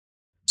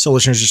So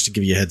listeners, just to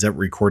give you a heads up,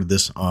 we recorded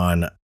this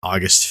on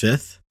August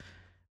 5th.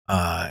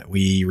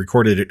 We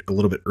recorded it a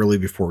little bit early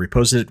before we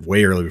posted it,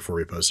 way early before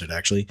we posted it,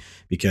 actually,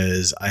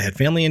 because I had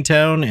family in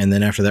town. And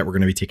then after that, we're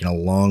going to be taking a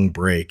long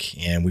break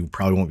and we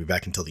probably won't be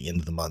back until the end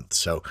of the month.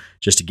 So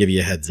just to give you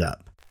a heads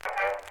up.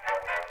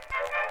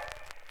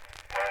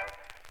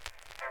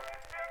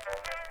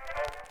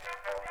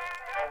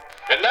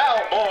 And now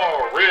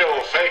more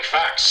real fake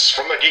facts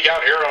from the Geek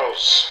Out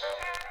Heroes.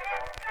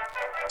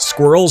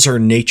 Squirrels are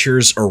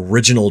nature's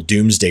original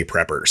doomsday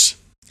preppers.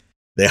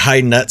 They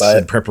hide nuts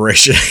in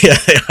preparation. Yeah,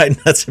 they hide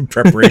nuts in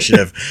preparation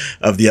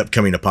of the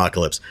upcoming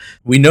apocalypse.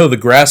 We know the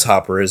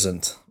grasshopper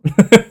isn't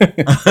from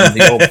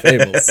the old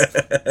fables.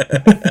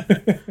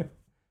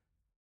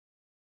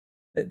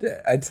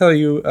 I tell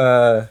you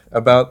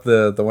about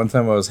the one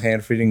time I was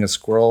hand feeding a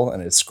squirrel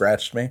and it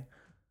scratched me.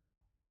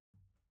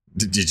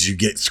 Did you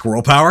get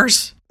squirrel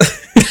powers?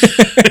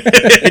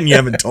 And you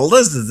haven't told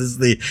us? Is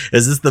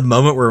this the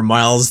moment where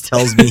Miles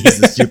tells me he's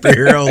a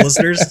superhero,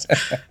 listeners?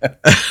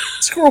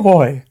 Squirrel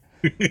boy.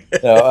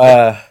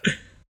 No,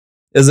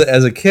 as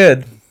a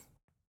kid,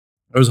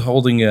 I was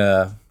holding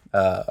a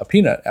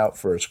peanut out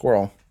for a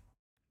squirrel,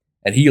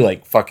 and he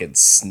like fucking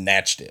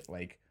snatched it,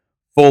 like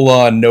full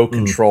on, no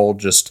control,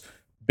 just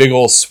big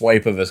old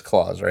swipe of his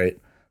claws, right?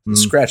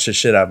 Scratched the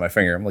shit out of my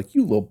finger. I'm like,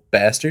 you little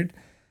bastard,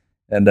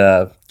 and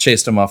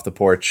chased him off the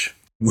porch.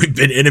 We've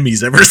been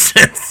enemies ever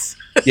since.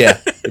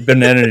 Yeah, we've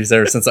been enemies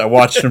ever since. I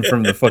watched him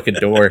from the fucking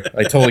door.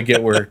 I totally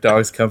get where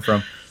dogs come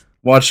from.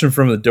 Watched him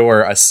from the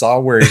door. I saw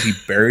where he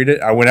buried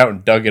it. I went out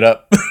and dug it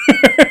up.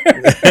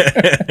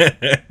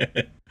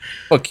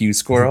 Fuck you,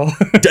 squirrel.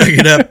 Dug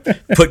it up,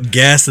 put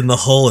gas in the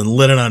hole, and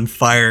lit it on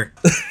fire.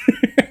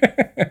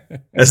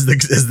 As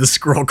the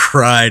squirrel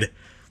cried.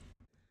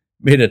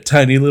 Made a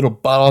tiny little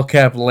bottle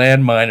cap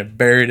landmine and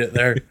buried it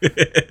there.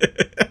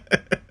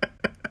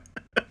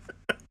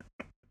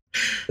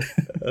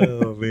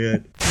 Oh,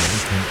 man.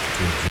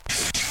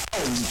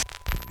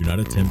 Do not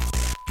attempt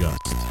to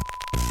adjust.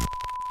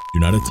 Do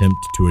not attempt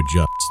to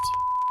adjust.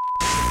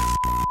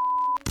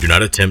 Do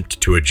not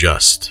attempt to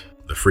adjust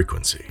the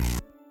frequency.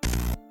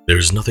 There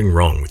is nothing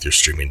wrong with your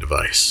streaming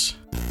device.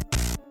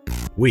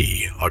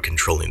 We are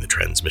controlling the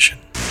transmission.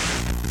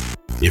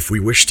 If we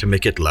wish to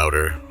make it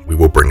louder, we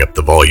will bring up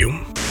the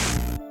volume.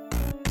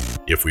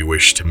 If we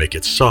wish to make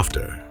it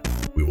softer,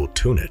 we will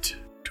tune it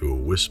to a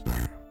whisper.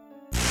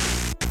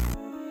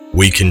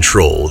 We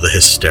control the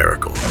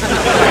hysterical.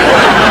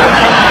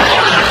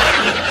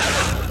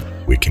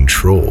 We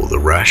control the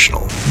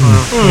rational.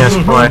 Yes,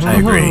 what? I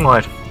agree.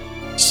 What?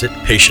 Sit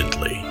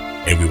patiently,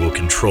 and we will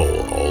control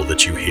all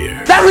that you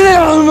hear.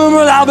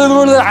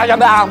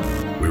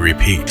 We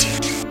repeat,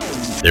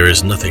 there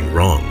is nothing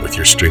wrong with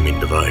your streaming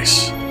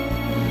device.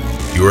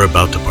 You are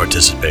about to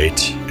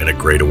participate in a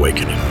great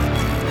awakening.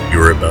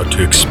 You are about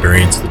to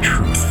experience the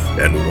truth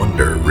and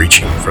wonder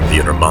reaching from the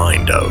inner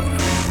mind of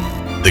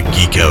the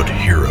Geek Out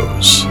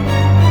Heroes.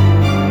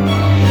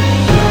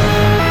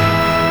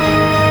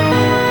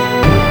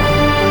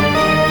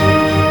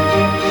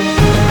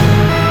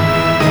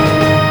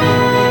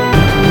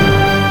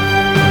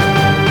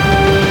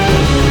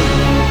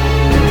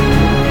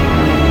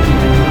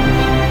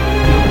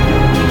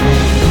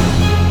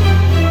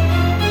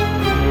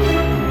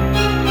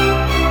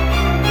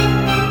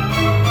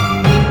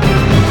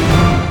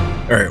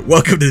 All right,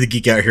 welcome to the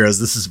Geek Out Heroes.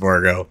 This is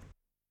Margo.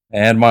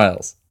 And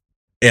Miles.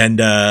 And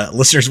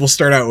listeners, we'll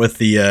start out with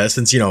the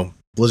since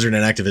Blizzard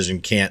and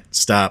Activision can't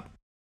stop.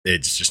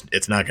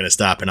 It's not going to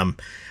stop. And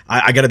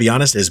I got to be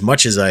honest. As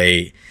much as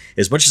I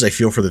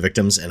feel for the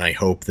victims, and I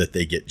hope that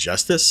they get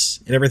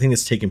justice in everything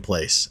that's taken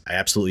place, I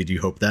absolutely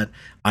do hope that.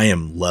 I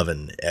am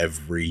loving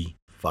every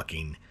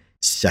fucking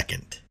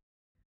second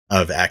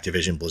of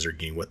Activision Blizzard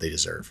getting what they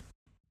deserve.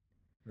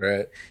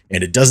 Right.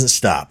 And it doesn't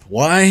stop.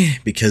 Why?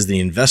 Because the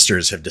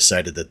investors have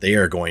decided that they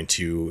are going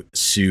to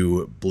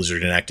sue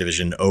Blizzard and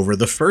Activision over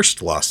the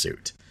first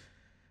lawsuit.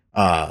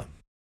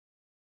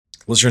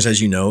 Listeners,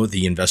 as you know,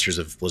 the investors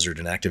of Blizzard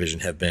and Activision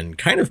have been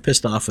kind of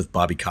pissed off with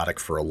Bobby Kotick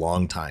for a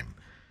long time.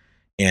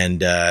 And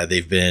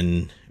they've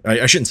been,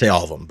 I shouldn't say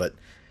all of them, but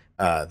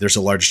there's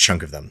a large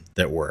chunk of them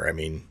that were. I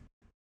mean,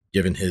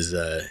 given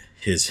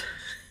his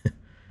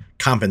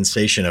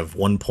compensation of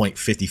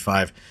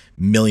 $1.55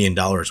 million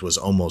was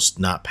almost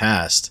not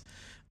passed.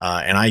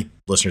 And I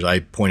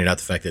pointed out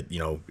the fact that,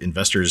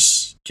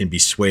 investors can be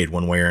swayed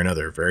one way or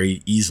another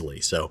very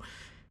easily. So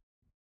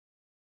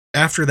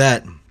after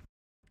that,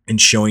 and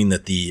showing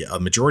that a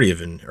majority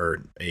of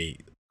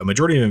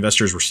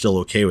investors were still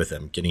okay with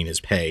him getting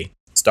his pay,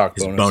 stock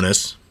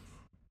bonus,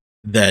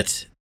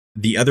 that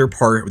the other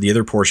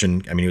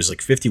portion, I mean, it was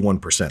like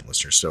 51%,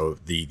 listeners. So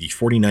the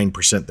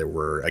 49% that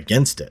were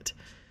against it,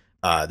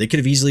 they could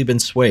have easily been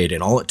swayed,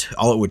 and all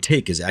it would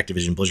take is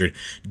Activision Blizzard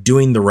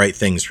doing the right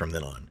things from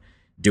then on,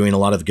 doing a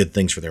lot of good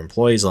things for their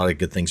employees, a lot of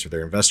good things for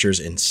their investors,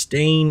 and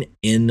staying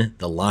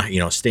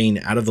staying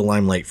out of the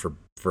limelight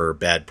for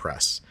bad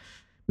press,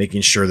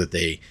 making sure that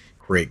they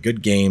create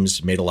good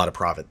games, made a lot of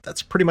profit.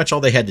 That's pretty much all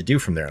they had to do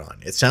from there on.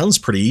 It sounds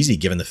pretty easy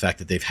given the fact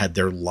that they've had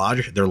their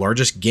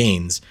largest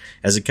gains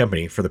as a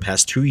company for the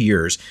past 2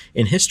 years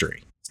in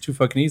history. It's too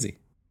fucking easy.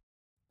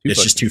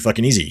 It's just too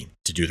fucking easy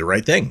to do the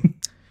right thing.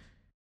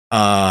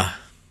 But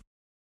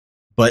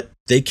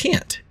they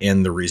can't.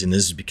 And the reason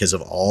is because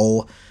of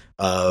all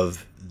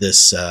of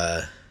this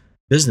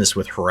business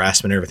with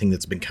harassment and everything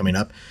that's been coming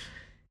up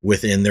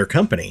within their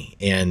company.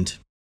 And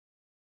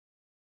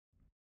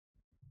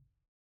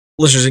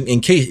listeners, in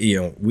case,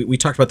 we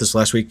talked about this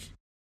last week.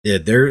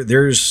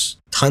 There's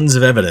tons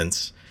of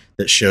evidence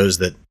that shows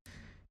that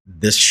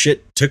this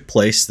shit took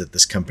place, that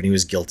this company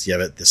was guilty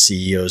of it. The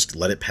CEOs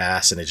let it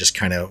pass, and it just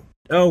kind of,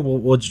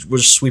 we'll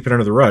just sweep it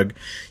under the rug.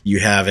 You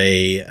have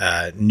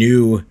a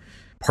new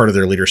part of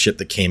their leadership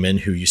that came in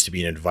who used to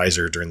be an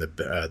advisor during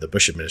the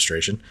Bush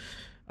administration,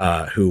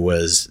 who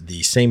was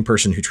the same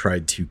person who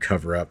tried to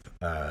cover up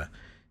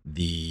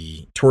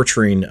the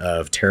torturing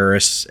of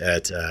terrorists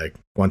at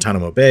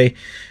Guantanamo Bay.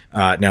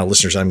 Now,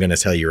 listeners, I'm going to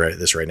tell you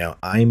this right now.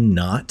 I'm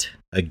not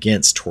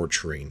against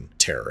torturing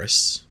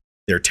terrorists.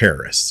 They're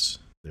terrorists.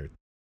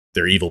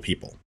 They're evil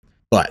people.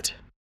 But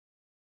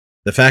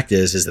the fact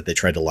is that they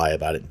tried to lie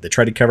about it. They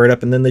tried to cover it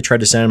up, and then they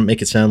tried to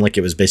make it sound like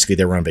it was basically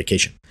they were on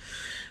vacation.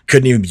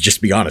 Couldn't even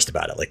just be honest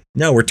about it. Like,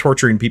 no, we're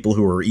torturing people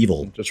who are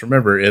evil. Just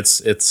remember,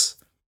 it's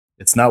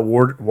not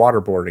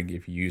waterboarding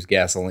if you use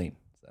gasoline.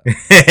 So.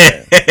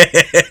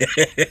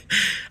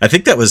 I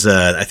think that was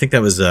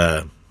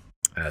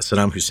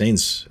Saddam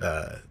Hussein's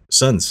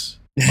son's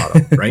motto,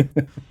 right?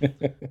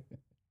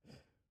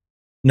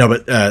 No,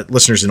 but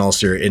listeners, in all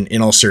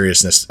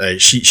seriousness,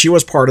 she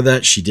was part of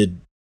that. She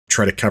did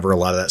try to cover a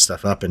lot of that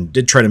stuff up and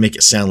did try to make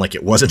it sound like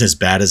it wasn't as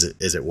bad as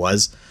it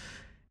was.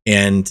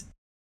 And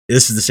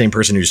this is the same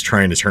person who's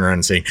trying to turn around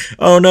and saying,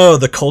 "Oh no,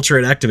 the culture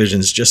at Activision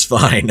is just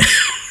fine."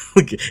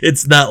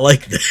 It's not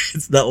like this.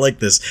 It's not like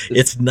this.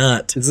 It's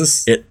not. Is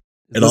this it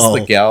at all?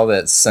 The gal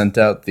that sent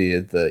out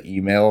the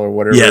email or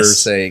whatever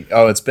saying,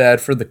 "Oh, it's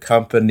bad for the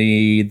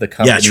company, the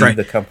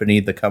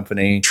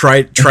company."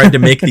 Tried to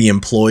make the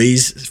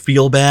employees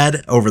feel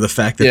bad over the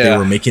fact that they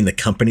were making the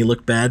company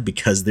look bad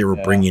because they were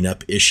bringing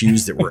up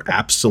issues that were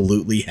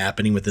absolutely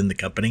happening within the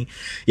company.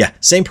 Yeah,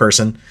 same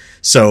person.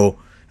 So,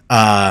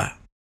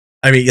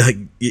 I mean, like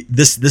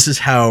this is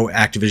how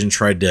Activision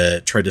tried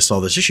to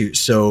solve this issue.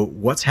 So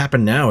what's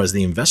happened now is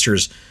the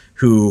investors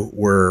who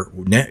were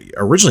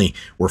originally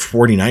were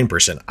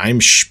 49%. I'm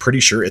pretty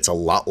sure it's a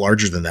lot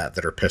larger than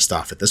that are pissed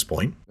off at this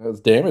point.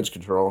 That's damage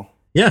control.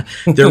 Yeah,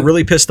 they're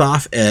really pissed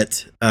off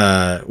at,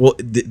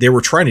 they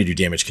were trying to do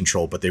damage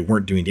control, but they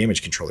weren't doing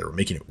damage control. They were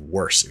making it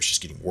worse. It was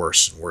just getting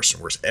worse and worse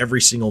and worse.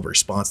 Every single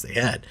response they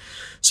had.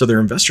 So their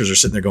investors are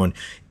sitting there going,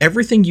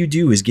 everything you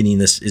do is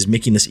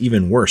making this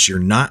even worse. You're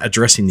not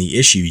addressing the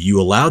issue.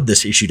 You allowed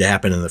this issue to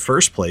happen in the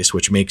first place,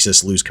 which makes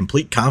us lose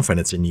complete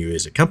confidence in you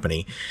as a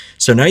company.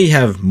 So now you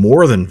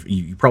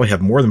probably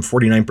have more than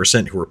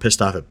 49% who are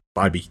pissed off at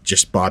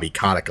Bobby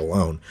Kotick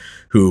alone,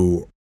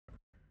 who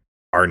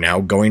are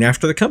now going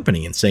after the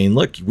company and saying,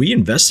 look, we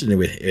invested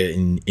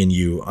in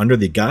you under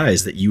the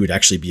guise that you would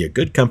actually be a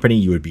good company,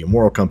 you would be a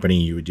moral company,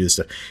 you would do this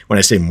stuff. When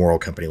I say moral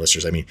company,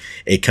 listeners, I mean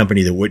a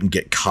company that wouldn't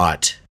get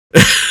caught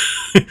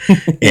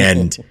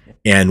and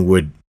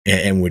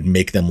would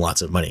make them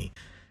lots of money.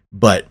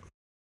 But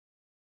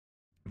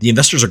the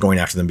investors are going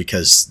after them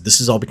because this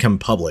has all become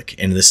public,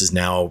 and this has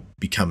now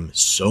become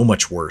so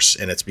much worse.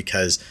 And it's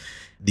because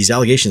these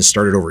allegations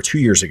started over 2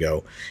 years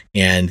ago,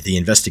 and the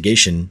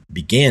investigation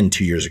began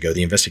 2 years ago.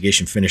 The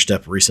investigation finished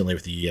up recently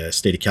with the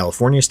state of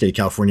California. State of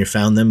California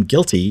found them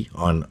guilty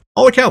on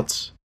all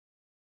accounts.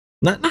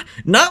 Not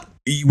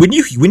when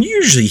you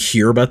usually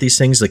hear about these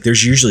things, like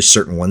there's usually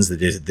certain ones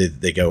that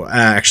they go,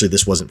 actually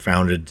this wasn't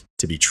founded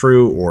to be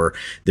true, or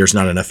there's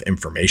not enough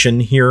information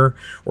here,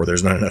 or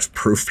there's not enough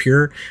proof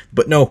here.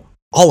 But no,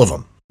 all of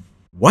them.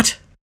 What?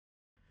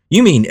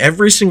 You mean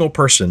every single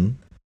person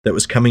that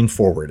was coming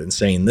forward and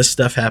saying this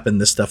stuff happened,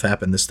 this stuff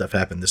happened, this stuff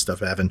happened, this stuff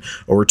happened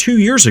over 2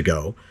 years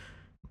ago,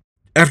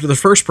 after the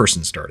first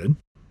person started,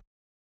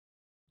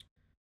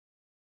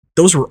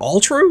 those were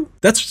all true?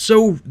 That's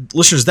so,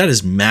 listeners, that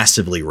is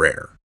massively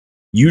rare.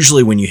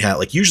 Usually you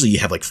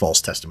have like false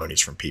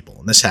testimonies from people,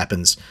 and this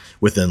happens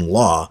within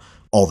law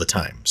all the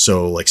time.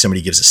 So like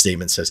somebody gives a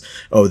statement, says,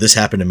 oh, this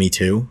happened to me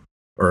too,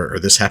 or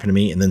this happened to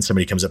me, and then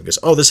somebody comes up and goes,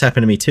 oh, this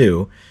happened to me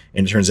too,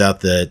 and it turns out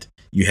that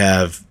you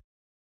have,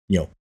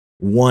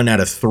 1 out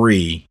of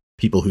 3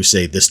 people who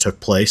say this took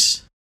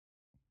place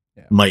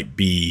might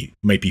be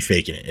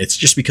faking it. It's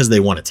just because they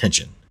want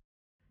attention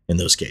in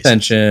those cases.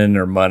 Attention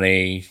or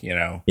money,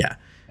 Yeah.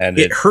 And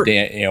it hurt.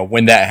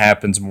 When that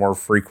happens more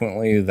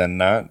frequently than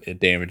not, it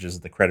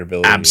damages the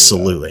credibility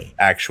absolutely of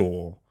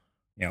actual,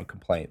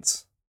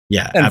 complaints.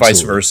 Yeah. And absolutely.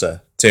 vice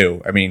versa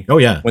too. I mean,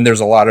 when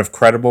there's a lot of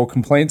credible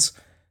complaints,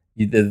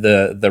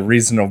 the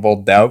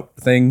reasonable doubt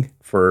thing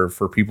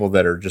for people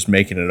that are just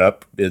making it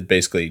up, it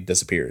basically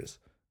disappears.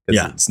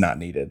 It's not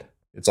needed.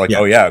 It's like,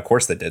 oh yeah, of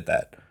course they did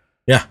that.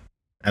 Yeah,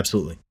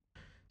 absolutely.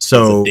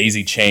 So it's a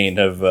daisy chain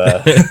of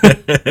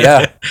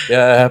it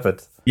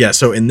happened. Yeah,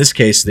 so in this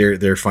case,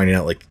 they're finding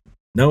out like,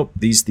 nope,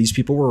 these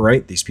people were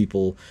right. These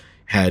people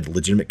had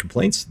legitimate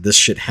complaints. This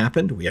shit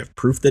happened. We have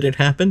proof that it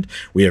happened.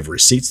 We have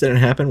receipts that it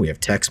happened. We have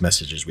text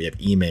messages. We have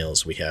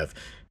emails. We have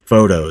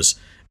photos.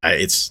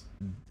 It's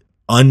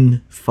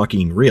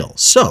unfucking real.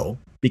 So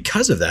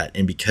because of that,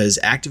 and because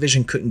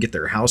Activision couldn't get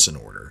their house in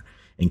order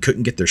and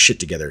couldn't get their shit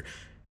together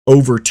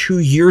over 2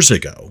 years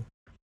ago,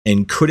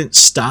 and couldn't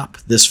stop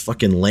this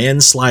fucking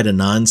landslide of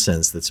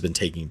nonsense that's been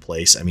taking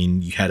place. I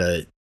mean, you had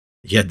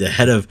the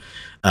head of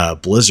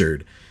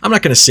Blizzard. I'm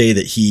not going to say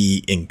that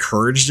he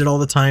encouraged it all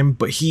the time,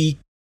 but he,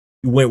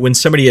 when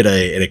somebody at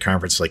a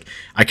conference, like,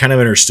 I kind of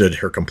understood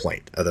her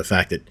complaint of the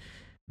fact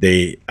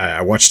that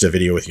I watched a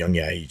video with Young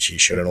He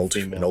showed an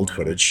old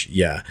footage,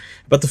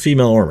 about the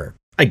female armor.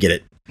 I get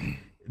it.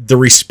 The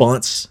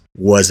response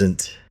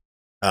wasn't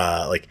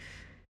like,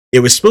 it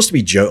was supposed to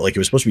be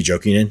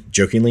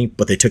jokingly,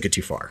 but they took it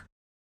too far.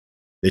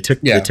 They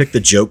took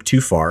the joke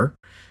too far,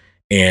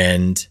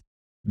 and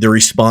the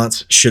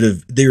response should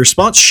have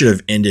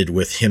ended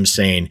with him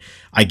saying,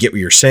 "I get what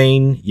you're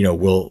saying. You know,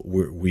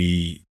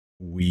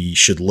 we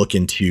should look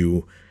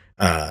into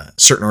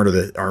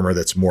certain armor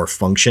that's more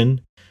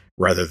function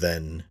rather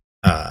than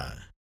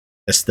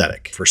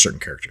aesthetic for certain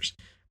characters."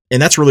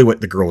 And that's really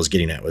what the girl was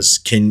getting at, was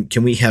can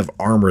we have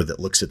armor that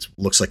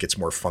looks like it's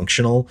more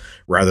functional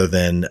rather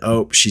than,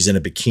 oh, she's in a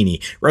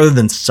bikini, rather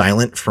than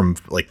Silent from,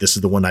 like, this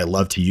is the one I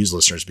love to use,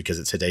 listeners, because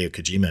it's Hideo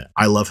Kojima.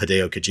 I love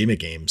Hideo Kojima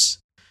games,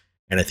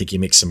 and I think he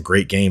makes some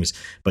great games,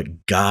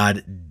 but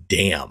god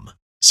damn,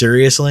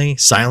 seriously,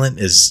 Silent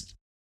is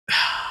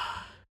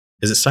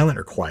it Silent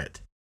or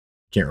Quiet?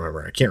 I can't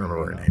remember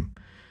her name.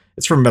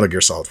 It's from Metal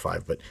Gear Solid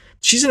 5, but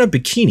she's in a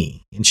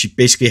bikini and she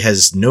basically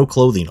has no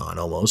clothing on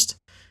almost.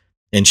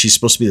 And she's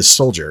supposed to be the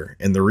soldier.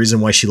 And the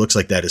reason why she looks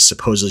like that is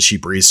supposedly she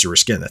breathes through her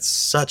skin. That's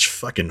such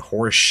fucking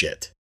horse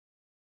shit.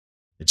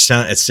 It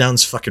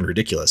sounds fucking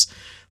ridiculous.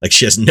 Like,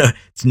 she has no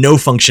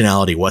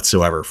functionality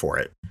whatsoever for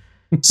it.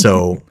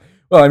 So,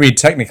 well, I mean,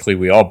 technically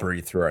we all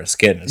breathe through our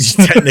skin.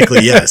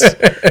 Technically, yes.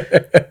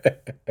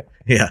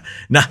 Yeah.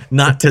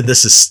 Not to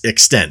this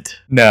extent.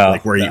 No.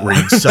 Like where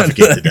you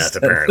suffocate to death,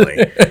 apparently.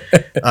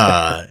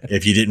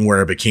 If you didn't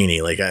wear a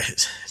bikini. Like,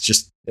 it's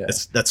just,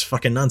 that's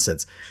fucking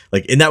nonsense.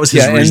 Like, and that was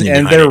his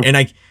reasoning behind it. And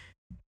I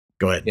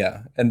go ahead.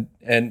 Yeah.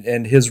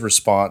 And his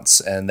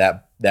response, and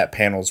that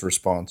panel's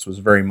response, was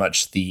very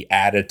much the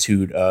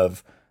attitude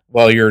of,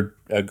 well, you're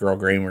a girl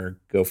gamer,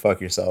 go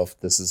fuck yourself.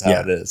 This is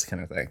how it is,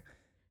 kind of thing.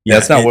 Yeah,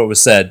 that's not what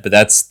was said, but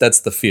that's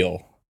the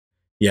feel.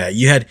 Yeah,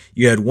 you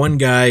had one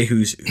guy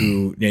who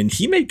and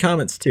he made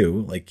comments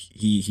too. Like,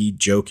 he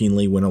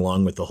jokingly went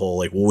along with the whole,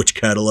 like, well, which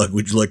catalog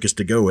would you like us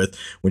to go with,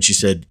 when she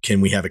said, can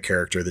we have a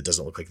character that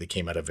doesn't look like they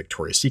came out of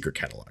Victoria's Secret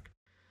catalog?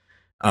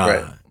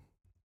 Right.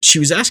 She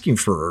was asking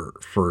for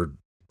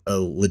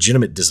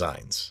legitimate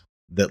designs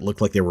that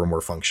looked like they were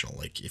more functional.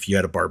 Like, if you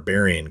had a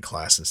barbarian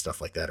class and stuff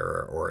like that,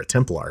 or a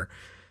Templar,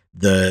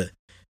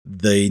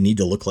 they need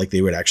to look like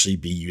they would actually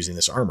be using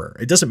this armor.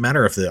 It doesn't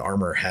matter if the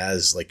armor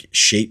has, like,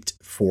 shaped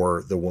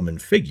for the woman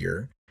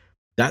figure.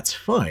 That's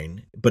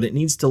fine, but it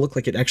needs to look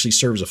like it actually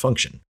serves a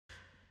function.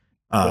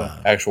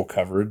 Actual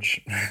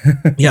coverage.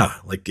 Yeah,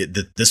 like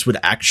this would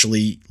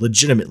actually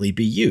legitimately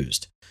be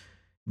used.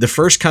 The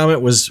first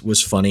comment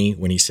was funny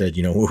when he said,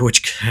 you know,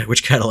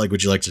 which catalog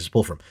would you like to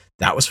pull from?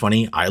 That was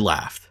funny. I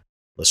laughed.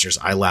 Listeners,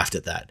 I laughed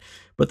at that.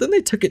 But then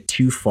they took it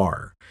too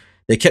far.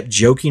 They kept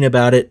joking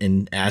about it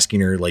and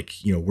asking her,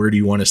 like, you know, where do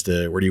you want us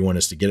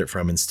to get it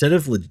from? Instead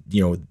of,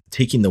 you know,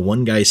 taking the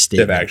one guy's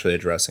statement, instead of actually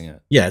addressing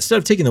it. Yeah, instead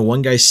of taking the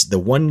one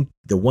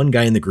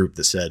guy in the group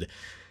that said,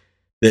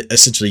 that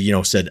essentially, you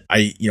know, said,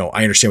 I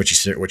understand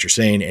what you're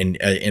saying,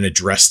 and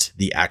addressed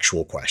the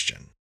actual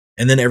question.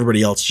 And then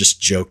everybody else just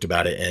joked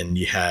about it, and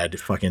you had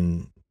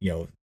fucking, you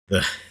know,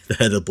 the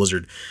head of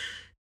Blizzard,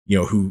 you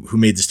know, who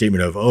made the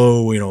statement of,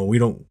 oh, you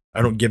know,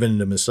 I don't give in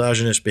to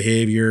misogynist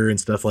behavior and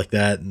stuff like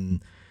that,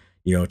 and,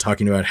 you know,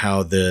 talking about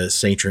how the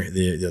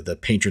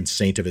patron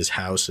saint of his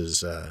house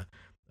is a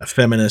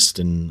feminist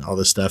and all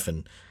this stuff.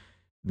 And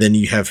then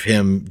you have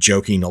him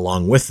joking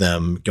along with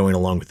them, going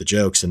along with the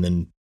jokes, and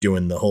then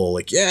doing the whole,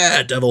 like,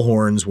 yeah, devil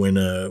horns when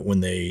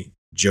they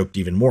joked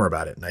even more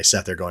about it. And I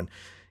sat there going,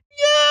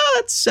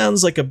 yeah, that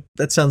sounds like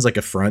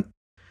a front.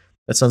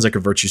 That sounds like a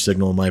virtue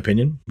signal, in my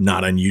opinion.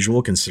 Not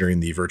unusual,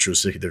 considering the virtue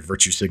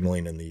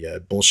signaling and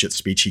the bullshit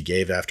speech he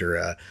gave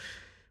after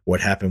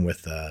what happened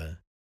with the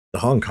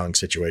Hong Kong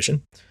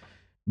situation.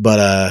 But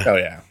oh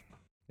yeah,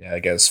 I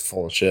guess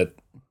full of shit.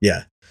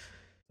 Yeah.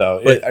 So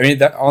I mean,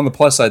 that on the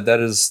plus side, that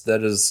is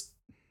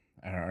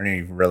I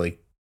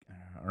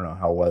don't know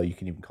how well you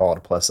can even call it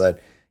a plus side.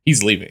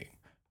 He's leaving.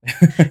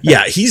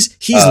 Yeah, he's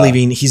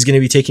leaving. He's going to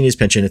be taking his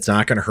pension. It's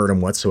not going to hurt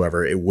him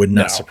whatsoever. It would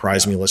not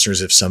surprise me,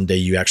 listeners, if someday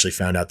you actually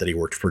found out that he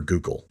worked for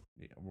Google,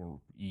 or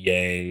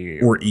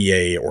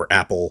EA, or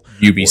Apple,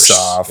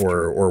 Ubisoft,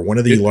 or one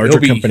of the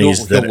larger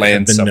companies that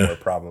land have been somewhere,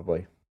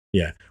 probably.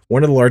 Yeah,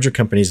 one of the larger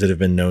companies that have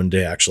been known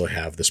to actually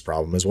have this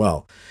problem as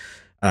well.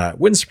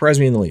 Wouldn't surprise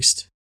me in the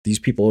least. These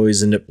people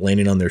always end up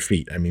landing on their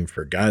feet. I mean,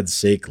 for God's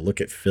sake,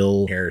 look at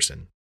Phil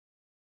Harrison.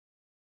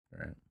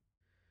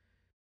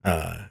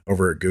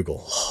 over at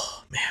Google.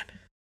 Oh, man.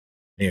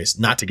 Anyways,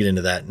 not to get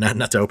into that,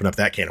 not to open up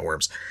that can of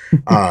worms.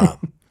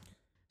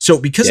 So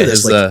because of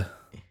this, go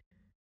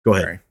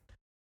ahead. Sorry.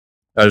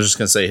 I was just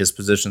gonna say his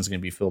position is gonna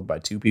be filled by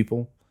 2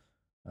 people.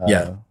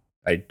 Yeah.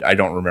 I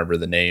don't remember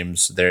the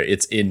names.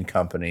 It's in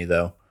company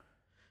though.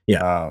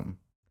 Yeah.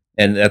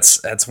 And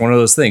that's one of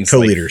those things.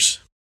 Co-leaders.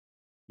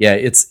 Yeah,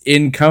 it's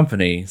in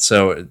company,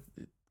 so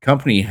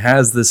company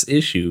has this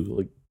issue.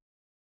 Like,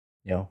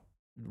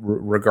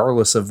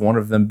 regardless of one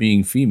of them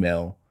being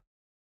female,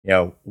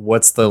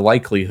 what's the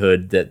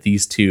likelihood that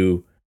these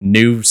 2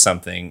 knew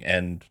something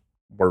and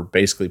were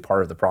basically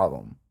part of the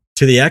problem?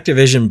 To the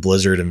Activision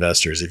Blizzard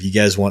investors, if you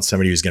guys want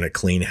somebody who's going to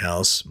clean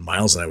house,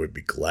 Miles and I would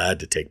be glad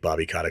to take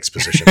Bobby Kotick's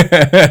position.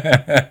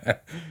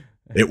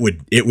 It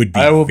would be.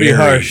 I will be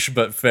harsh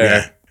but fair.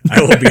 Yeah,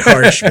 I will be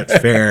harsh but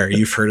fair.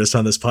 You've heard us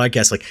on this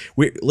podcast. Like,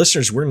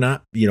 listeners, we're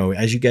not,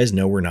 as you guys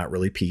know, we're not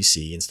really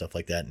PC and stuff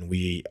like that, and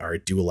we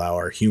do allow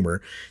our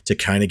humor to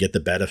kind of get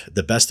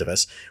the best of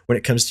us when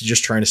it comes to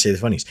just trying to say the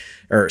funnies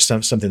or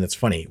something that's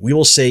funny. We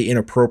will say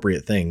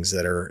inappropriate things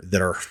that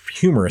are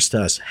humorous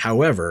to us.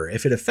 However,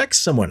 if it affects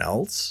someone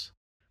else,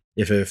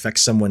 if it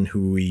affects someone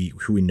who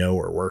we know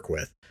or work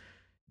with,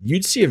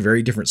 you'd see a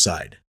very different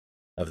side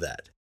of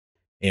that.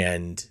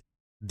 And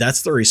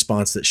that's the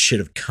response that should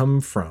have come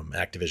from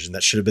Activision.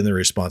 That should have been the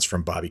response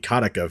from Bobby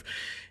Kotick of,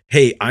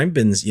 hey,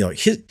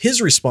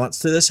 his response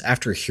to this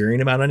after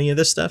hearing about any of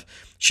this stuff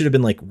should have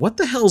been like, what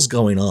the hell's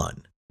going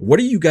on? What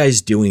are you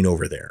guys doing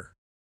over there?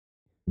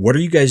 What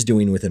are you guys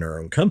doing within our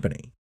own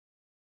company?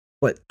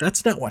 But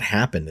that's not what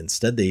happened.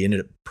 Instead, they ended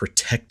up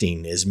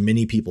protecting as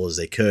many people as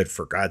they could.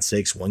 For God's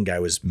sakes, one guy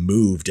was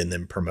moved and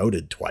then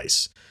promoted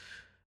twice.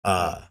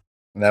 That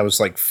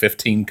was like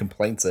 15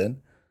 complaints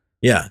in.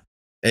 Yeah.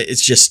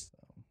 It's just,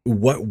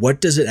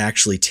 what does it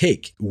actually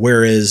take?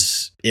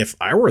 Whereas if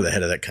I were the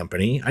head of that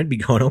company, I'd be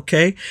going,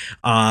 okay,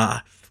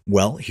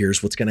 well,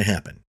 here's what's going to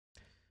happen.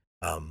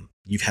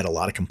 You've had a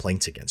lot of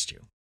complaints against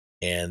you,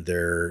 and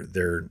they're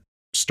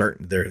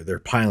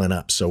piling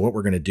up. So what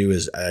we're going to do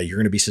is you're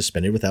going to be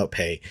suspended without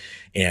pay,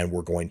 and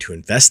we're going to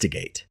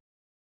investigate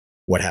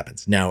what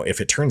happens. Now, if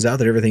it turns out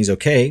that everything's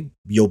okay,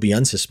 you'll be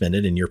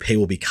unsuspended and your pay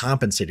will be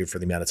compensated for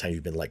the amount of time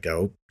you've been let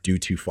go due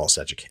to false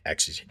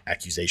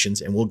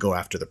accusations. And we'll go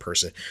after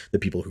the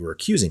people who are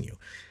accusing you.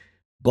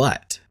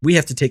 But we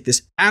have to take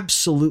this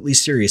absolutely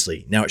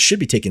seriously. Now, it should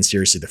be taken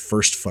seriously the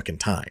first fucking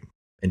time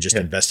and just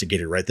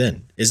investigated right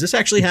then. Is this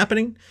actually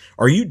happening?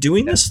 Are you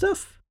doing this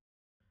stuff?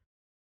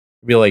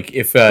 Be like,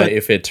 if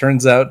it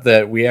turns out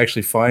that we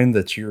actually find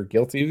that you're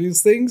guilty of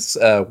these things,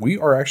 we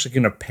are actually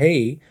going to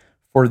pay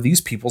for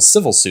these people's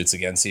civil suits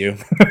against you.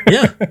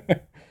 Yeah.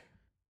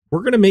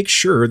 We're going to make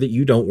sure that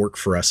you don't work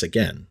for us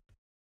again.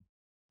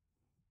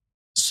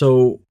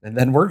 So, and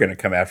then we're going to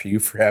come after you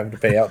for having to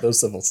pay out those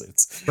civil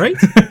suits. Right?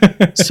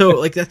 So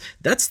like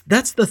that's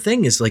the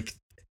thing is like,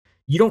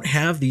 you don't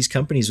have these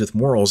companies with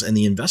morals, and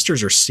the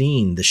investors are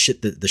seeing the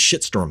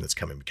shitstorm that's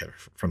coming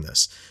from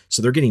this.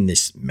 So they're getting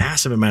this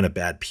massive amount of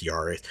bad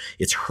PR.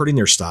 It's hurting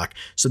their stock.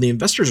 So the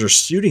investors are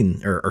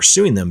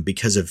suing them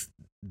because of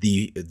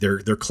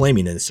they're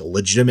claiming, and it's a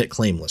legitimate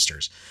claim,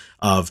 listeners,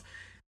 of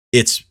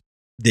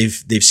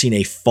they've seen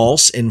a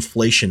false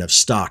inflation of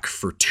stock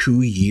for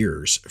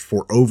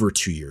over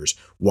 2 years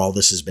while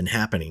this has been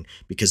happening,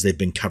 because they've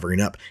been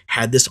covering up.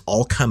 Had this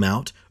all come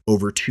out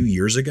over 2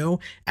 years ago,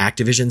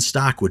 Activision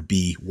stock would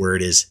be where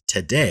it is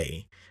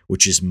today,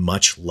 which is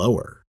much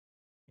lower.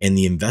 And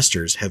the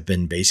investors have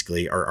been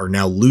basically are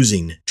now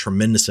losing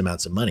tremendous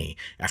amounts of money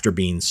after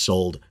being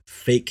sold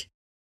fake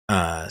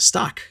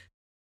stock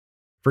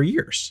for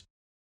years,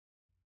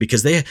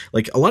 because they,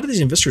 like, a lot of these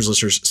investors,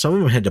 listeners, some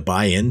of them had to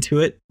buy into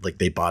it. Like,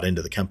 they bought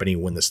into the company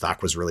when the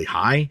stock was really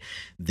high.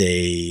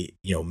 They,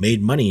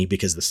 made money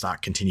because the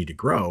stock continued to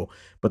grow.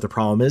 But the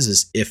problem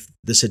is if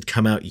this had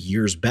come out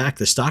years back,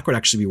 the stock would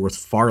actually be worth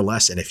far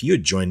less. And if you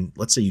had joined,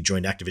 let's say you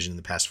joined Activision in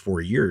the past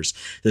 4 years,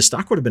 the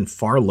stock would have been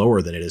far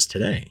lower than it is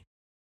today.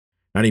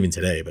 Not even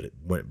today, but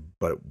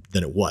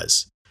than it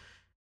was.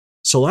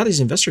 So a lot of these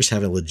investors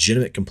have a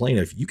legitimate complaint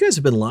of, you guys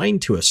have been lying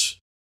to us.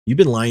 You've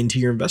been lying to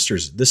your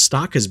investors. This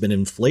stock has been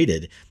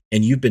inflated,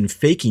 and you've been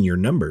faking your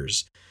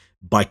numbers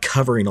by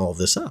covering all of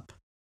this up.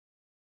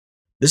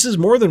 This is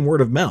more than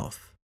word of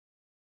mouth.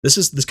 This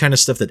is this kind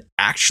of stuff that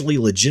actually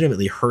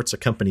legitimately hurts a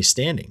company's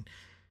standing.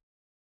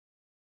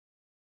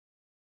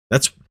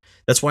 That's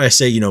why I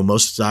say,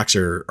 most stocks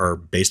are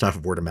based off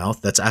of word of mouth.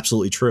 That's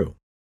absolutely true.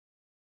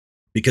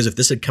 Because if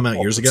this had come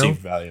out years ago,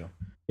 value.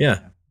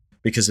 Yeah.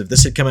 Because if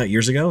this had come out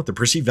years ago, the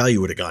perceived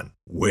value would have gone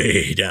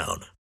way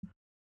down.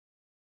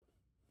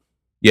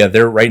 Yeah,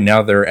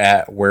 they're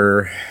at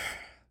where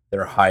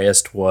their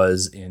highest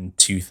was in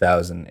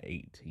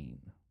 2018.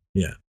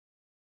 Yeah.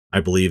 I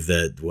believe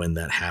that when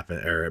that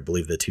happened, or I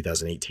believe the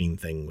 2018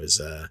 thing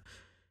was,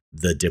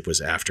 the dip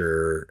was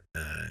after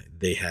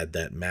they had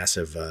that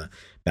massive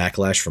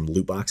backlash from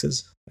loot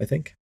boxes, I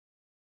think.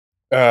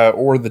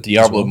 Or the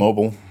Diablo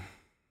mobile.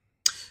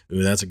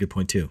 Ooh, that's a good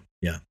point too.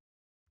 Yeah.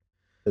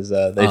 Because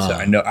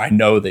I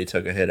know they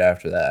took a hit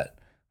after that.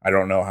 I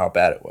don't know how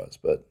bad it was,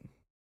 but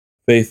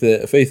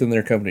faith in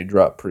their company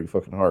dropped pretty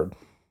fucking hard.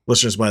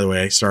 Listeners, by the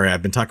way, sorry,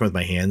 I've been talking with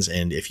my hands,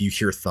 and if you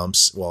hear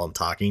thumps while I'm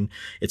talking,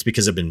 it's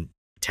because I've been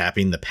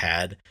tapping the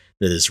pad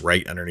that is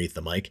right underneath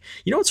the mic.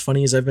 You know what's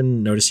funny is I've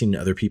been noticing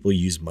other people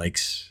use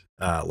mics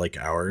like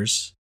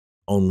ours,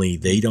 only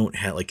they don't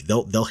have, like,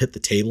 they'll hit the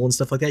table and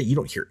stuff like that. You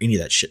don't hear any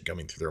of that shit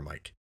coming through their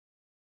mic.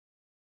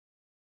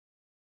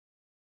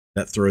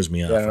 That throws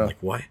me off. I'm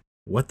like, why?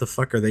 What the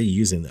fuck are they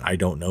using that I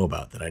don't know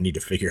about that I need to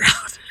figure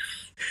out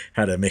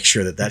how to make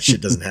sure that shit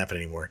doesn't happen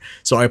anymore?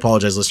 So I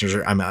apologize, listeners.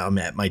 I'm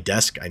at my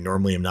desk. I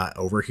normally am not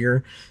over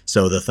here.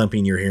 So the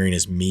thumping you're hearing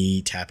is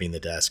me tapping the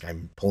desk.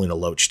 I'm pulling a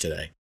loach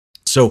today.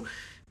 So,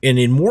 and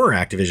in more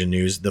Activision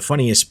news,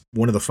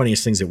 one of the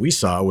funniest things that we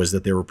saw was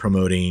that they were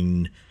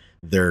promoting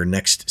their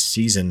next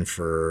season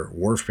for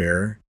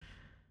Warfare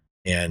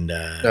and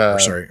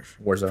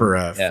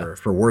Warzone.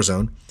 For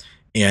Warzone.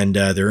 And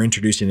they're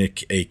introducing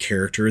a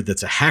character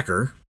that's a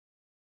hacker.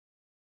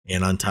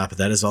 And on top of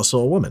that is also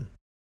a woman.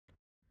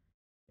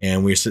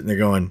 And we're sitting there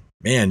going,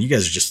 man, you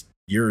guys are just,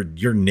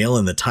 you're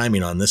nailing the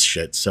timing on this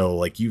shit. So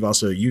like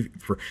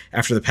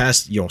after the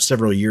past,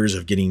 several years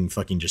of getting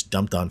fucking just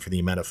dumped on for the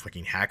amount of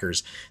fucking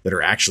hackers that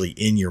are actually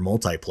in your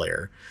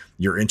multiplayer,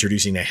 you're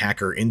introducing a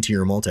hacker into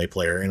your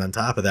multiplayer. And on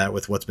top of that,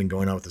 with what's been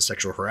going on with the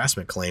sexual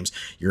harassment claims,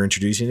 you're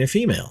introducing a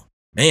female.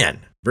 Man,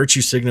 virtue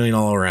signaling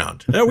all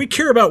around. Oh, we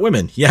care about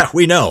women. Yeah,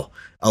 we know.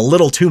 A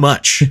little too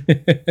much.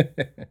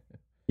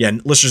 Yeah,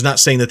 and listeners, not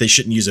saying that they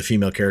shouldn't use a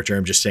female character.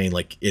 I'm just saying,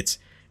 like, it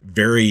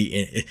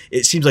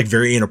seems like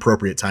very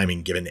inappropriate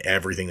timing given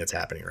everything that's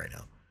happening right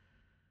now.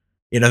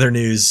 In other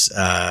news,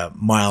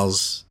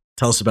 Miles,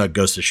 tell us about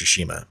Ghost of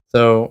Tsushima.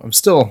 So I'm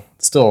still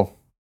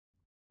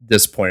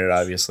disappointed,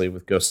 obviously,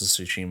 with Ghost of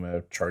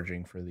Tsushima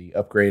charging for the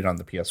upgrade on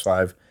the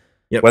PS5.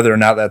 Yep. Whether or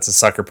not that's a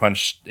Sucker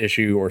Punch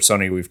issue or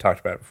Sony, we've talked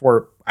about it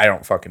before, I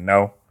don't fucking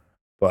know.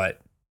 But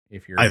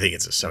I think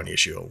it's a Sony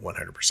issue,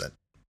 100%.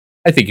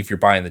 I think if you're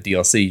buying the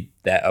DLC,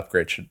 that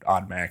upgrade should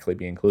automatically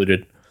be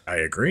included. I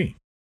agree.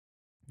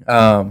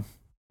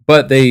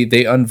 But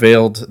they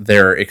unveiled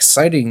their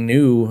exciting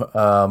new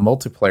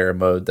multiplayer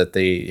mode that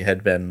they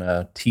had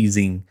been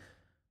teasing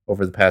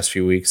over the past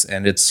few weeks,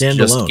 and it's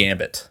just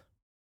Gambit.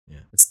 Yeah.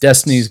 It's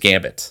Destiny's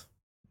Gambit.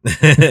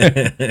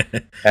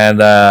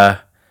 And I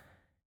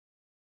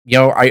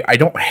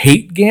don't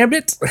hate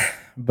Gambit,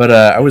 but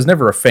I was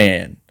never a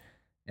fan.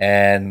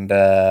 And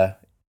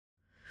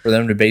for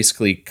them to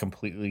basically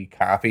completely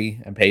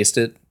copy and paste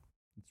it,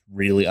 it's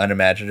really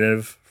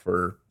unimaginative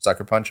for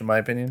Sucker Punch, in my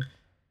opinion.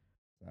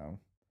 So.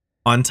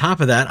 On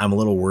top of that, I'm a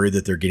little worried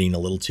that they're getting a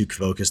little too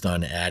focused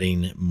on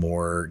adding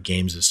more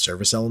games as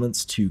service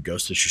elements to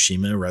Ghost of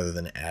Tsushima rather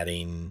than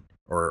adding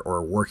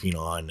or working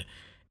on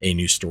a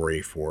new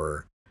story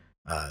for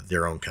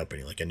their own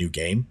company, like a new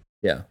game.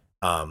 Yeah.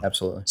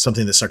 Absolutely.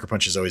 Something that Sucker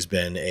Punch has always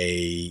been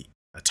a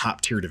top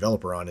tier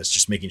developer on is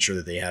just making sure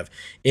that they have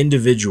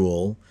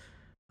individual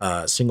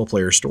single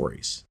player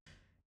stories.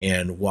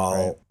 And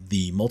while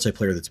the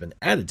multiplayer that's been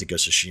added to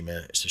Ghost of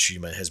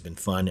Tsushima has been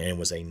fun and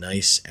was a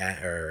nice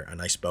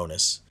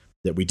bonus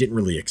that we didn't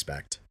really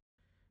expect,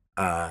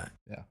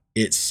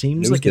 it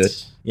seems like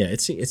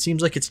it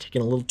seems like it's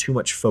taken a little too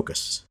much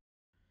focus.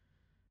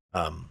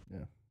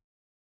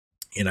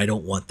 And I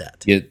don't want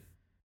that.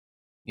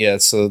 Yeah,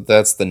 so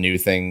that's the new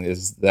thing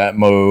is that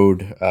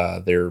mode.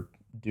 They're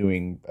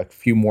doing a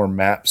few more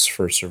maps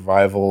for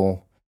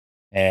survival,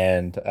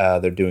 and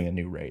they're doing a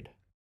new raid.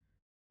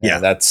 Yeah,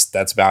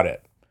 that's about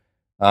it.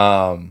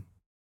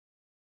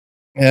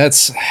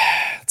 It's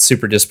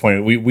super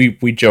disappointing.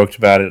 We joked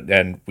about it,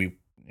 and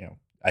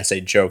I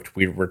say joked.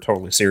 We were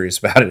totally serious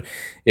about it.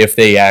 If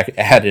they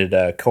added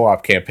a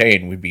co-op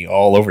campaign, we'd be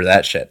all over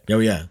that shit. Oh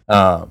yeah.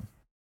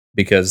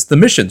 Because the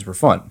missions were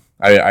fun.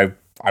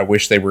 I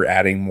wish they were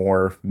adding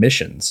more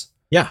missions.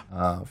 Yeah.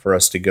 For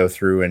us to go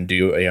through and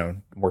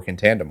do work in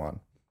tandem on.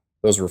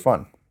 Those were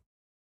fun.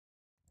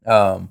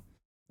 And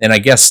I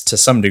guess to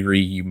some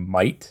degree you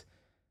might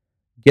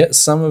get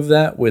some of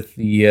that with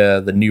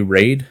the new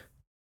raid.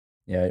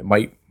 Yeah, it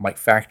might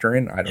factor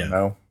in. I don't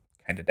know.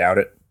 Kind of doubt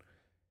it.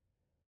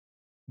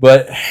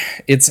 But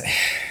it's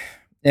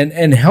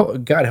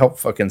and God help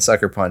fucking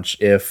Sucker Punch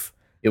if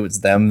it was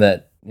them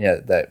that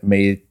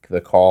made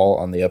the call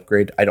on the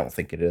upgrade. I don't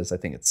think it is. I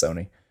think it's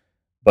Sony.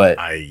 But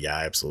I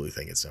absolutely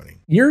think it's Sony.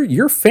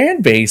 Your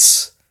fan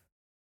base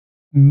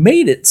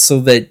made it so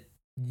that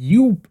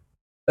you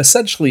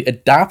essentially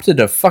adopted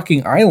a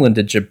fucking island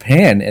in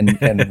Japan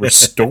and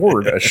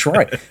restored a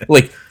shrine.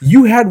 Like,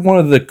 you had one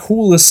of the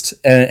coolest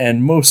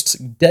and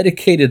most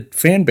dedicated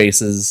fan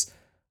bases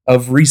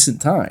of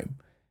recent time.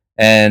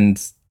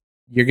 And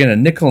you're going to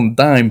nickel and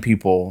dime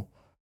people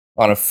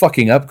on a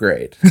fucking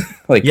upgrade.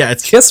 Like,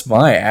 it's kiss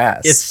my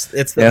ass.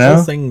 It's the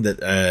whole thing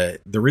that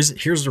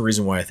here's the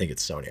reason why I think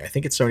it's Sony. I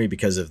think it's Sony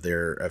because of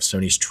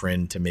Sony's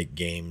trend to make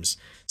games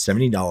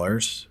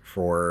 $70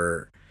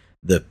 for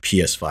the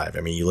PS5.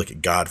 I mean, you look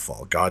at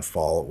Godfall.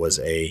 Godfall was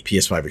a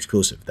PS5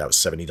 exclusive. That was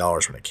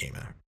 $70 when it came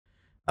out.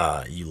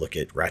 You look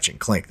at Ratchet and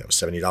Clank, that was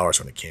 $70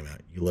 when it came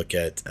out. You look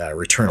at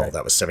Returnal,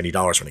 that was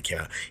 $70 when it came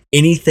out.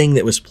 Anything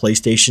that was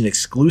PlayStation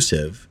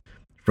exclusive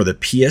for the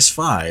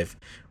PS5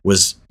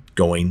 was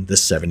going the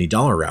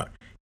 $70 route.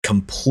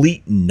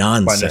 Complete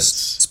nonsense. Minus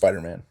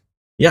Spider-Man.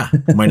 Yeah,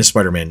 minus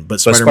Spider-Man. But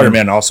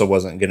Spider-Man also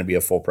wasn't going to be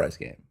a full price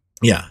game.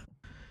 Yeah.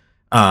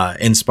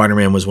 And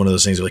Spider-Man was one of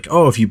those things like,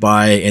 oh, if you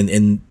buy,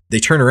 and they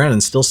turned around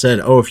and still said,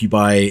 oh, if you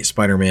buy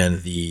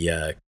Spider-Man,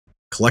 the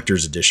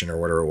collector's edition or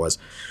whatever it was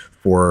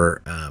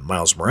for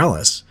Miles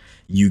Morales,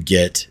 you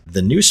get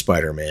the new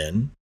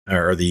Spider-Man,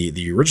 or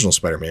the original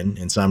Spider-Man,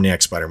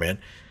 Insomniac Spider-Man,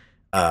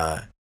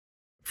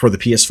 for the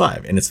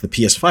PS5. And it's the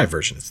PS5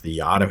 version. It's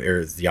the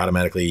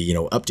automatically,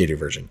 updated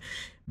version.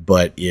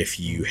 But if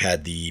you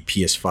had the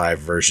PS5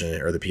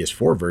 version or the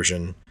PS4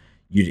 version,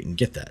 you didn't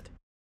get that.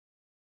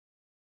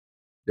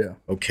 Yeah.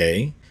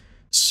 Okay.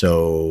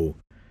 So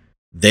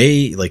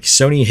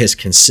Sony has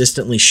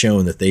consistently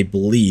shown that they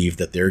believe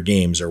that their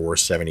games are worth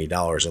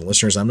 $70. And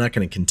listeners, I'm not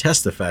going to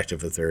contest the fact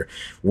that they're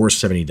worth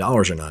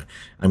 $70 or not.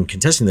 I'm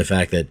contesting the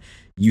fact that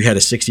you had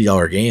a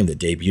 $60 game that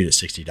debuted at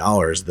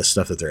 $60. The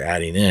stuff that they're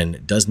adding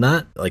in does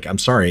not,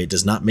 it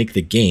does not make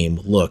the game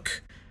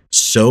look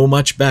so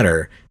much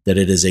better that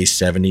it is a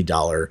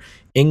 $70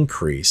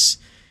 increase.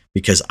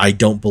 Because I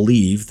don't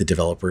believe the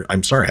developers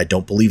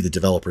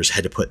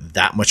had to put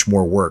that much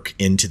more work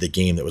into the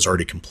game that was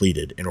already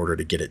completed in order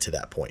to get it to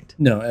that point.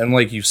 No, and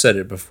like you said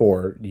it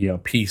before,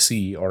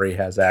 PC already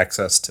has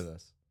access to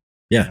this.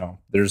 Yeah.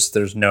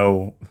 There's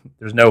no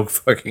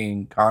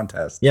fucking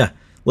contest. Yeah.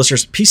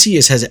 Listeners, PC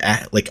has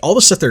all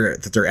the stuff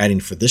that they're adding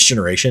for this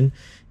generation,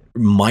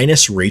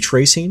 minus ray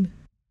tracing.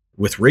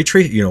 With ray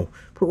tracing,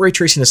 put ray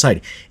tracing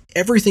aside.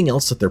 Everything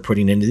else that they're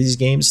putting into these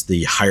games,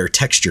 the higher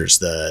textures,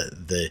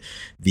 the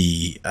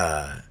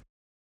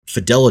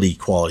fidelity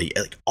quality,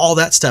 all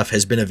that stuff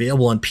has been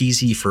available on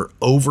PC for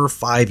over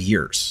 5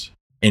 years,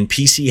 and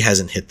PC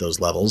hasn't hit those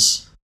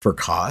levels for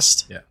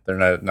cost. Yeah, they're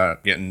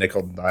not getting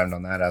nickel and dimed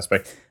on that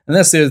aspect. And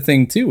that's the other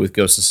thing too with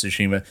Ghost of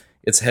Tsushima.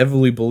 It's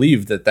heavily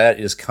believed that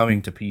is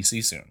coming to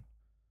PC soon.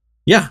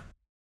 Yeah.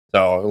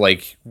 So,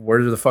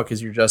 where the fuck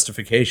is your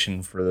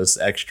justification for this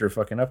extra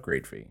fucking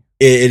upgrade fee?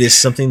 It is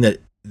something that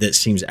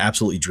seems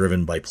absolutely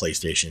driven by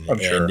PlayStation. I'm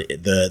sure.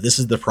 This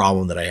is the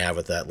problem that I have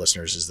with that,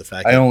 listeners, is the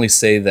fact I only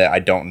say that I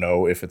don't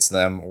know if it's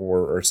them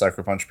or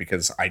Sucker Punch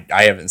because I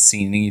haven't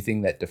seen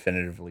anything that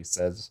definitively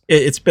says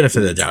it's benefit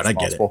of the doubt. I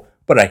get it.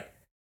 But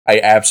I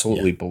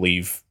absolutely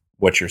believe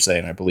what you're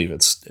saying. I believe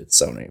it's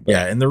Sony. But.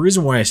 Yeah, and the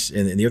reason why,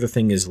 and the other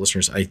thing is,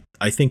 listeners,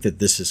 I think that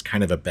this is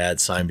kind of a bad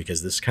sign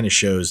because this kind of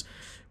shows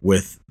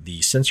with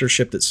the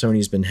censorship that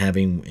Sony's been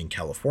having in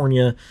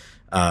California,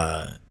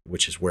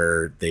 which is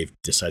where they've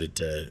decided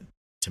to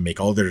make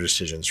all their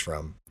decisions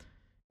from,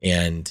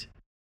 and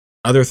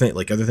other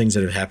things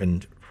that have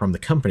happened from the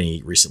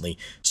company recently.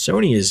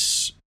 Sony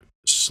is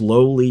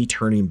slowly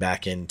turning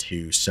back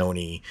into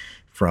Sony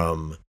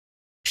from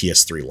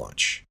PS3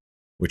 launch,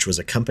 which was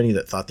a company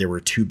that thought they were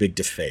too big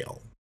to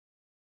fail.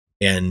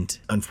 And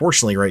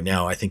unfortunately, right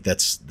now, I think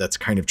that's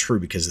kind of true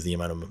because of the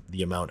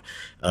amount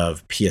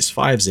of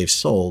PS5s they've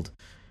sold.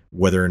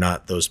 Whether or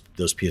not those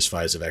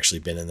PS5s have actually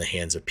been in the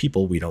hands of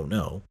people, we don't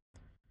know.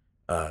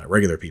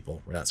 Regular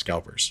people, we're not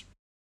scalpers.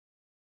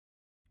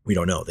 We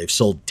don't know. They've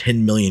sold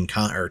 10 million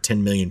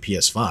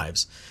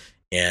PS5s,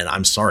 and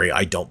I'm sorry,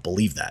 I don't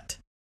believe that.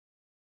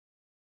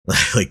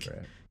 Right.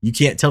 You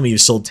can't tell me you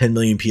sold 10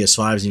 million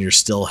PS5s and you're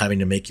still having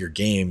to make your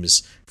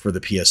games for the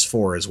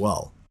PS4 as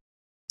well.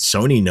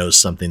 Sony knows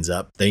something's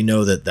up. They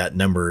know that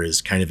number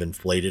is kind of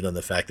inflated on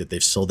the fact that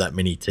they've sold that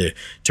many to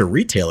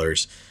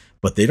retailers,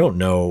 but they don't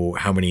know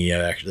how many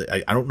actually.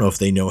 I don't know if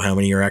they know how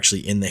many are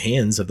actually in the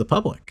hands of the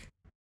public.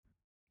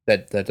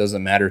 That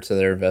doesn't matter to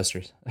their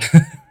investors.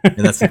 And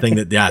that's the thing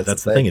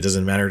that's the thing. It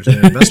doesn't matter to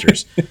their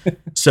investors.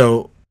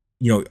 So,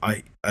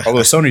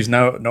 although Sony's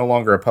no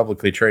longer a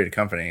publicly traded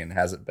company and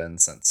hasn't been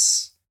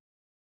since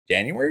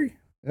January,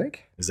 I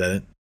think. Is that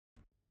it?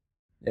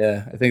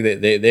 Yeah, I think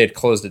they had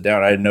closed it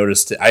down. I had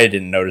noticed it. I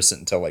didn't notice it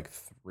until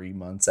 3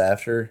 month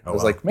after. I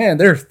was like, man,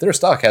 their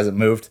stock hasn't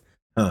moved.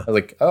 Huh. I was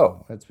like,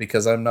 oh, it's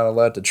because I'm not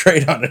allowed to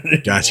trade on it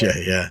anymore. Gotcha,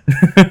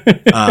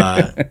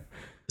 yeah.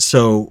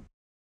 So,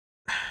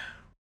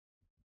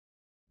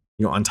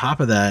 on top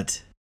of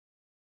that,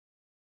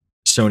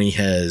 Sony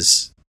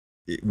has,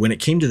 when it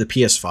came to the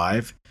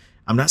PS5,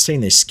 I'm not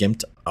saying they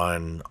skimped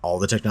on all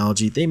the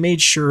technology. They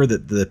made sure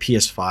that the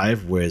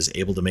PS5 was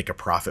able to make a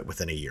profit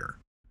within a year.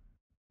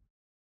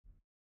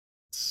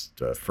 It's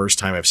the first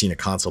time I've seen a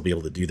console be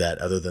able to do that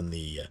other than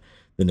the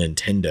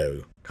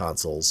Nintendo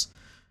consoles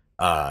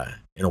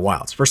in a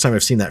while. It's the first time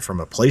I've seen that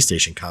from a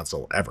PlayStation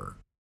console ever.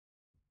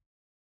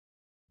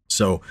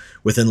 So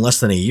within less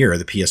than a year,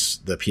 the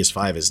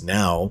PS5 is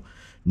now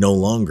no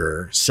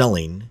longer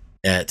selling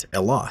at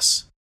a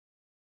loss.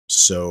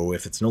 So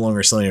if it's no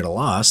longer selling at a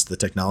loss, the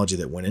technology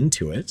that went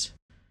into it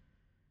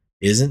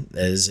isn't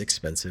as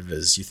expensive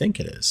as you think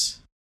it is.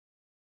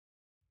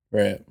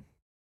 Right.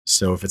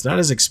 So if it's not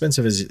as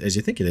expensive as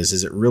you think it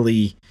is it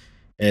really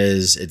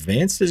as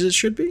advanced as it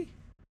should be?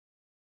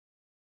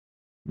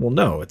 Well,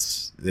 no,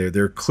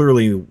 they're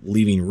clearly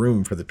leaving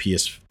room for the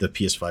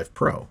PS5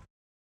 Pro.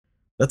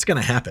 That's going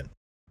to happen.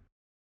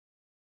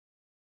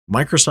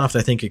 Microsoft,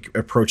 I think,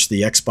 approached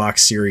the Xbox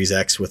Series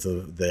X with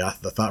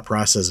the thought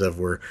process of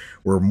we're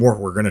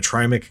going to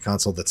try and make a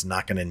console that's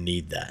not going to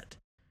need that.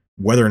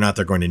 Whether or not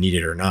they're going to need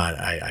it or not,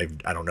 I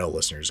don't know,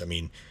 listeners. I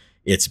mean,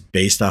 it's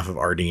based off of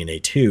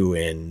RDNA 2,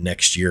 and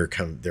next year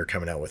they're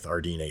coming out with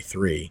RDNA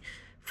 3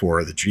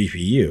 for the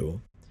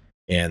GPU,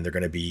 and they're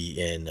going to be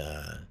in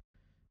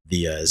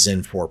the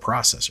Zen 4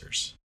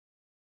 processors.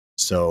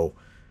 So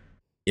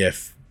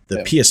if the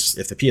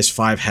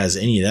PS5 has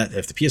any of that,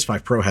 if the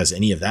PS5 Pro has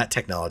any of that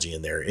technology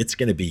in there, it's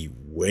going to be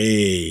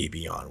way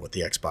beyond what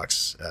the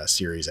Xbox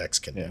Series X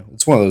can do.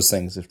 It's one of those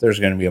things. If there's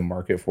going to be a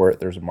market for it,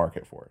 there's a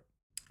market for it.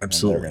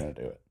 Absolutely, they're going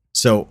to do it.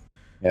 So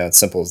yeah, it's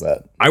simple as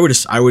that. I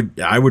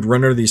would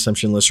run under the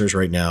assumption, listeners,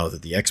 right now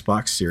that the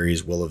Xbox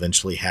Series will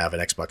eventually have an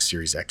Xbox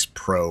Series X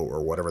Pro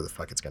or whatever the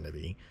fuck it's going to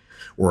be,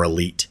 or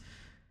Elite.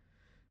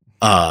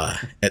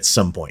 At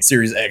some point,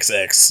 Series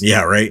XX.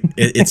 Yeah, right.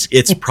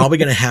 It's probably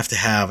going to have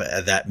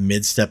that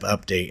mid-step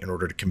update in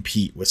order to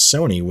compete with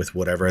Sony with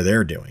whatever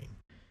they're doing.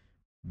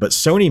 But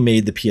Sony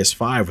made the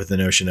PS5 with the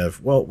notion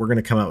of, well, we're going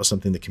to come out with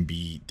something that can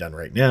be done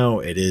right now.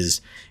 It is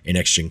a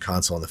next-gen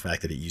console in the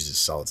fact that it uses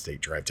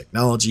solid-state drive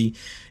technology.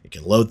 It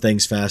can load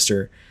things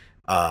faster,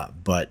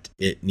 but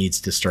it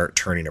needs to start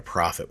turning a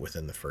profit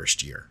within the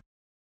first year.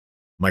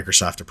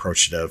 Microsoft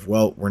approached it of,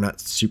 well, we're not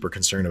super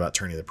concerned about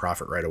turning the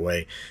profit right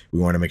away. We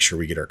want to make sure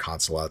we get our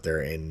console out there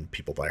and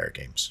people buy our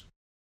games.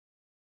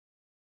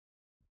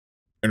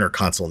 And our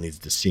console needs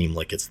to seem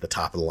like it's the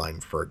top of the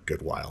line for a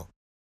good while.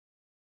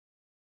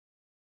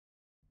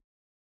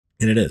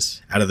 And it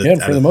is. For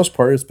the most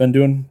part, it's been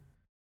doing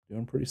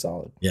pretty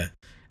solid. Yeah.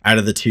 Out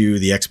of the two,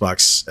 the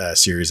Xbox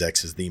Series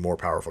X is the more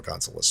powerful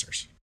console,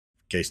 listeners.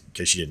 In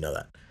case you didn't know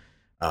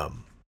that.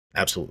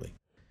 Absolutely.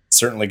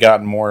 Certainly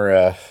gotten more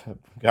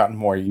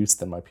use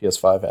than my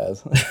PS5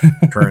 has.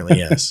 Currently,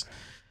 yes.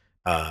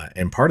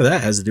 And part of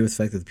that has to do with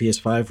the fact that the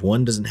PS5,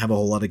 one, doesn't have a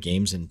whole lot of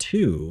games, and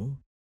two,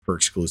 for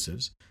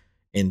exclusives,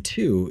 and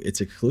two, its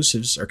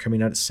exclusives are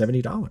coming out at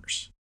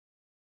 $70.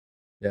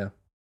 Yeah.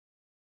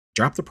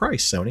 Drop the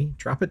price, Sony.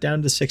 Drop it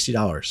down to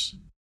 $60.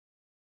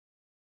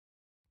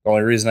 The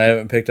only reason I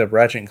haven't picked up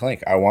Ratchet &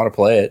 Clank, I want to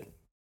play it.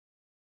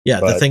 Yeah,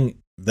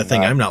 the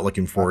thing I'm not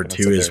looking forward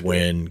to is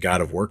when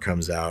God of War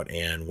comes out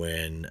and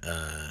when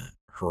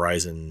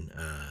Horizon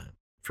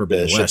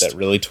Forbidden West. Shit that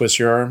really twists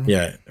your arm?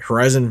 Yeah,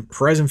 Horizon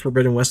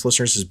Forbidden West,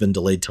 listeners, has been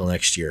delayed till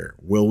next year.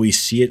 Will we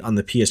see it on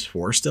the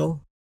PS4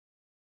 still?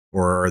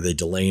 Or are they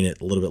delaying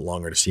it a little bit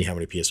longer to see how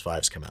many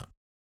PS5s come out?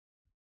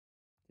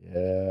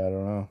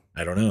 Yeah,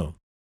 I don't know.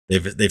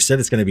 They've said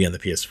it's going to be on the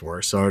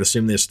PS4, so I would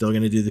assume they're still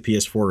going to do the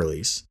PS4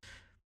 release.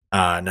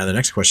 Now the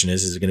next question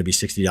is it going to be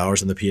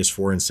 $60 on the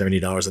PS4 and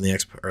 $70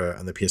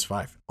 on the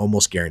PS5?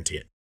 Almost guarantee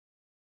it.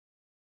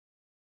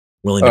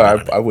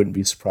 I wouldn't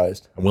be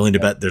surprised. I'm willing to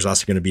bet there's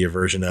also going to be a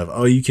version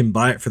of, you can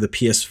buy it for the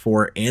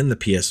PS4 and the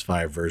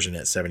PS5 version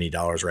at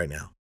 $70 right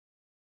now.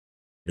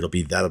 That'll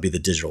be the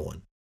digital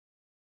one.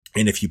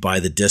 And if you buy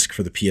the disc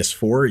for the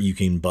PS4, you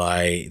can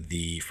buy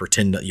for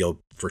 $10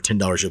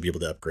 you'll be able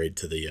to upgrade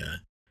to the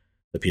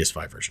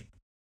PS5 version.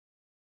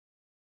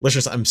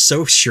 Listeners, I'm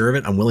so sure of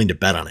it, I'm willing to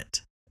bet on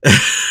it.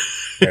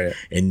 Right.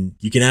 And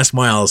you can ask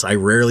Miles, I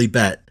rarely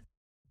bet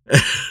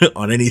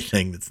on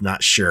anything that's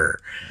not sure.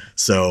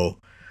 So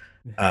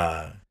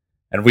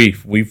and we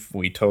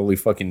totally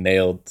fucking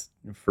nailed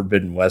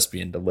Forbidden West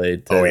being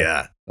delayed too. Oh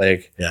yeah.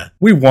 Yeah.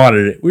 We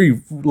wanted it.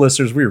 We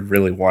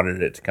really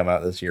wanted it to come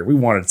out this year. We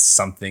wanted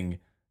something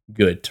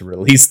good to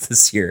release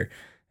this year.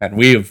 And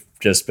we have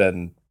just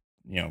been,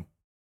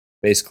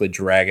 basically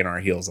dragging our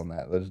heels on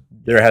that.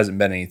 There hasn't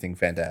been anything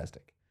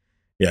fantastic.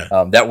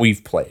 Yeah. That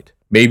we've played.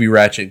 Maybe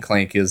Ratchet &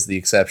 Clank is the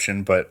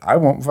exception, but I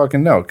won't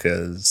fucking know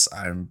because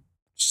I'm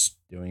just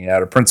doing it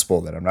out of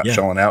principle that I'm not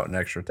shelling out an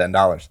extra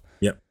 $10.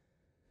 Yep.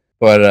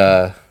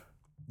 But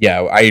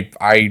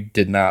I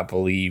did not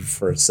believe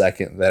for a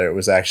second that it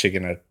was actually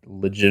going to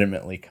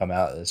legitimately come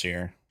out this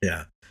year.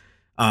 Yeah.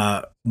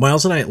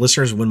 Miles and I,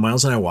 listeners, when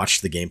Miles and I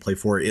watched the gameplay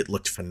for it, it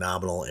looked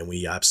phenomenal and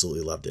we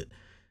absolutely loved it.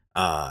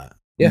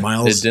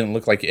 Miles, it didn't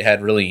look like it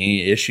had really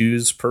any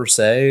issues per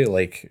se.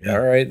 All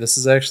right, this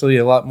is actually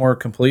a lot more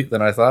complete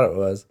than I thought it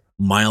was.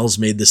 Miles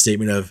made the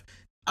statement of,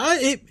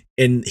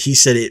 and he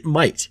said it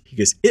might. He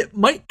goes, it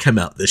might come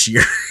out this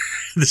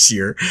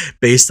year,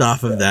 based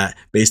off of that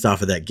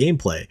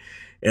gameplay.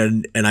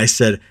 And I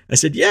said,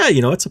 yeah,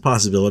 it's a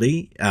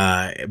possibility.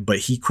 But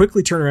he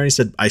quickly turned around and he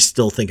said, I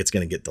still think it's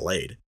going to get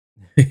delayed.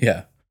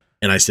 Yeah.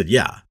 And I said,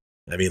 yeah.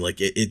 I mean,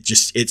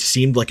 it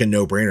seemed like a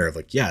no-brainer of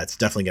it's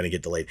definitely going to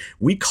get delayed.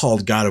 We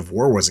called God of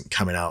War wasn't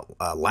coming out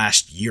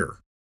last year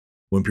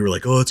when people were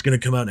like, it's going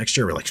to come out next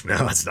year. We're like,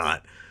 no, it's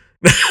not.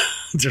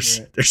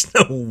 There's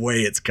no way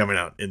it's coming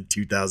out in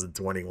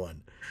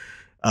 2021.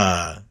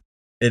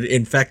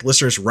 In fact,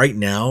 listeners, right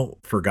now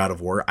for God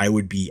of War, I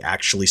would be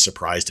actually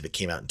surprised if it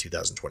came out in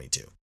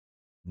 2022.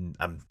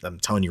 I'm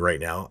telling you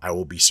right now, I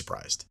will be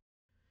surprised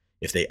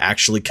if they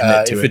actually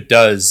commit to it. If it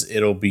does,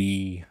 it'll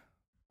be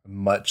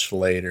much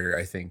later,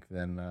 I think,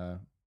 than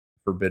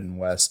Forbidden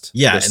West.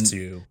 Yeah, just and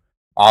to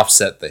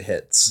offset the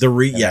hits.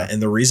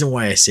 And the reason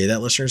why I say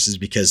that, listeners, is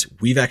because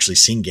we've actually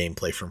seen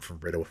gameplay from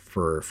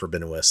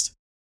Forbidden West.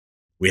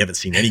 We haven't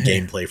seen any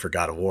gameplay for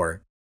God of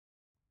War.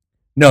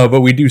 No,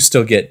 but we do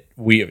still get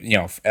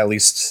at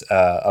least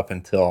up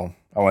until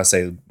I want to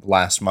say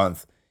last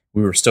month,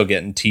 we were still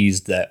getting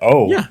teased that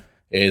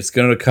it's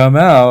gonna come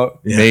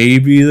out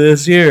maybe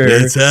this year.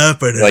 It's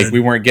happening. Like we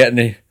weren't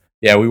getting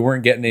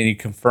any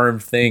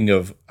confirmed thing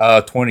of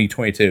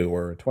 2022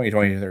 or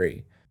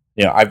 2023.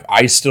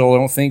 I still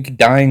don't think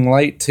Dying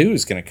Light 2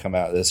 is going to come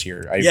out this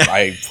year.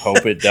 I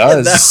hope it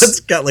does. That one's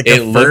got like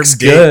it a looks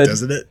date, good,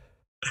 doesn't it?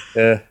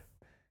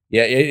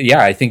 Yeah.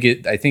 I think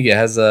it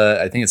has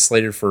I think it's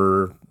slated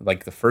for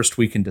like the first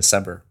week in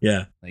December.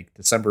 Yeah, like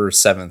December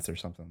 7th or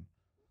something.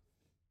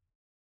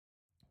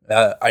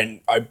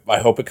 I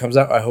hope it comes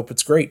out. I hope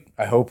it's great.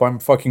 I hope I'm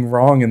fucking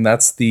wrong, and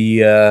that's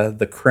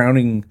the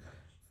crowning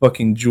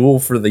fucking jewel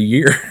for the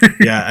year.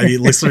 Yeah, I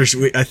mean, listeners,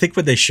 I think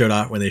when they showed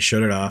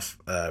it off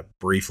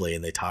briefly,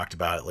 and they talked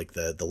about like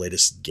the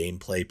latest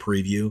gameplay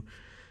preview,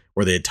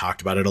 where they had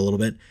talked about it a little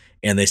bit,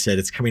 and they said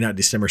it's coming out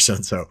December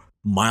so.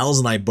 Miles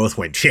and I both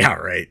went, yeah,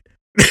 right.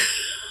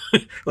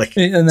 Like,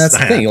 and that's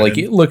the thing. Like,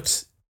 it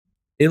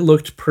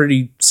looked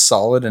pretty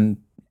solid, and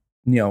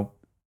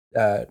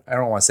I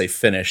don't want to say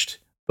finished,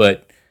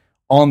 but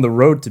on the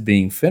road to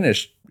being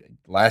finished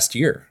last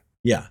year.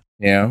 Yeah,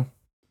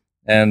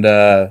 and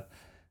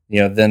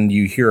then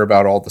you hear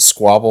about all the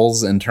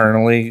squabbles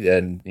internally,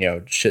 and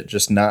shit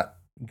just not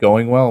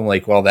going well. I'm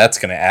like, well, that's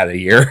going to add a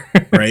year,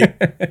 right?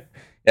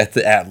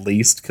 at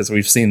least, because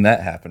we've seen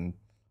that happen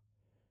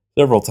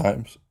several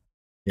times.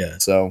 Yeah.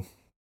 So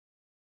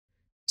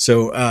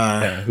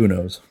who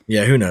knows?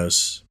 Yeah, who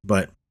knows?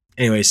 But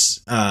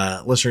anyways,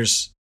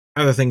 listeners,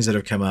 other things that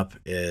have come up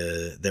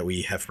that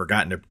we have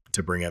forgotten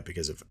to bring up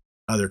because of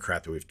other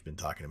crap that we've been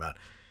talking about,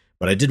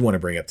 but I did want to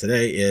bring up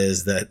today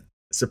is that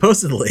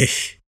supposedly,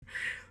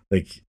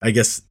 like, I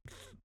guess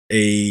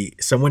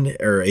someone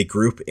or a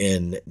group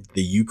in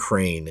the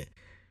Ukraine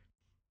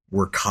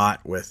were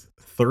caught with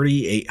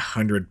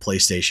 3,800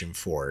 PlayStation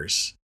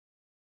 4s.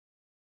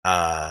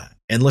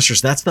 And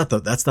listeners, that's not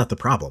the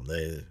problem.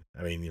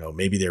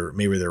 Maybe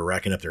they're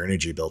racking up their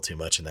energy bill too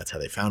much, and that's how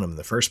they found them in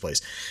the first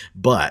place.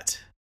 But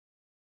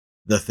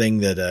the thing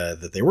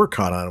that they were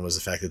caught on was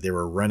the fact that they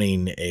were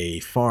running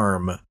a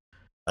farm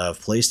of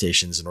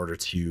PlayStations in order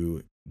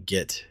to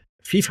get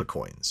FIFA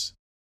coins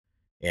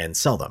and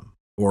sell them,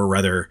 or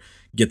rather,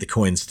 get the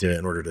coins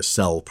in order to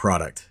sell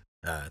product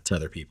to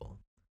other people.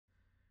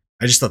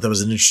 I just thought that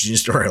was an interesting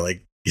story.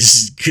 Like,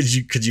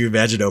 could you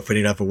imagine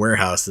opening up a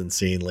warehouse and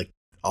seeing like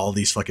all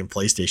these fucking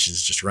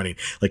PlayStations just running?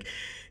 Like,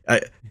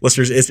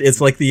 listeners, it's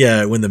like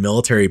the when the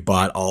military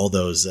bought all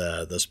those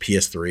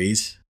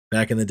PS3s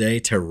back in the day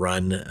to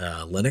run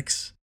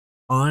Linux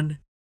on,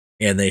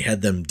 and they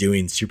had them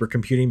doing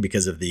supercomputing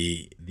because of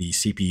the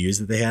CPUs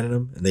that they had in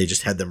them, and they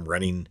just had them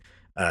running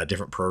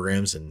different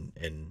programs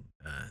and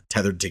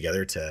tethered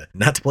together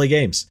not to play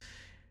games.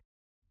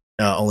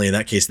 Only in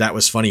that case, that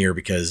was funnier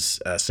because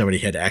somebody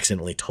had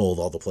accidentally told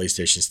all the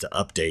PlayStations to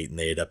update, and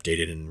they had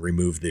updated and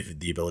removed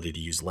the ability to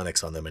use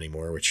Linux on them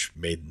anymore, which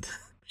made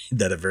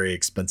that a very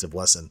expensive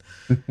lesson.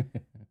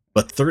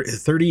 But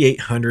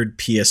 3,800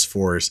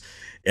 PS4s,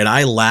 and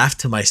I laughed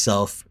to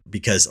myself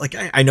because, like,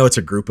 I know it's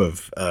a group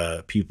of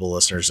people,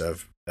 listeners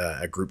of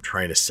a group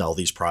trying to sell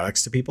these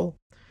products to people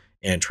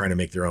and trying to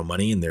make their own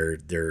money, and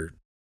they're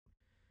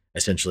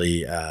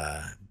essentially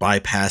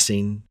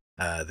bypassing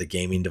the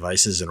gaming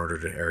devices in order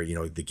to,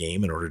 or the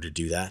game in order to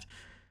do that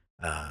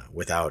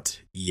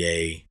without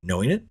EA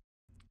knowing it.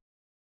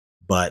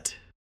 But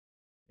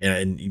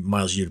and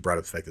Miles, you had brought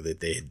up the fact that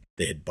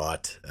they had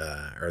bought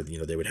or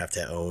they would have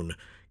to own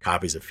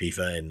copies of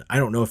FIFA, and I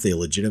don't know if they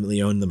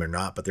legitimately owned them or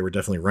not, but they were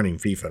definitely running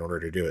FIFA in order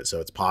to do it,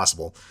 so it's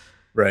possible.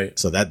 Right.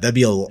 So that'd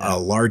be a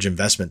large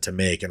investment to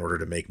make in order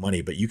to make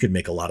money, but you could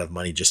make a lot of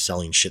money just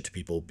selling shit to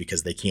people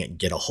because they can't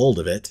get a hold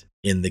of it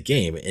in the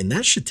game. And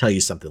that should tell you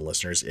something,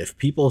 listeners. If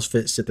people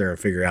sit there and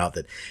figure out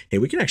that, hey,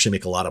 we can actually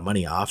make a lot of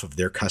money off of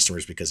their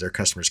customers because their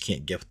customers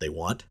can't get what they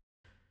want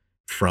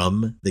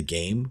from the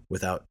game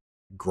without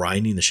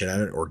grinding the shit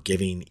out of it or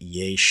giving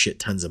EA shit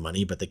tons of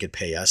money, but they could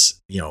pay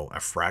us, a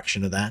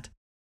fraction of that.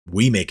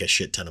 We make a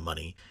shit ton of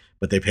money,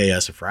 but they pay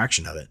us a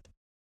fraction of it,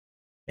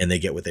 and they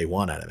get what they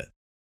want out of it.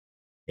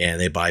 And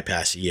they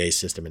bypass EA's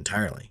system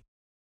entirely.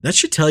 That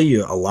should tell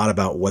you a lot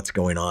about what's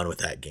going on with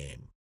that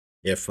game.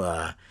 If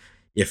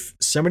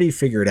somebody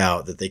figured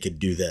out that they could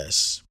do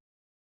this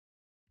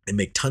and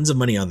make tons of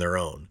money on their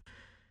own,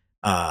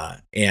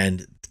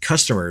 and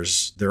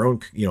customers, their own,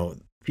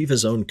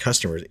 FIFA's own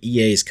customers,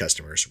 EA's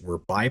customers, were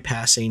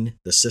bypassing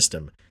the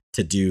system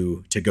to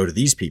go to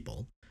these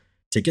people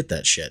to get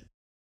that shit.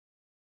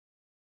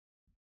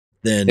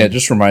 Then it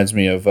just reminds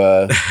me of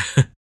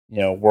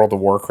World of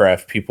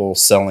Warcraft, people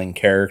selling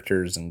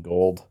characters in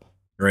gold.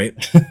 Right.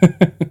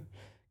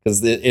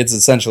 Because it's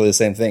essentially the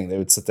same thing. They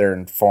would sit there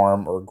and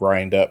farm or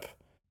grind up,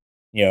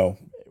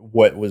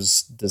 what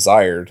was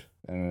desired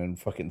and then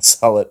fucking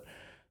sell it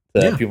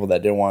to people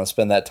that didn't want to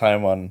spend that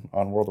time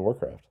on World of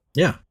Warcraft.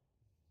 Yeah.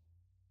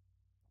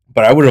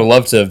 But I would have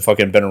loved to have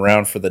fucking been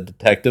around for the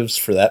detectives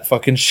for that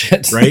fucking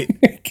shit. Right?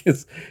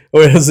 Because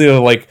it was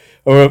like,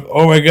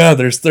 oh my god,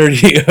 there's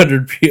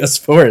 3,800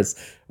 PS4s.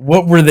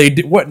 What were they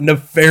what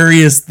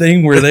nefarious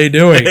thing were they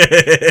doing?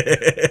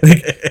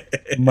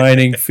 Like,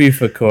 mining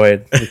FIFA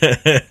coin.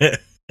 Like,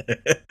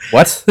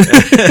 what?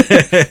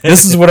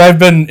 This is what I've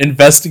been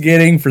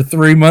investigating for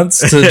 3 months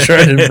to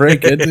try to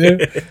break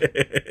into.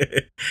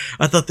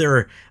 I thought they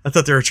were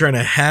trying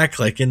to hack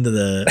like into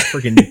the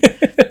freaking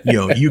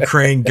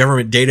Ukraine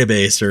government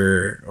database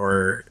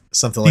or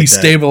something like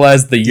that.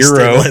 Destabilize the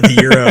euro. Destabilize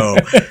the euro.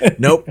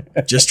 Nope.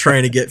 Just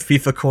trying to get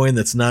FIFA coin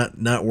that's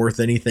not worth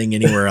anything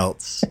anywhere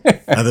else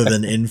other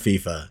than in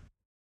FIFA.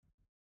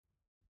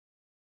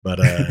 But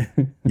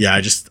yeah,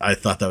 I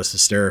thought that was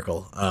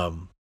hysterical.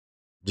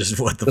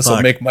 Just what the fuck? This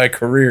will make my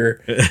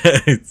career.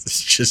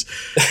 It's just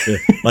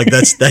like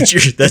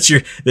that's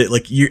your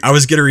like you. I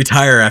was gonna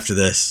retire after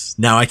this.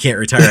 Now I can't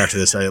retire after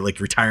this. I like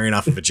retiring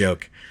off of a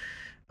joke.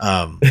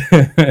 Thought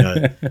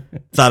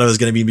I was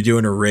gonna be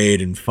doing a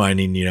raid and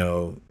finding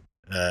a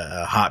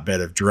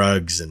hotbed of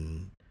drugs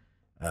and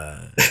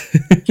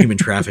human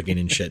trafficking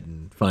and shit,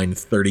 and find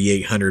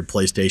 3,800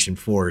 PlayStation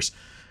 4s.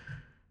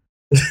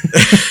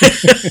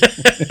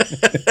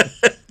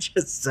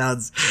 Just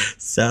sounds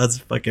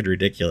fucking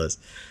ridiculous.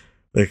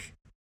 Like,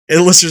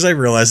 and listeners, I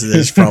realize that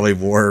there's probably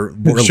more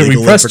Should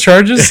legal we press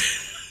charges?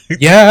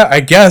 Yeah,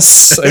 I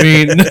guess. I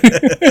mean,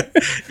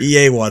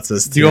 EA wants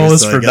us to do all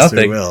this so for I guess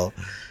nothing. we will.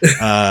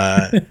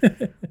 I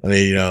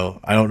mean,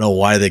 I don't know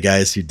why the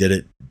guys who did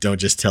it don't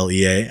just tell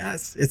EA.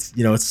 It's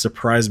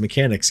surprise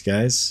mechanics,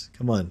 guys.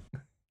 Come on,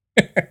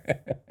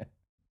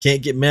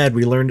 can't get mad.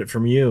 We learned it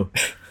from you.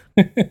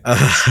 We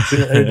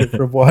learned it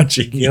from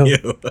watching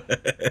you.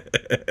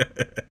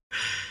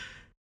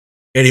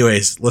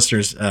 Anyways,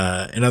 listeners,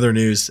 in other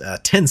news,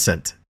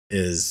 Tencent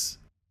is...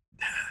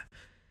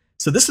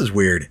 So this is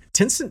weird.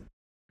 Tencent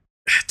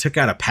took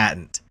out a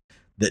patent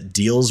that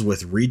deals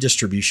with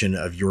redistribution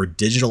of your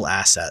digital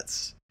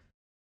assets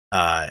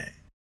to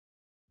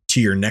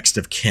your next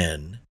of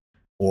kin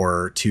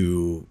or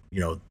to,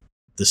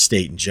 the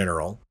state in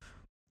general,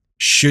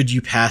 should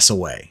you pass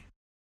away.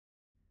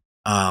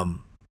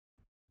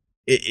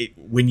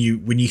 When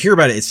you hear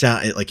about it, it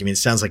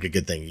sounds like a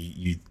good thing.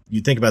 You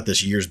think about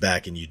this years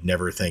back, and you'd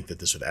never think that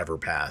this would ever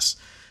pass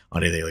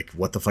on anything. Like,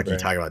 what the fuck are you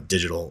talking about?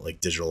 Digital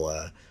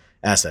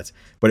assets.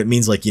 But it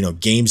means like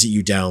games that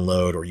you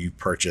download or you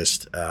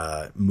purchased,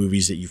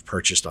 movies that you've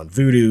purchased on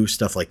Vudu,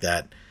 stuff like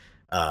that.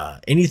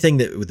 Anything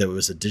that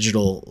was a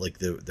digital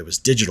that was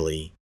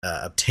digitally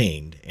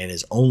obtained and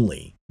is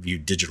only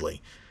viewed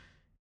digitally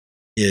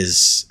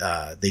is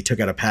they took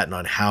out a patent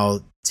on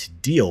how to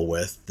deal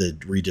with the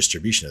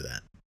redistribution of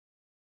that.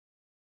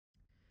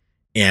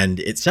 And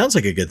it sounds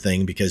like a good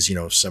thing because,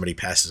 if somebody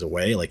passes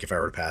away, like if I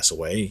were to pass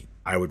away,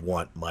 I would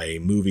want my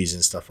movies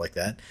and stuff like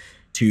that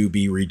to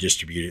be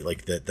redistributed,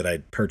 like that I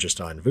purchased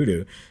on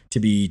Vudu, to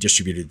be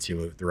distributed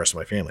to the rest of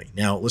my family.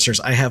 Now, listeners,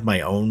 I have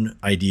my own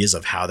ideas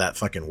of how that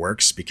fucking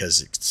works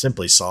because it's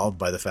simply solved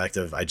by the fact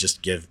of I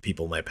just give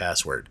people my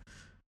password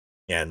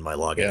and my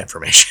login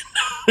information.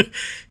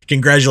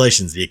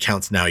 Congratulations, the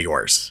account's now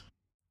yours.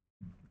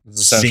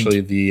 It's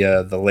essentially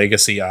the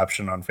legacy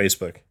option on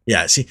Facebook.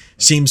 Yeah,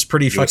 seems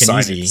pretty fucking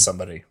easy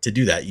somebody to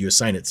do that. You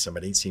assign it to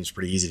somebody. It seems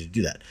pretty easy to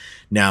do that.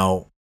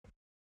 Now,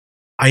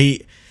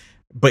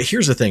 but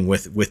here's the thing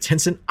with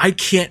Tencent, I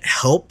can't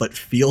help but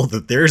feel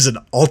that there's an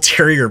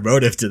ulterior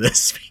motive to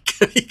this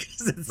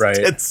because it's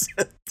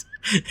Tencent.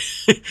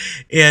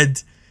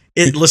 And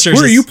listeners,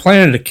 who are you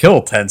planning to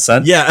kill,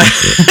 Tencent? Yeah.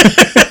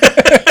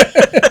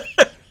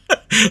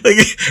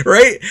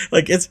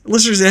 Like it's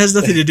listeners, it has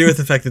nothing to do with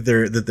the fact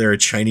that they're a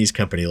Chinese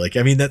company. Like,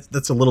 I mean,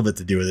 that's a little bit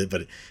to do with it,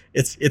 but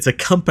it's a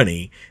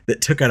company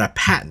that took out a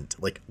patent.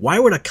 Like, why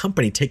would a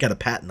company take out a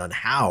patent on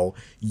how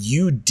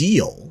you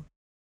deal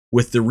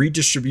with the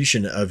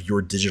redistribution of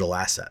your digital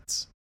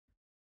assets?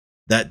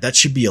 That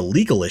should be a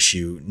legal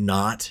issue,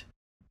 not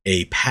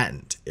a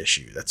patent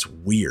issue. That's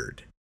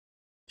weird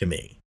to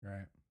me.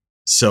 Right.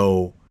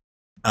 So,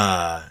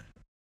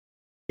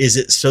 is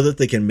it so that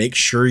they can make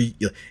sure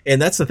and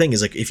that's the thing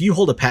is, like, if you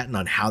hold a patent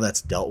on how that's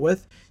dealt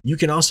with, you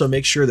can also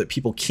make sure that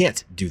people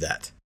can't do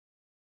that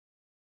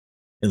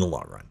in the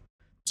long run.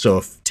 So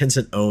if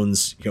Tencent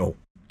owns,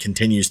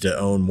 continues to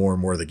own more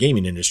and more of the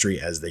gaming industry,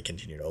 as they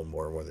continue to own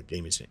more and more of the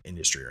gaming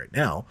industry right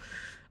now,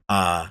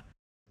 are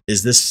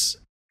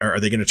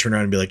they going to turn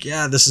around and be like,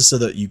 yeah, this is so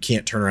that you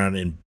can't turn around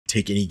and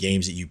take any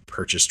games that you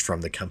purchased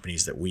from the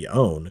companies that we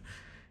own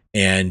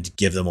and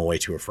give them away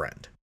to a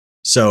friend?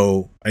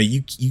 So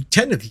you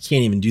technically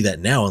can't even do that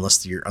now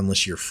unless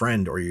your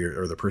friend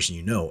or the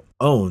person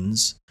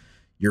owns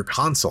your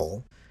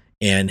console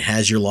and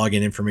has your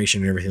login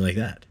information and everything like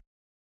that.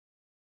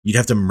 You'd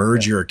have to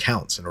merge your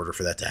accounts in order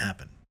for that to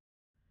happen.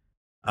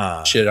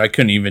 Shit, I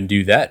couldn't even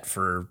do that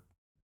for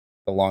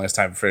the longest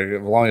time. For the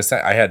longest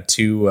time, I had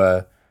two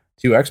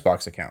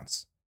Xbox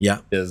accounts. Yeah,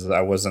 because I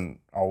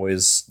wasn't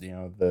always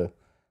the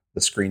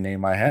screen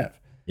name I have.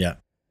 Yeah.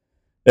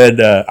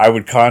 And I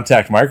would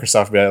contact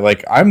Microsoft and be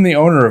like, I'm the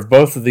owner of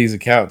both of these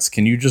accounts.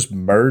 Can you just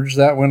merge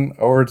that one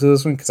over to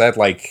this one? Because I had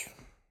like,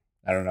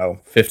 I don't know,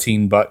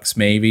 $15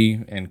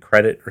 maybe in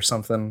credit or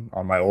something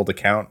on my old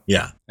account.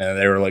 Yeah. And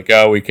they were like,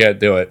 oh, we can't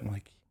do it. I'm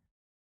like,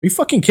 are you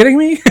fucking kidding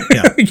me?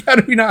 Yeah. How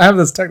do we not have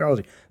this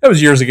technology? That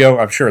was years ago.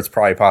 I'm sure it's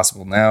probably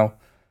possible now.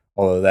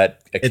 Although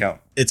that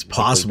account it's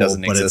possible,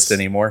 doesn't but exist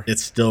anymore.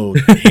 It's still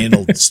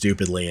handled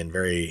stupidly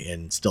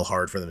and still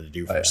hard for them to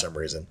do for some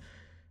reason.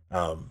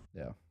 Yeah.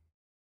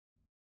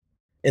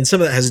 And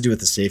some of that has to do with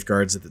the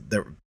safeguards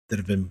that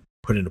have been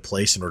put into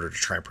place in order to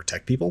try and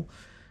protect people.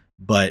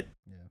 But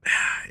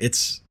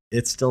it's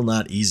still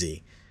not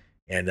easy,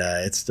 and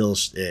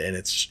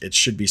it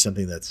should be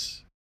something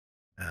that's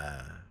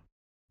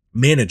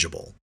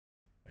manageable,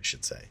 I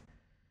should say.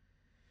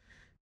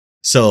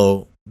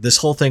 So this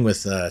whole thing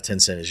with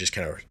Tencent is just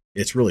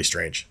it's really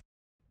strange.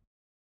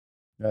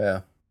 Oh,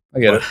 yeah, I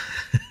get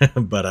it.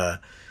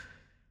 But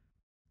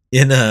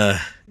in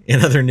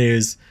other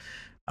news,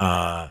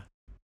 I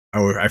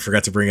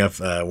forgot to bring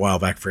up a while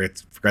back.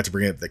 Forgot to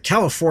bring up that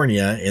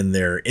California, in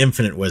their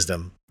infinite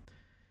wisdom,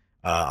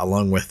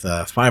 along with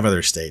 5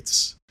 other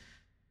states,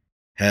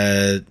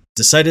 had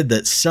decided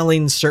that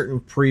selling certain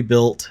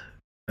pre-built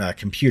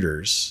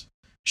computers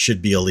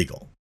should be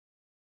illegal.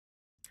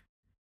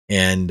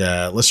 And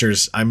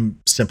listeners, I'm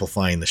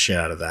simplifying the shit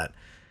out of that.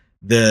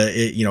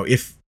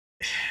 If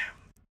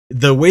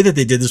the way that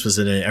they did this was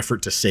in an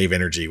effort to save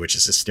energy, which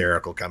is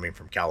hysterical coming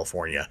from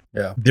California.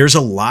 Yeah, there's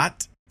a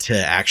lot to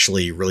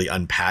actually really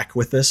unpack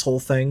with this whole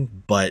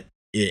thing,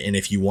 and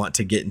if you want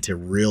to get into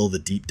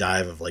the deep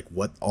dive of like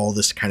what all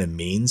this kind of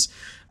means,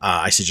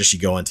 I suggest you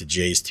go onto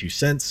Jay's 2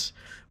 Cents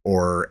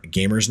or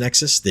Gamers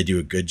Nexus. They do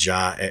a good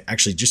job.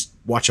 Actually, just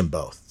watch them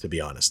both, to be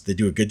honest. They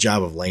do a good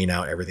job of laying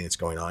out everything that's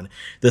going on.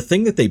 The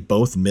thing that they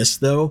both miss,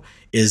 though,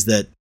 is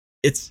that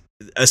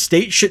a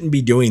state shouldn't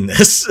be doing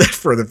this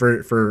for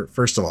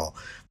first of all.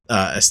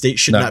 A state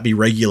should not be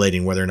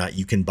regulating whether or not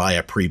you can buy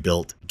a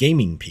pre-built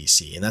gaming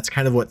PC. And that's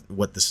kind of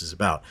what this is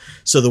about.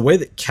 So the way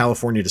that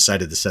California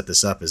decided to set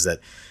this up is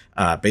that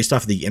based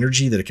off of the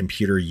energy that a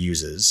computer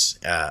uses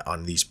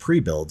on these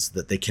pre-builds,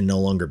 that they can no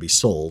longer be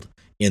sold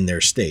in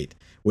their state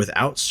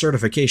without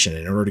certification.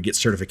 And in order to get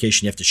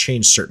certification, you have to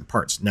change certain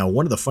parts. Now,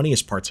 one of the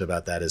funniest parts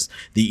about that is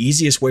the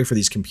easiest way for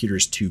these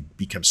computers to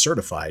become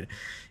certified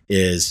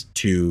is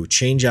to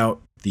change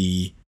out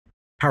the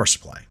power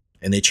supply.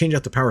 And they change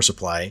out the power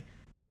supply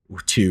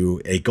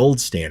to a gold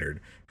standard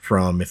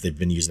from if they've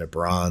been using a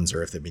bronze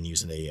or if they've been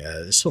using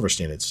a silver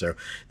standard. So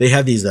they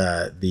have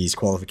these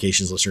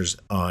qualifications, listeners,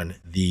 on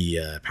the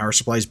power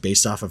supplies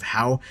based off of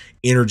how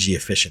energy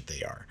efficient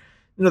they are.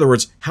 In other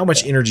words, how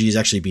much energy is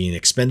actually being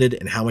expended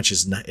and how much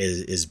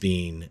is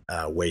being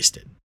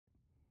wasted.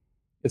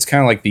 It's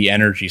kind of like the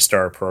Energy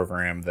Star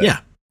program.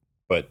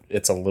 But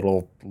it's a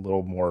little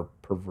more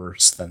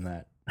perverse than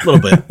that. A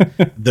little bit.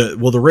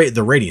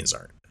 The ratings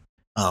aren't.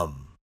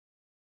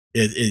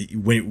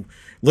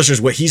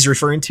 Listeners, what he's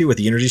referring to with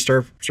the Energy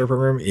Star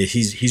program,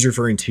 he's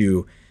referring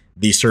to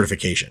the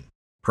certification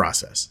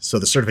process. So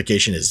the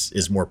certification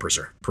is more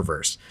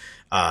perverse.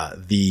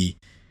 I'm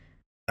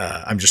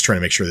just trying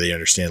to make sure they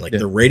understand, like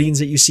the ratings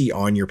that you see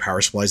on your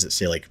power supplies that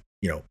say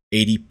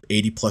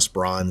 80 plus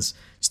bronze,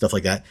 stuff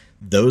like that.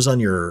 Those on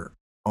your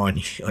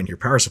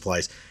power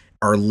supplies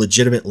are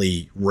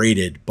legitimately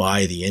rated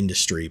by the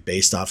industry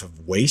based off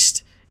of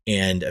waste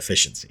and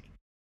efficiency.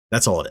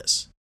 That's all it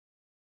is.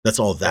 That's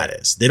all that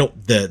is. They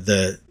don't,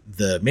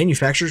 the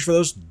manufacturers for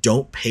those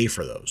don't pay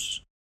for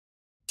those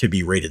to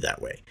be rated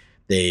that way.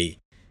 They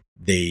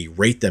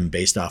rate them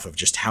based off of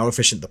just how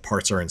efficient the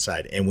parts are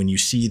inside. And when you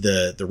see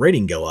the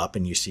rating go up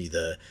and you see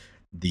the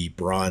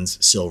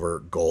bronze, silver,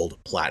 gold,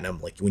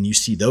 platinum, like when you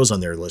see those on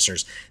there,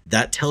 listeners,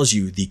 that tells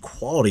you the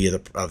quality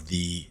of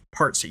the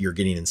parts that you're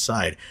getting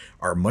inside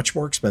are much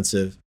more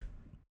expensive,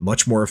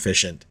 much more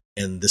efficient.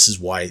 And this is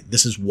why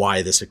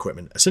this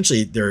equipment,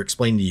 essentially they're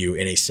explaining to you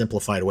in a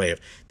simplified way of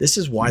this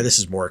is why this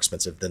is more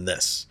expensive than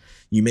this.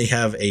 You may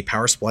have a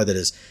power supply that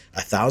is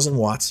 1,000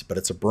 watts, but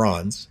it's a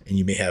bronze, and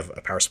you may have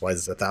a power supply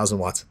that's 1,000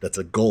 watts that's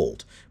a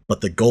gold, but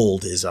the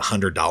gold is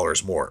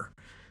 $100 more.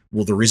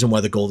 Well, the reason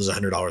why the gold is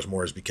 $100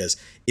 more is because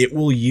it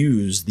will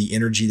use the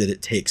energy that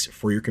it takes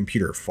for your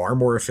computer far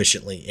more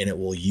efficiently, and it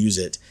will use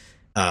it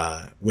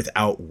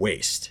without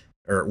waste,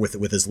 or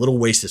with as little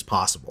waste as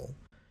possible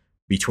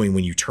between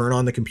when you turn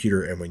on the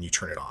computer and when you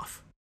turn it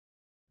off.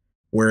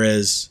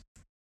 Whereas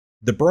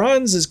the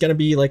bronze is going to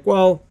be like,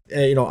 well,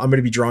 I'm going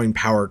to be drawing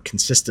power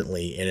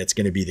consistently, and it's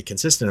going to be the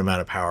consistent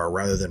amount of power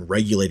rather than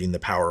regulating the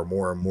power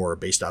more and more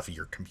based off of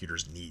your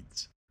computer's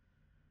needs.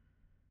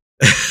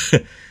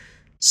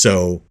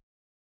 So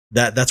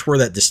that's where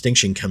that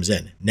distinction comes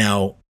in.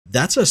 Now,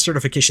 that's a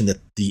certification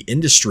that the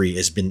industry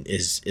is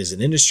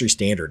an industry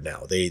standard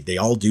now. They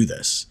all do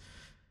this.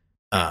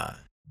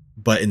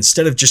 But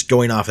instead of just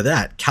going off of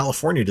that,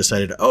 California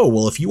decided,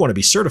 if you want to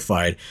be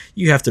certified,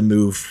 you have to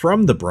move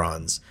from the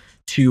bronze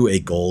to a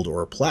gold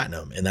or a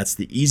platinum. And that's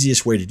the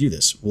easiest way to do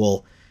this.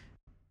 Well,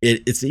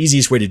 it's the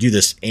easiest way to do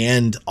this.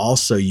 And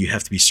also you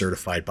have to be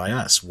certified by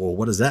us. Well,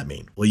 what does that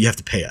mean? Well, you have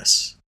to pay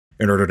us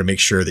in order to make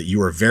sure that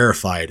you are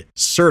verified,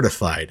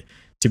 certified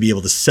to be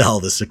able to sell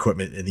this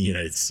equipment in the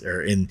United States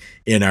or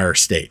in our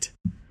state.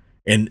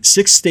 And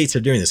 6 states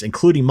are doing this,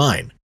 including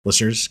mine.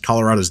 Listeners,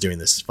 Colorado's doing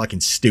this. It's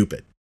fucking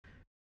stupid.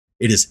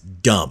 It is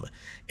dumb.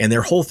 And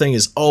their whole thing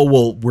is, oh,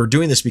 well, we're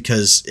doing this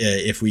because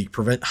if we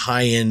prevent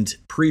high-end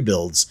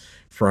pre-builds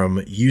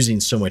from using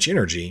so much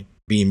energy,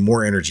 being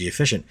more energy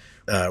efficient,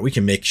 we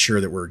can make sure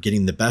that we're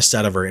getting the best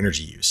out of our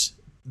energy use.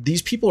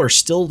 These people are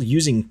still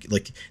using,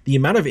 like, the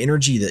amount of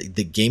energy that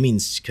the gaming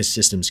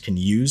systems can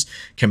use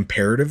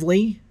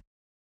comparatively,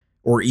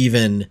 or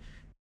even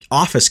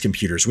office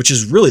computers, which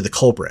is really the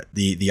culprit,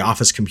 the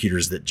office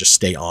computers that just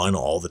stay on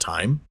all the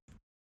time,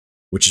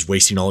 which is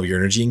wasting all of your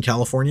energy in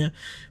California.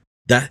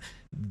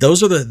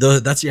 Those are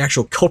that's the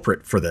actual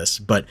culprit for this.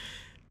 But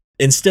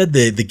instead,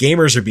 the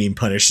gamers are being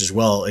punished as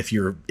well if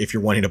you're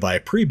wanting to buy a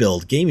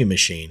pre-built gaming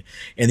machine.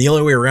 And the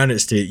only way around it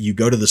is you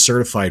go to the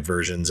certified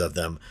versions of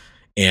them,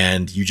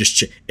 and you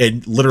just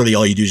and literally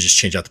all you do is just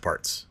change out the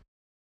parts,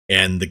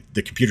 and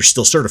the computer's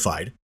still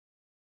certified,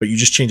 but you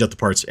just change out the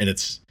parts, and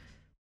it's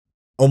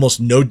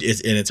almost no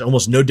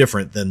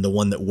different than the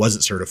one that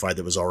wasn't certified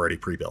that was already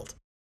pre-built.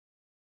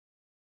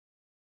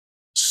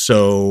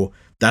 So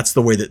that's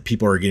the way that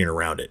people are getting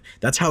around it.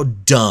 That's how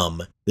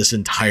dumb this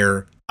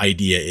entire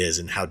idea is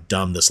and how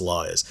dumb this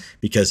law is.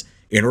 Because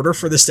in order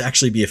for this to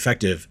actually be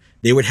effective,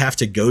 they would have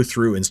to go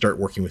through and start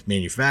working with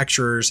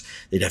manufacturers.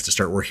 They'd have to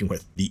start working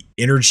with the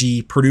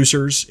energy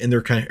producers in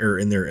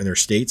their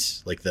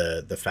states, like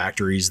the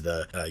factories,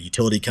 the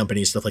utility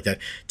companies, stuff like that,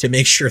 to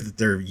make sure that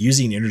they're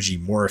using energy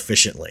more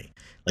efficiently.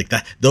 Like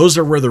that, those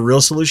are where the real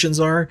solutions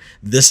are.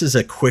 This is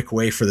a quick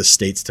way for the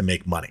states to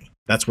make money.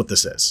 That's what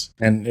this is.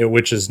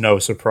 Which is no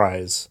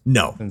surprise.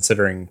 No.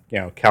 Considering,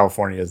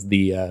 California is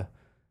the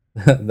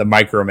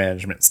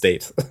micromanagement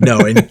state. No,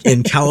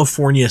 and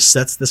California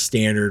sets the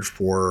standard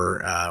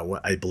for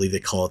what I believe they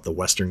call it the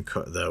Western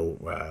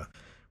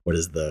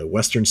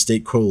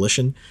State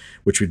Coalition,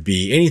 which would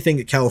be anything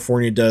that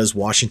California does,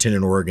 Washington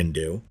and Oregon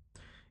do,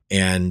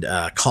 and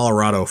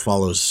Colorado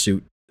follows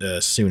suit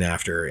soon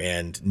after,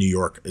 and New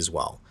York as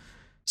well.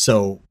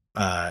 So,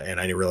 and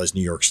I didn't realize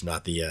New York's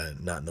not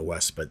in the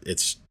West, but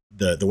it's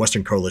the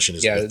Western Coalition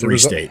is the 3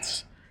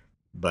 states.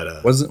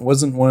 But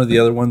wasn't one of the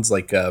other ones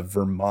like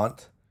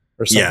Vermont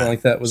or something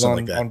like that was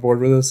on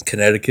board with us?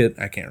 Connecticut,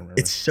 I can't remember.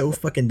 It's so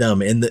fucking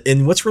dumb.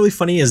 And what's really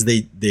funny is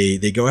they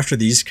go after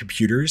these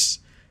computers,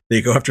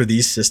 they go after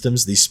these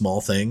systems, these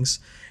small things,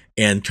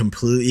 and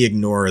completely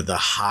ignore the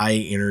high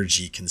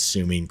energy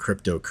consuming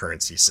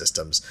cryptocurrency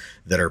systems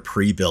that are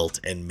pre-built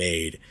and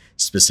made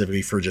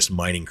specifically for just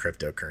mining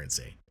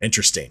cryptocurrency.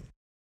 Interesting.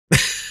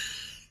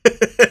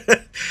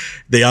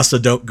 They also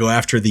don't go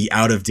after the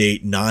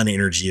out-of-date,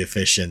 non-energy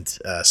efficient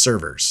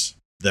servers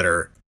that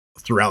are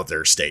throughout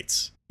their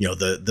states.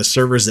 The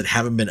servers that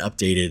haven't been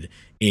updated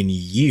in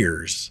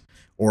years,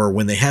 or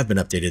when they have been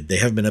updated, they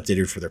haven't been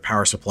updated for their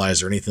power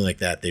supplies or anything like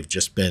that. They've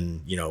just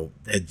been,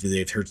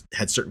 they've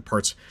had certain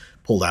parts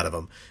pulled out of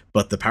them,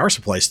 but the power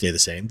supplies stay the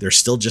same. They're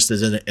still just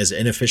as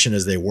inefficient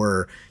as they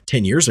were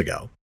 10 years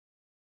ago.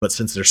 But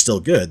since they're still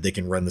good, they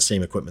can run the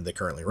same equipment they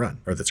currently run,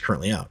 or that's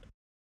currently out.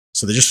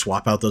 So they just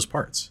swap out those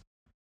parts.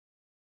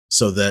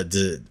 So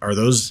are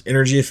those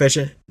energy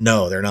efficient?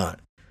 No, they're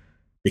not,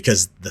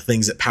 because the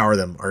things that power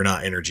them are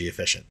not energy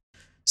efficient.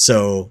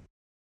 So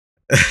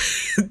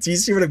do you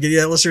see what I'm getting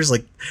at, listeners?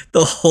 Like,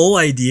 the whole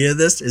idea of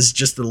this is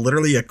just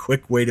literally a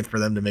quick way for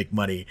them to make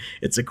money.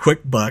 It's a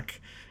quick buck,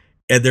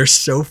 and they're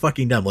so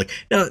fucking dumb. Like,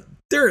 now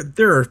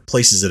there are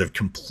places that have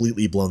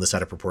completely blown this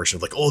out of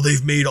proportion. Like, oh,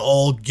 they've made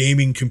all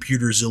gaming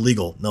computers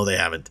illegal. No, they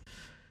haven't.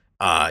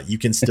 You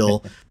can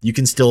still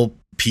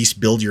piece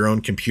build your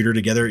own computer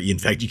together. In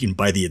fact, you can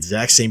buy the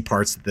exact same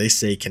parts that they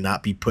say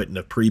cannot be put in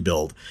a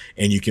pre-build,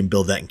 and you can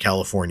build that in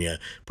California,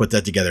 put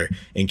that together,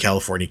 and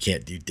California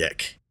can't do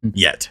dick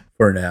yet.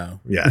 For now.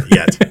 Yeah,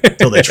 yet.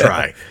 Till they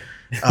try.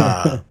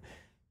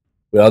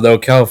 Well, though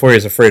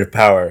California's afraid of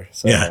power.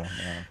 So, yeah.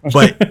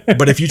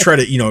 But if you try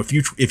to,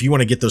 if you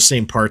want to get those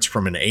same parts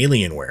from an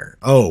Alienware,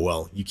 oh,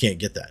 well, you can't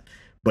get that.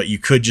 But you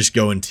could just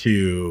go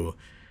into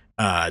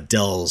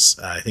Dell's,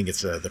 I think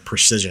it's the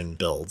Precision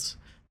builds,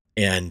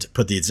 and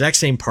put the exact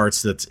same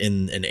parts that's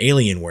in an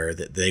Alienware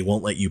that they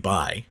won't let you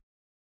buy,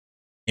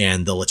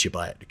 and they'll let you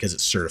buy it because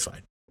it's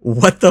certified.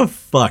 What the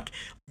fuck?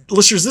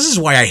 Listeners, this is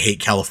why I hate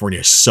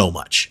California so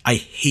much. I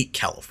hate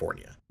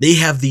California. They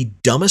have the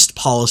dumbest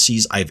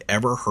policies I've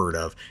ever heard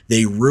of.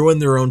 They ruin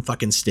their own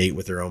fucking state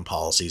with their own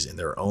policies and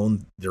their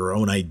own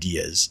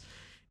ideas.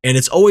 And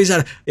it's always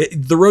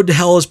the road to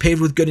hell is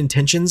paved with good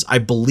intentions. I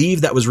believe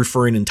that was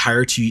referring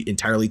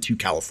entirely to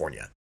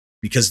California,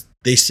 because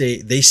they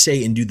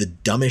say and do the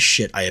dumbest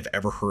shit I have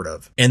ever heard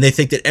of. And they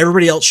think that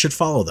everybody else should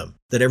follow them,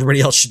 that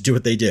everybody else should do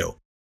what they do.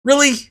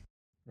 Really?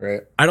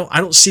 Right. I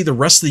don't see the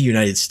rest of the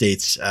United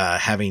States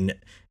having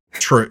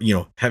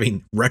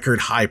record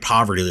high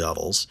poverty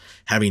levels,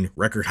 having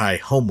record high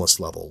homeless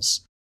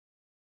levels,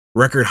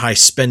 record high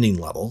spending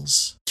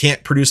levels,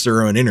 can't produce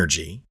their own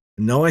energy.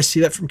 No, I see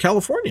that from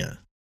California.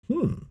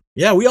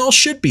 Yeah, we all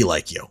should be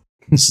like you.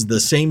 This is the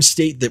same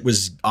state that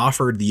was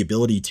offered the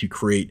ability to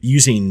create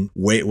using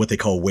what they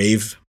call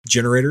wave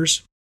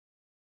generators,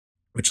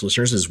 which,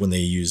 listeners, is when they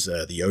use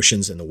the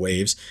oceans and the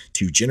waves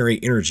to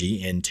generate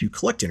energy and to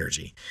collect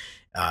energy.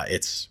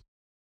 It's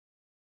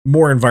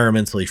more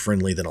environmentally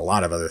friendly than a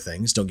lot of other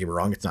things. Don't get me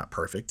wrong; it's not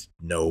perfect.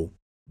 No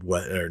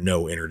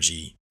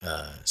energy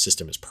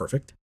system is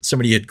perfect.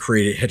 Somebody had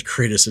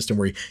created a system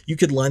where you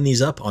could line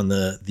these up on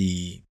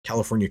the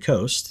California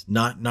coast,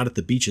 not at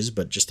the beaches,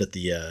 but just at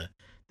the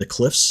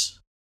cliffs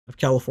of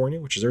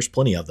California, which is there's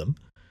plenty of them,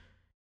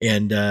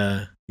 and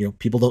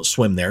people don't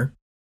swim there.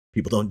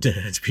 People don't.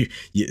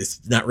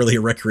 It's not really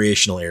a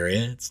recreational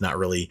area. It's not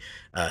really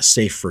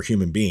safe for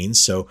human beings.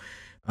 So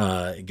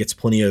it gets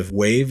plenty of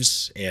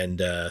waves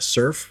and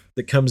surf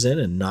that comes in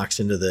and knocks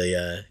into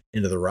the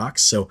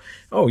rocks. So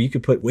you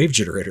could put wave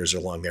generators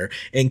along there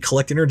and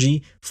collect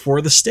energy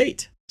for the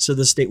state. So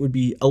the state would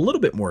be a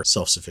little bit more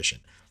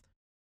self-sufficient.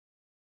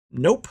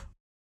 Nope.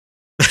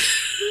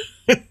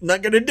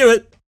 Not going to do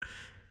it.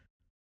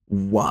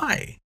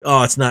 Why?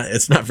 Oh, it's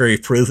not very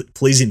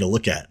pleasing to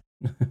look at.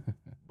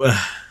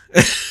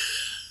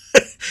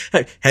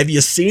 Have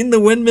you seen the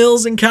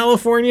windmills in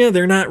California?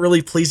 They're not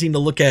really pleasing to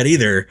look at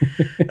either.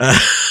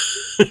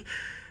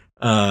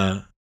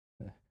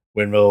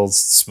 Windmills,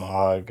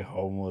 smog,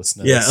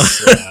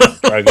 homelessness,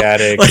 drug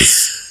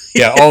addicts.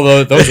 All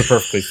those are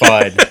perfectly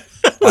fine.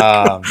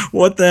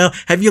 What the hell?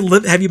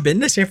 Have you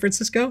been to San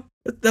Francisco?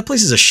 That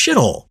place is a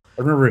shithole.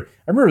 I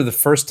remember the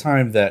first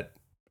time that,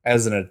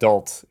 as an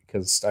adult,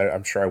 because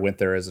I'm sure I went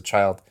there as a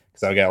child,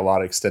 because I got a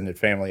lot of extended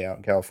family out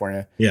in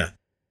California. Yeah.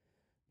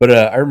 But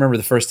I remember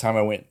the first time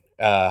I went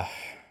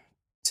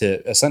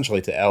to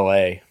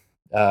LA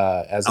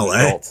as an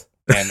adult,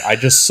 and I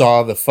just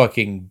saw the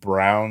fucking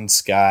brown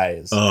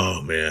skies.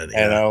 Oh man!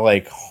 Yeah. And I'm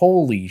like,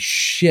 holy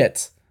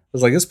shit! I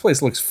was like, this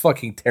place looks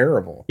fucking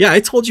terrible. Yeah,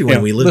 I told you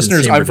when we lived.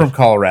 Listeners, I'm from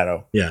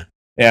Colorado. Yeah.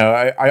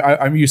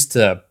 I'm used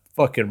to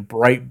fucking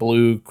bright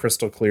blue,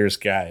 crystal clear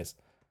skies,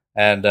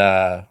 and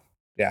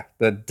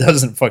that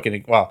doesn't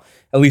fucking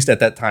at least at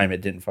that time, it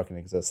didn't fucking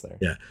exist there.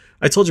 Yeah.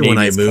 I told you when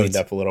I moved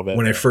up a little bit.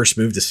 I first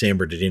moved to San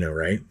Bernardino,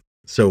 right?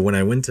 So when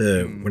I lived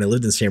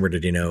in San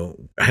Bernardino,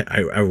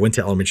 I went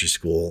to elementary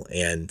school,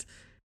 and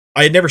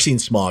I had never seen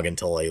smog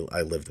until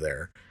I lived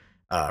there,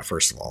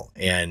 first of all.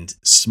 And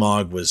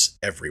smog was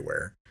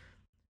everywhere.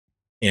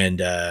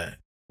 And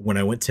when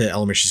I went to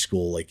elementary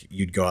school, like,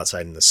 you'd go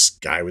outside and the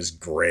sky was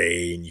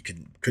gray and you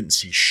couldn't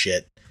see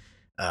shit.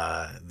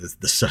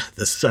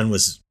 The sun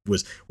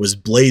was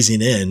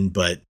blazing in,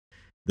 but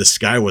the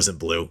sky wasn't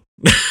blue.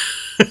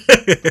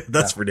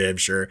 That's for damn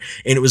sure.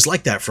 And it was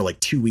like that for like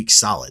 2 weeks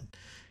solid.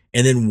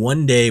 And then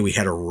one day we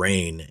had a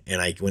rain,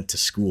 and I went to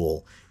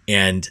school,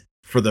 and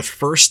for the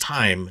first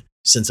time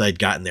since I'd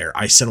gotten there,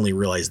 I suddenly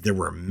realized there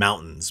were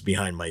mountains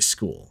behind my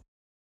school.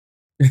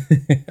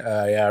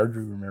 I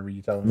remember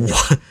you telling me.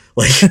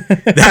 Like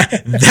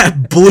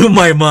that blew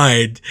my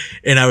mind.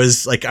 And I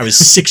was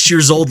 6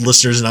 years old,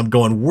 listeners, and I'm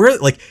going, where,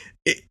 like,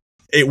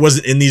 it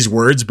wasn't in these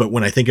words, but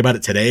when I think about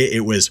it today,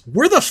 it was,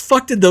 where the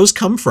fuck did those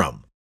come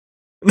from?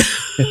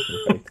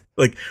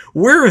 Like,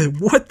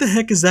 what the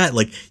heck is that?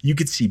 Like, you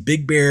could see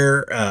Big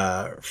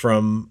Bear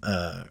from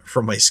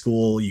my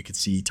school. You could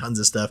see tons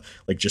of stuff,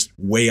 like, just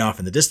way off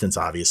in the distance,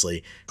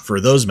 obviously, for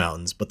those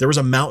mountains. But there was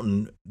a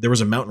mountain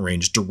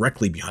range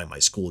directly behind my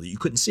school that you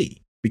couldn't see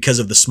because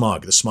of the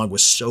smog. The smog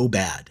was so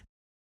bad.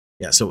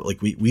 Yeah, so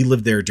like we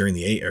lived there during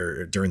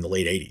the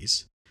late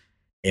 80s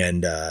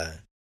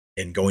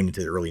and going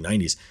into the early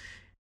 90s.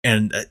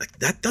 And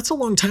that's a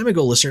long time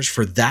ago, listeners,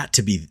 for it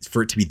to be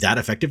that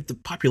effective. The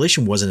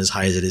population wasn't as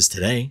high as it is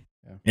today.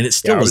 Yeah. And it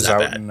still was that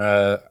bad.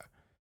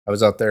 I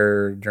was out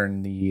there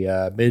during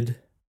the mid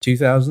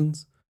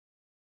 2000s,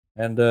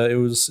 and it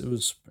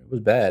was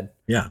bad.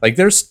 Yeah. Like,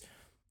 there's,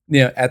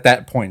 at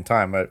that point in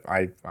time,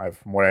 I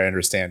from what I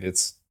understand,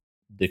 it's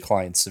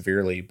declined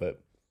severely,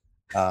 but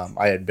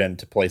I had been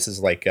to places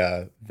like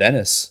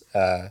Venice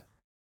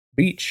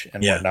Beach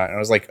and whatnot, and I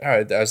was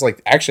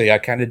like, actually, I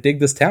kind of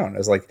dig this town. I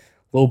was like,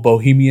 little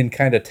bohemian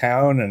kind of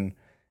town, and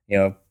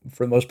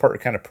for the most part,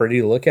 kind of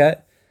pretty to look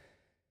at.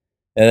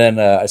 And then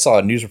I saw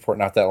a news report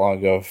not that long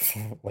ago,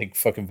 like,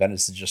 fucking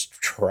Venice is just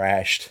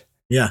trashed.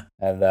 Yeah,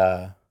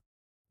 and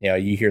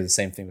you hear the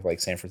same thing with, like,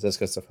 San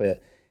Francisco, stuff like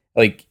that.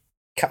 Like,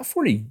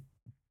 California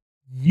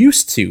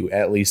used to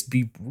at least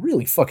be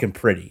really fucking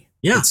pretty.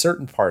 Yeah, in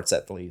certain parts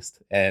at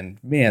least. And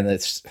man,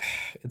 it's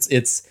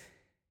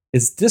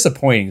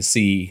disappointing to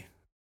see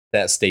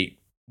that state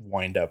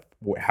wind up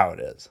how it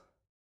is.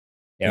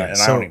 And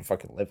I don't even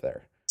fucking live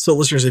there. So,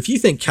 listeners, if you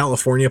think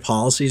California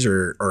policies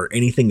are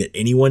anything that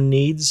anyone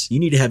needs, you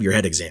need to have your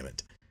head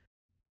examined.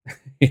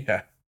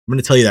 Yeah. I'm going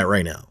to tell you that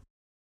right now.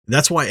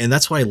 That's why,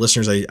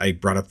 listeners, I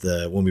brought up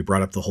when we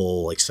brought up the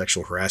whole, like,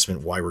 sexual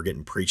harassment, why we're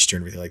getting preached to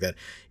and everything like that.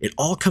 It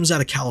all comes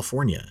out of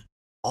California,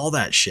 all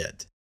that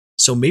shit.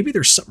 So maybe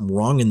there's something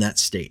wrong in that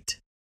state,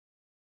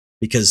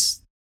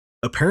 because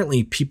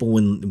apparently people,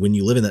 when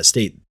you live in that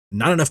state,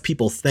 not enough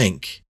people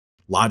think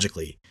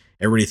logically.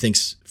 Everybody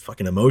thinks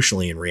fucking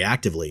emotionally and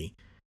reactively,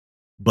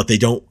 but they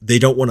don't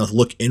want to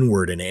look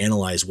inward and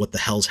analyze what the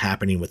hell's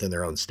happening within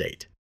their own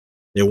state.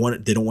 They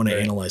don't want to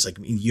analyze, like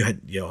you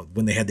had,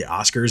 when they had the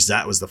Oscars,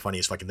 that was the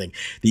funniest fucking thing.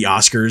 The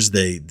Oscars,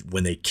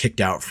 when they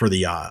kicked out for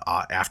the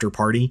after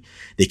party,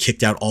 they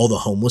kicked out all the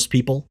homeless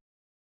people.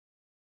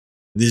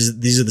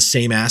 These are the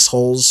same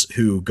assholes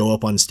who go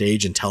up on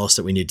stage and tell us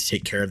that we need to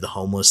take care of the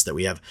homeless, that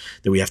we have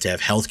to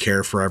have health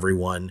care for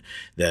everyone,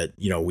 that,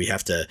 we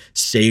have to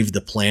save the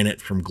planet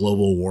from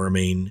global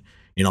warming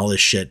and all this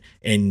shit.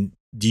 And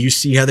do you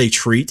see how they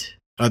treat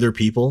other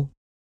people?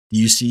 Do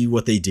you see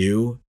what they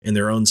do in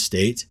their own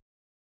state?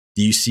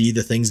 Do you see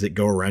the things that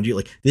go around you?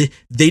 Like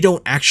they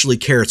don't actually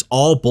care. It's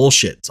all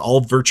bullshit. It's all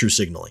virtue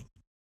signaling.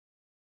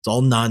 It's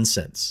all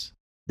nonsense.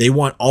 They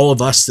want all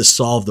of us to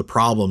solve the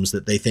problems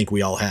that they think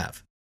we all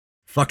have.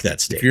 Fuck that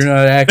state. If you're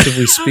not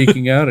actively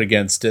speaking out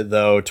against it,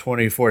 though,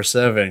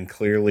 24/7,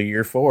 clearly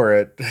you're for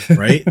it,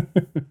 right?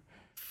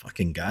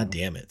 Fucking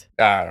goddamn it!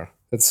 I don't know.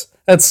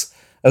 That's.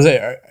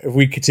 If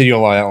we continue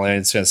along that line,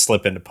 it's going to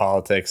slip into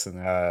politics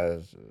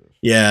and.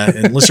 Yeah,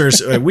 and listeners,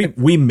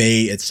 we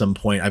may at some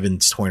point, I've been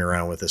toying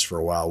around with this for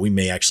a while, we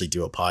may actually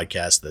do a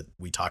podcast that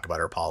we talk about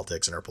our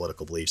politics and our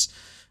political beliefs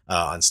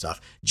on stuff,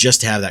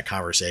 just to have that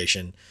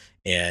conversation.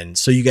 And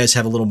so you guys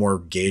have a little more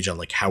gauge on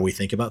like how we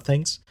think about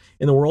things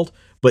in the world.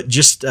 But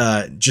just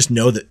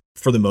know that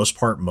for the most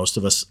part, most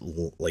of us,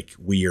 like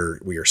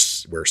we're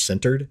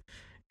centered,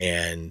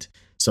 and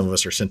some of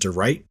us are centered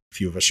right, a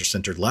few of us are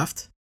centered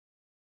left,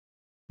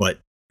 but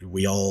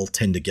we all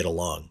tend to get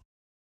along.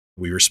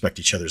 We respect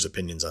each other's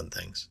opinions on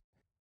things.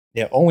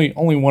 Yeah, only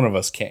one of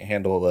us can't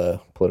handle the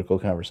political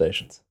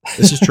conversations.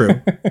 This is true,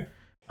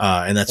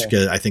 and that's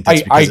because I think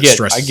that's because it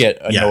stresses. I get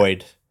annoyed.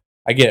 Yeah.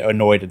 I get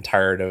annoyed and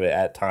tired of it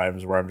at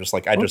times where I'm just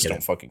like, I just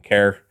don't fucking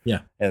care.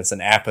 Yeah, and it's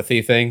an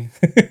apathy thing.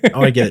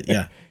 Oh, I get it.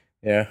 Yeah,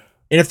 yeah.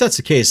 And if that's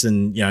the case,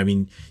 then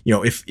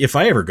if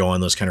I ever go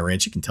on those kind of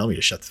rants, you can tell me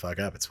to shut the fuck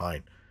up. It's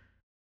fine.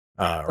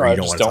 Or you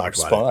don't want to talk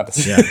about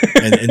it. Yeah,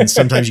 and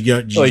sometimes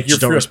you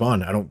just don't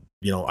respond. I don't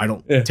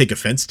take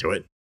offense to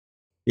it.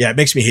 Yeah, it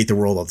makes me hate the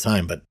world all the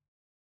time, but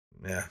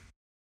yeah,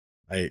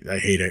 I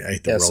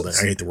hate the world.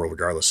 I hate the world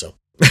regardless. So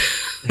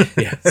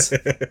yes,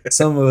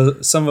 some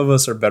of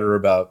us are better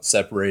about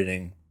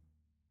separating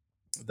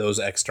those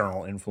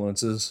external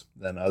influences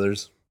than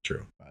others.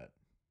 True. But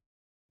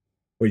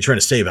what are you trying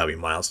to say about me,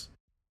 Miles?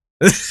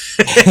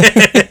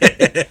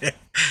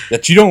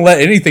 That you don't let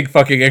anything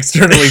fucking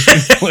externally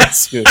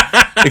influence you,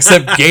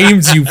 except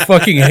games you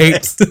fucking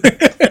hate.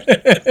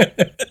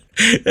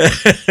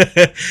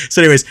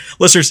 So anyways,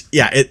 listeners,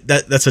 yeah,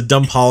 that's a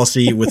dumb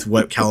policy with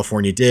what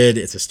California did.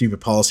 It's a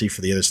stupid policy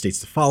for the other states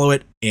to follow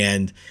it.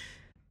 And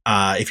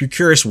if you're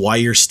curious why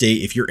your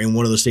state, if you're in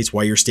one of those states,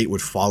 why your state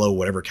would follow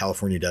whatever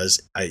California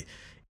does,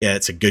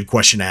 it's a good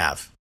question to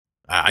have.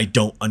 I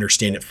don't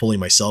understand it fully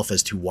myself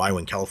as to why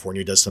when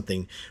California does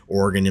something,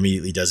 Oregon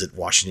immediately does it,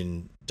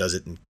 Washington does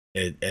it, and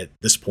at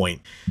this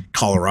point,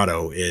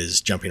 Colorado is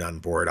jumping on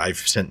board. I've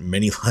sent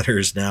many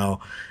letters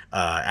now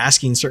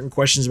asking certain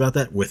questions about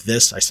that. With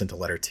this, I sent a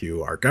letter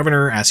to our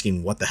governor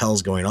asking what the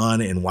hell's going on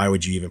and why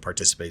would you even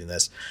participate in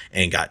this,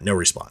 and got no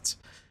response.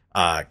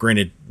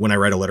 Granted, when I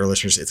write a letter,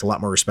 listeners, it's a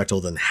lot more respectful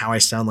than how I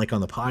sound like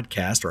on the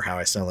podcast or how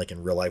I sound like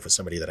in real life with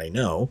somebody that I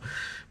know.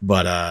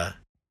 But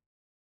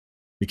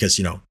because,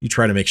 you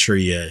try to make sure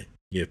you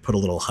put a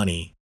little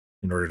honey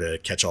in order to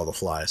catch all the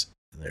flies.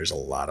 And there's a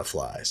lot of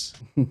flies.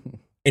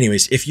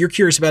 Anyways, if you're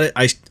curious about it,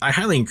 I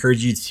highly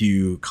encourage you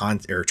to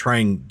try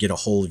and get a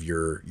hold of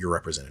your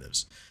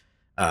representatives.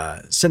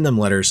 Send them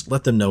letters.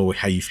 Let them know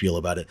how you feel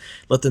about it.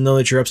 Let them know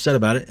that you're upset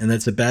about it and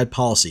that's a bad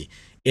policy.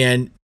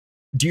 And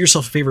do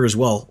yourself a favor as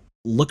well.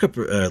 Look up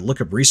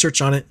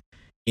research on it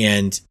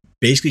and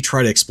basically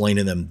try to explain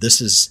to them this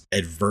is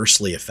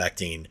adversely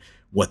affecting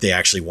what they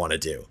actually want to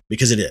do,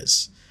 because it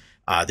is.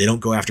 They don't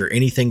go after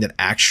anything that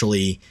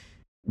actually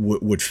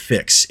would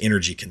fix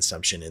energy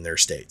consumption in their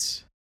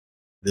states.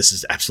 This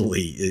is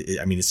absolutely,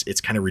 I mean,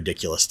 it's kind of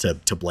ridiculous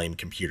to blame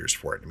computers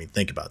for it. I mean,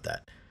 think about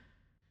that.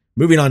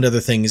 Moving on to other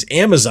things,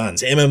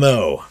 Amazon's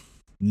MMO,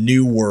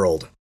 New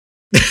World,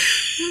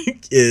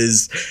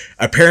 is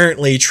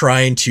apparently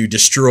trying to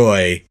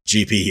destroy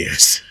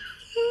GPUs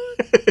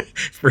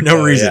for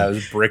no reason. Yeah, it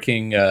was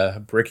bricking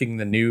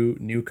the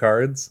new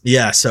cards.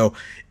 Yeah, so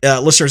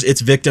listeners, its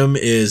victim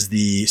is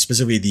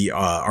specifically the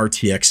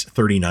RTX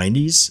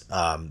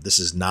 3090s. This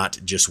is not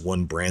just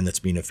one brand that's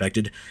being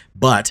affected,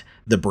 but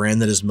the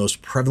brand that is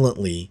most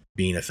prevalently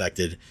being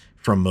affected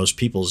from most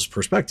people's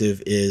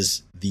perspective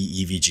is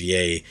the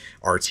EVGA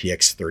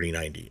RTX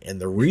 3090. And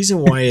the reason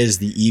why is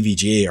the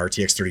EVGA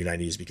RTX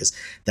 3090 is because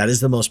that is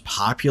the most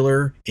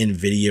popular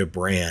NVIDIA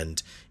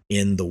brand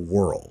in the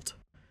world.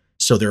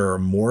 So there are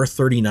more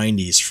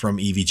 3090s from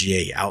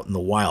EVGA out in the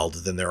wild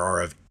than there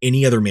are of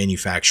any other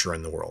manufacturer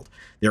in the world.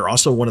 They're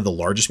also one of the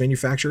largest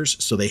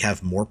manufacturers, so they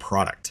have more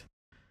product.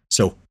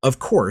 So, of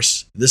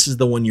course, this is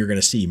the one you're going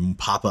to see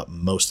pop up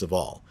most of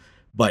all.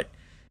 But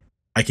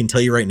I can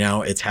tell you right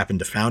now, it's happened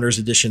to Founders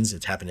Editions.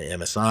 It's happened to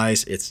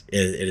MSIs. It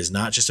is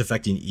not just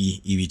affecting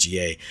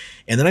EVGA.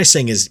 And the nice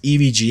thing is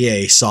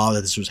EVGA saw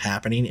that this was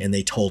happening, and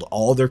they told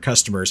all their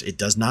customers, it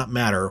does not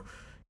matter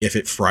if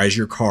it fries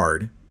your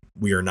card.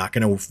 We are not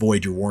going to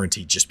void your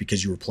warranty just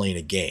because you were playing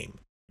a game.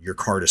 Your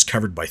card is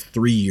covered by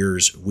 3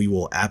 years. We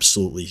will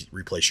absolutely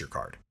replace your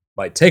card.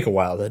 Might take a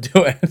while to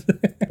do it.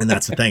 And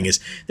that's the thing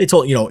is they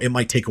told, it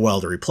might take a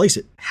while to replace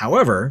it.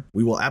 However,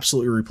 we will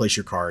absolutely replace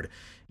your card.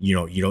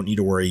 You don't need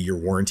to worry. Your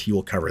warranty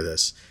will cover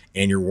this,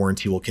 and your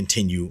warranty will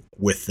continue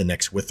with the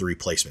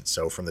replacement.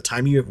 So from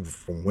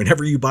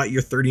whenever you bought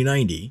your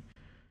 3090,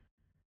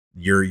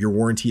 your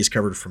warranty is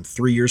covered from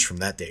 3 years from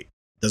that date.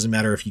 Doesn't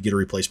matter if you get a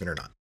replacement or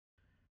not.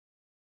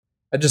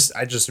 I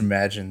just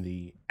imagine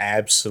the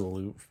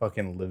absolute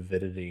fucking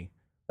lividity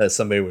that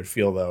somebody would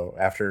feel though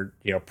after,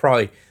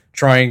 probably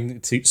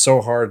trying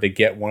so hard to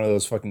get one of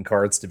those fucking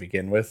cards to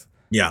begin with.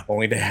 Yeah.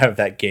 Only to have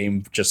that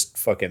game just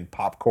fucking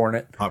popcorn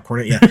it.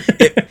 Yeah.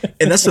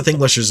 And that's the thing,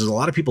 listeners, is a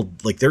lot of people,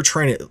 like, they're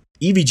trying to,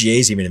 EVGA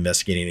is even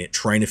investigating it,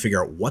 trying to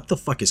figure out what the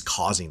fuck is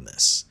causing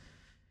this.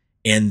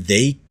 And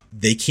they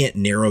can't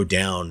narrow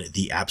down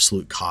the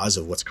absolute cause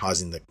of what's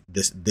causing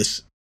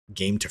this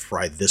game to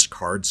fry this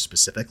card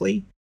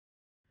specifically.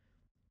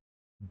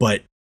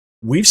 But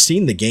we've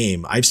seen the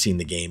game. I've seen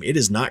the game. It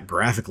is not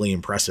graphically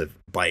impressive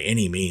by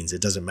any means.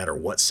 It doesn't matter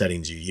what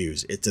settings you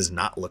use. It does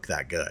not look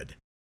that good.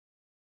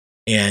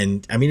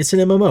 And I mean, it's an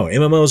MMO.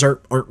 MMOs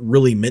aren't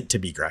really meant to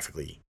be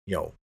graphically,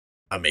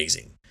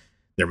 amazing.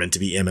 They're meant to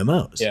be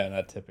MMOs. Yeah,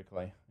 not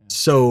typically. Yeah.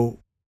 So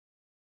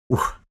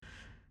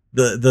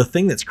the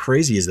thing that's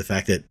crazy is the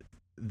fact that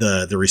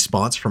the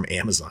response from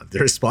Amazon. The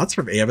response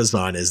from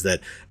Amazon is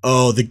that,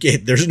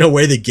 there's no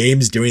way the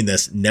game's doing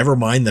this. Never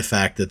mind the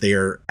fact that they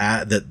are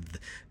that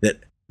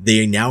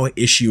they now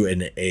issue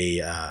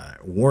a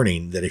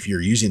warning that if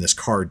you're using this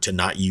card to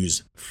not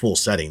use full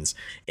settings,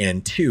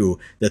 and 2,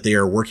 that they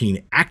are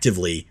working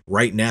actively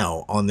right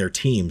now on their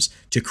teams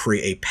to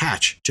create a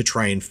patch to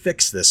try and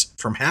fix this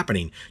from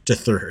happening to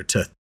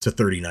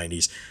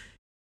 3090s.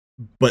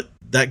 But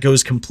that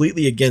goes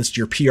completely against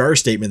your PR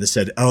statement that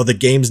said, the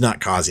game's not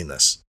causing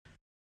this.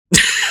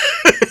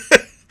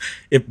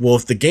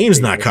 If the game's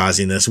not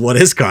causing this, what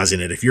is causing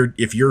it?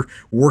 If you're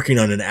working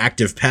on an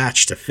active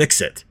patch to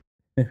fix it,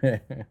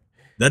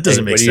 that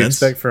doesn't make sense. What do you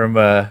expect from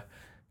a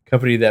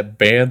company that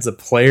bans a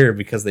player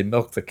because they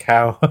milked a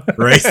cow?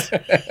 Right?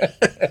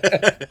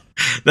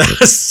 That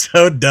was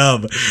so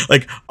dumb.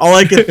 Like, all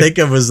I could think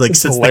of was like,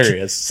 since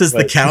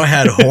the cow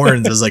had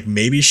horns, I was like,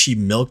 maybe she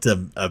milked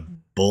a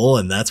bull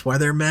and that's why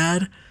they're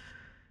mad.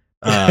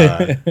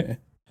 Although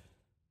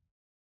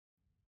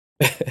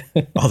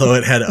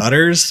it had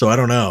udders, so I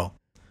don't know.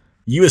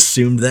 You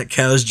assumed that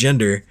cow's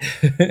gender.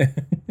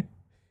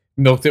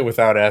 Milked it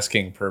without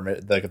asking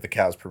the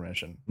cow's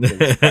permission. But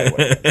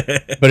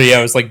yeah,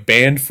 it was like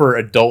banned for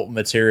adult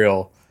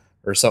material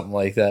or something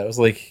like that. It was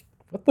like,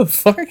 what the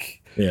fuck?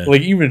 Yeah.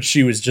 Like, even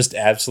she was just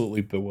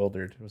absolutely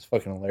bewildered. It was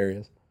fucking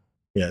hilarious.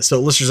 Yeah, so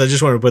listeners, I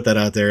just want to put that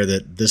out there,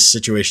 that this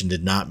situation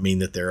did not mean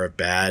that there are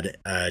bad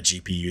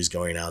GPUs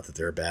going out, that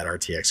there are bad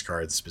RTX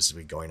cards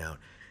specifically going out.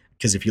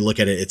 Because if you look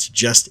at it,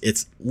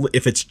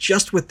 if it's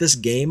just with this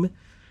game,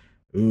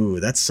 ooh,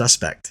 that's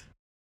suspect.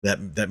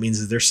 That means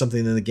that there's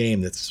something in the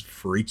game that's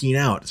freaking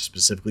out,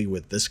 specifically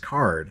with this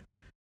card.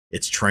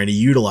 It's trying to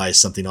utilize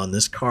something on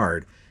this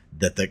card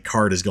that the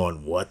card is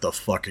going, what the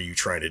fuck are you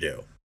trying to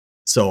do?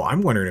 So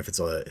I'm wondering if it's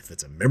a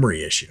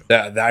memory issue.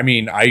 I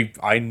mean,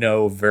 I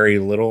know very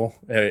little,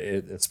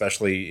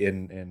 especially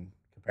in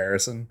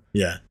comparison.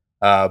 Yeah.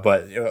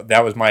 But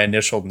that was my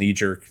initial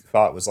knee-jerk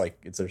thought, was like,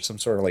 is there some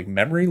sort of like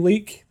memory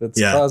leak that's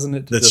causing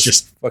it to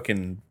just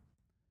fucking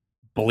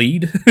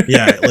bleed?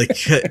 Yeah, like,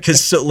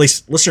 because so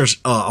listeners,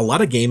 a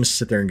lot of games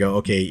sit there and go,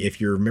 okay, if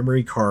your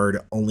memory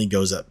card only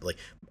goes up, like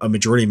a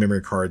majority of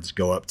memory cards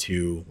go up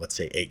to, let's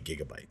say, 8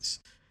 gigabytes.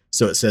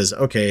 So it says,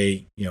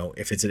 okay,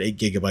 if it's at 8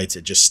 gigabytes,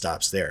 it just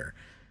stops there.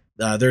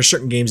 There are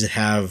certain games that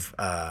have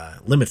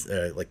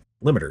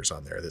limiters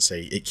on there that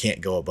say it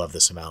can't go above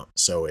this amount,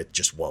 so it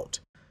just won't.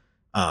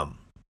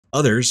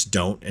 Others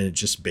don't, and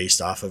it's just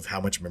based off of how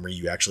much memory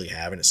you actually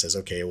have, and it says,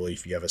 okay, well,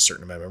 if you have a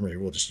certain amount of memory,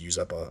 we'll just use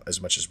up as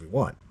much as we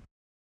want.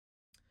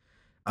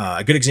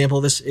 A good example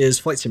of this is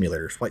Flight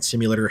Simulator. Flight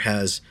Simulator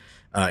has,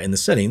 in the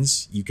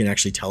settings, you can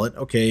actually tell it,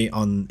 okay,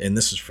 and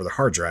this is for the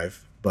hard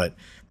drive, but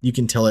you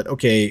can tell it,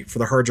 okay, for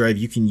the hard drive,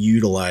 you can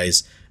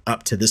utilize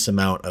up to this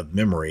amount of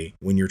memory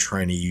when you're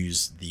trying to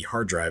use the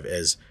hard drive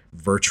as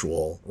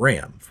virtual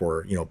RAM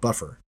for,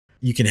 buffer.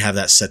 You can have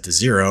that set to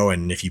 0,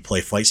 and if you play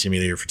Flight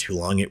Simulator for too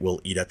long, it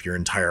will eat up your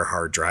entire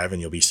hard drive,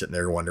 and you'll be sitting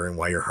there wondering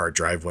why your hard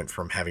drive went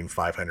from having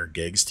 500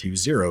 gigs to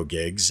 0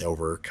 gigs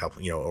over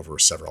over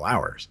several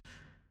hours.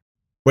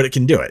 But it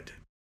can do it,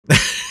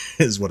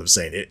 is what I'm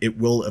saying. It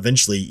will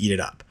eventually eat it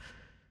up.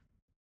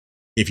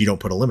 if you don't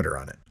put a limiter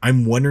on it.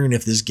 I'm wondering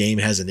if this game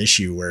has an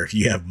issue where if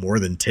you have more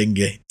than 10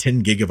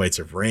 gigabytes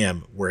of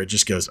RAM, where it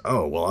just goes,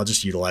 oh, well, I'll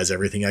just utilize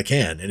everything I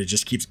can. And it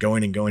just keeps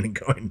going and going and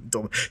going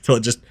until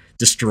it just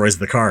destroys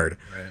the card.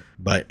 Right.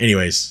 But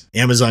anyways,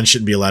 Amazon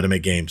shouldn't be allowed to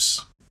make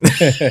games.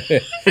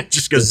 It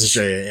just goes to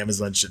show you,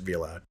 Amazon shouldn't be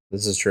allowed.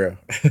 This is true.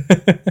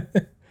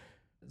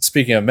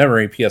 Speaking of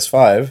memory,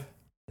 PS5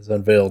 has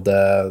unveiled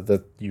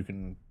that you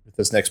can, with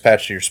this next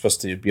patch, you're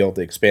supposed to be able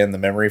to expand the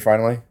memory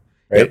finally.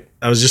 Right? Yep.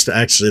 I was just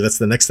that's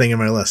the next thing on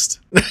my list.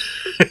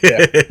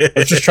 Yeah. I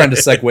was just trying to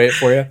segue it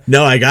for you.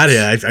 No, I got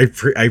it.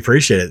 I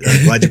appreciate it.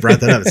 I'm glad you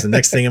brought that up. It's the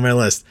next thing on my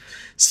list.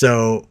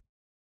 So,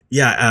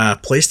 yeah,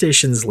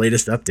 PlayStation's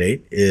latest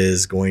update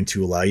is going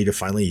to allow you to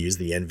finally use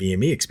the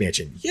NVMe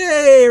expansion.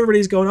 Yay!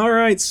 Everybody's going, all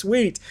right,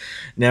 sweet.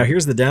 Now,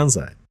 here's the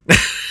downside.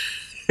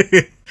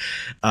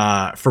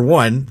 For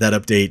one, that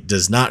update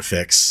does not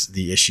fix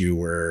the issue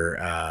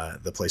where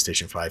the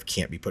PlayStation 5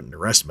 can't be put into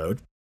rest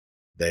mode.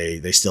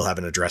 They still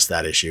haven't addressed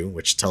that issue,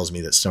 which tells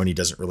me that Sony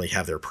doesn't really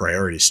have their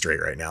priorities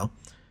straight right now.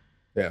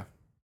 Yeah.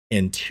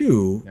 And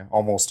two,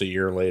 almost a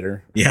year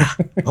later. Yeah,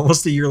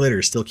 almost a year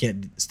later, still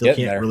can't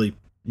there. really,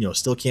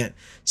 still can't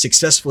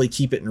successfully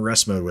keep it in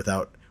rest mode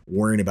without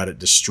worrying about it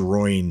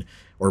destroying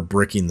or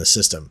bricking the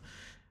system.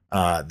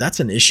 That's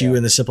an issue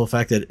in the simple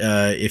fact that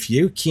if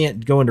you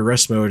can't go into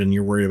rest mode and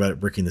you're worried about it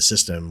bricking the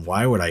system,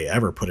 why would I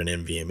ever put an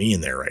NVMe in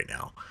there right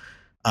now?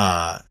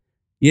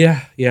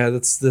 Yeah,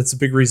 that's a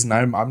big reason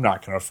I'm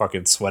not gonna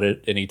fucking sweat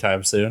it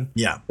anytime soon.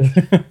 Yeah.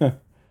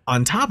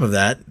 On top of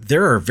that,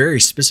 there are very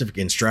specific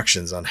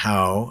instructions on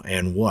how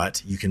and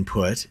what you can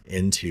put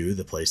into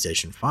the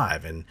PlayStation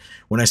 5. And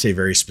when I say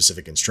very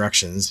specific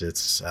instructions,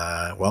 it's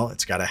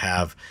it's got to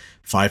have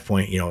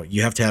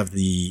you have to have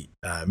the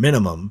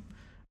minimum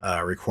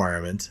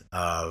requirement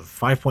of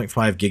 5.5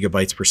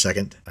 gigabytes per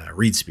second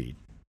read speed.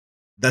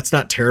 That's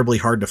not terribly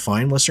hard to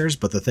find, listeners,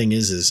 but the thing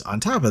is on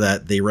top of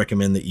that, they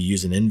recommend that you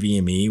use an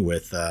NVMe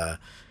with a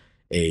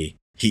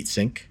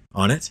heatsink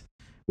on it,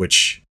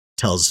 which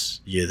tells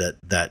you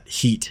that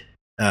heat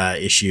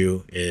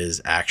issue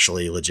is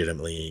actually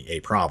legitimately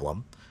a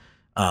problem,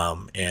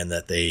 and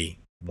that they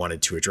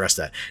wanted to address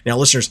that. Now,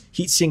 listeners,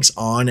 heat sinks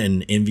on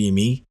an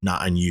NVMe,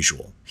 not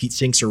unusual. Heat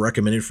sinks are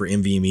recommended for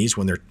NVMEs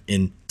when they're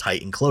in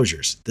tight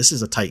enclosures. This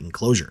is a tight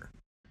enclosure,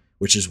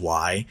 which is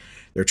why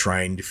they were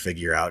trying to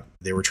figure out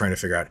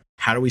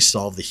how do we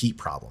solve the heat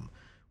problem?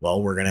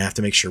 Well, we're going to have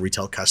to make sure we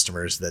tell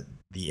customers that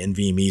the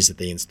NVMEs that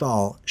they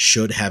install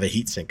should have a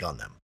heatsink on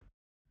them.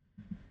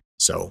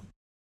 So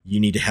you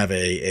need to have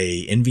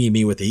a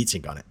NVMe with a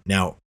heatsink on it.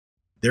 Now,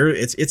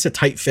 it's a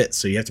tight fit,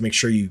 so you have to make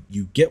sure you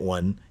get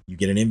one. You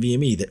get an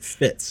NVMe that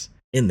fits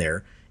in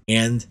there,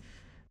 and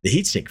the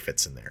heatsink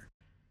fits in there.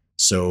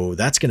 So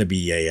that's going to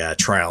be a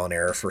trial and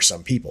error for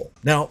some people.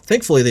 Now,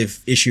 thankfully,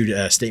 they've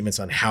issued statements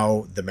on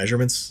how the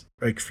measurements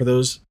for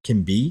those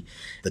can be.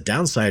 The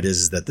downside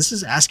is that this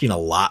is asking a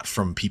lot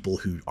from people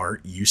who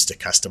aren't used to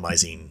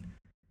customizing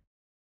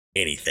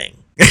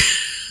anything.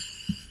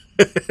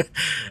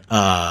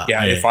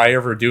 If I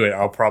ever do it,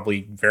 I'll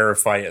probably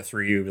verify it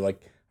through you. Be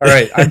like, all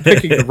right, I'm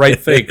picking the right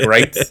thing,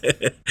 right?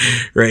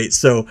 Right.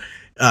 So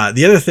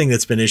the other thing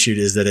that's been issued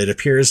is that it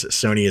appears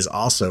Sony is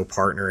also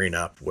partnering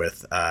up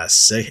with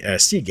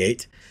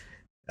Seagate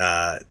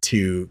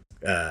to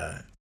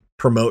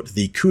promote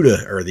the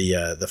CUDA or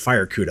the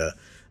Fire CUDA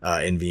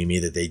NVMe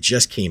that they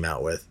just came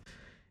out with,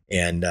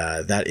 and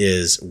that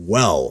is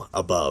well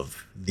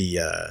above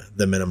the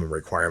minimum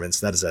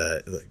requirements. That is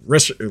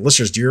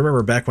listeners. Do you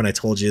remember back when I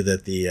told you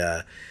that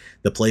the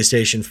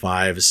PlayStation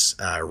 5's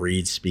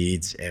read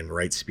speeds and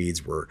write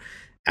speeds were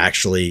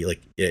actually,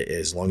 like,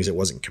 as long as it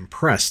wasn't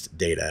compressed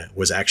data,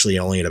 was actually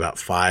only at about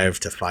 5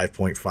 to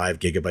 5.5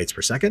 gigabytes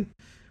per second?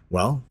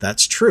 Well,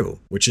 that's true,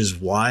 which is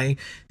why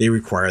they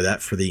require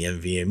that for the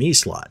NVMe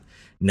slot.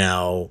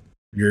 Now,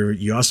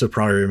 you also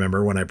probably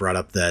remember when I brought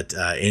up that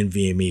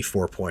NVMe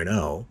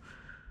 4.0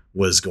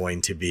 was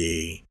going to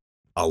be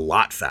a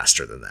lot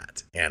faster than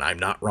that, and I'm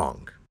not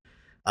wrong.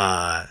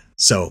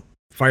 So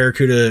Fire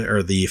CUDA,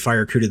 or the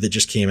Fire CUDA that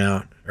just came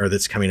out, or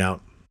that's coming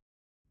out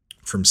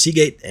from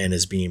Seagate and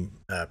is being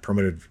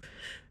promoted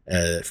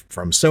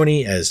from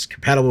Sony as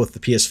compatible with the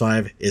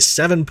PS5, is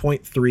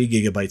 7.3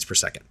 gigabytes per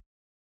second.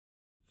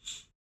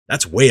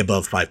 That's way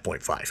above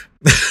 5.5.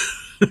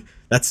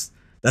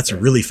 That's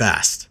really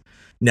fast.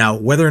 Now,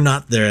 whether or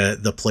not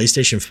the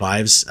PlayStation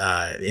 5's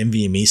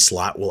NVMe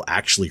slot will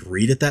actually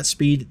read at that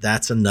speed,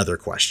 that's another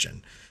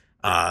question.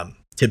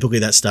 Typically,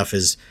 that stuff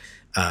is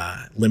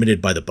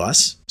limited by the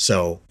bus,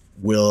 so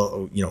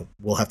we'll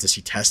have to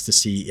see tests to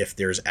see if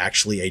there's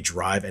actually an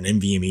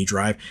NVMe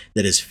drive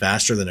that is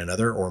faster than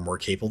another or more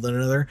capable than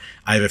another.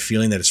 I have a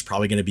feeling that it's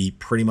probably going to be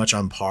pretty much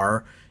on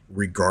par,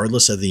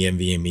 regardless of the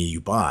NVMe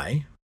you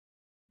buy.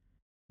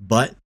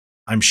 But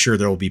I'm sure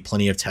there will be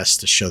plenty of tests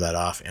to show that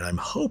off, and I'm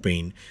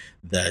hoping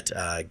that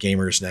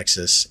Gamers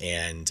Nexus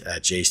and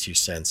Jay's 2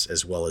 Cents,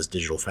 as well as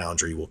Digital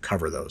Foundry, will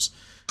cover those.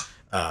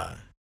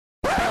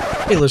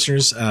 Hey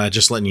listeners,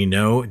 just letting you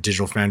know,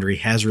 Digital Foundry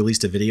has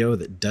released a video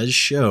that does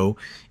show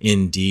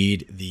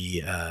indeed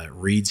the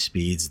read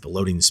speeds, the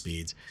loading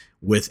speeds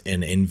with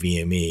an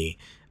NVMe.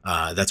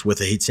 That's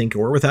with a heatsink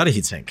or without a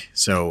heatsink.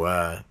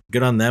 So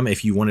good on them.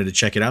 If you wanted to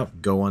check it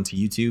out, go onto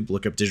YouTube,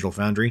 look up Digital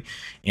Foundry,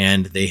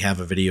 and they have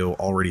a video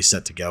already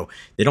set to go.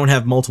 They don't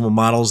have multiple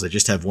models, they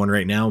just have one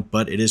right now,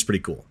 but it is pretty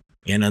cool.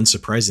 And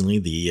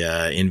unsurprisingly, the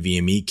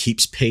NVMe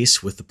keeps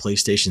pace with the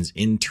PlayStation's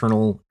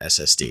internal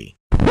SSD.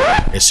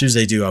 As soon as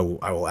they do,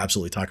 I will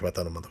absolutely talk about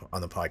that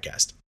on the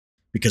podcast,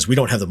 because we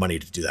don't have the money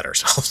to do that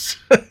ourselves.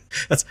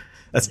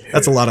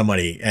 That's a lot of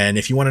money. And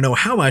if you want to know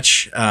how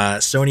much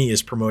Sony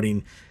is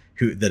promoting,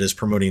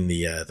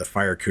 the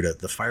Fire CUDA,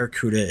 the Fire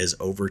CUDA is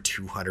over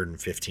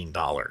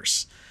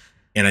 $215,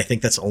 and I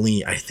think that's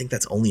only a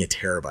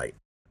terabyte.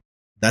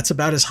 That's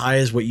about as high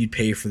as what you'd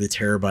pay for the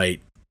terabyte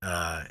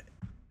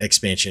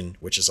expansion,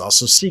 which is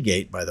also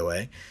Seagate, by the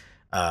way,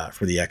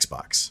 for the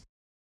Xbox.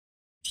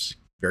 It's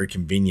very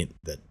convenient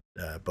that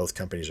both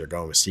companies are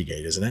going with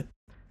Seagate, isn't it?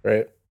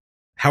 Right.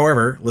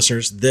 However,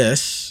 listeners,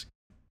 this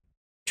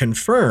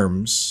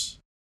confirms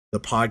the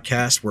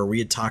podcast where we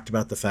had talked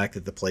about the fact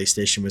that the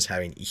PlayStation was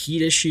having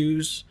heat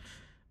issues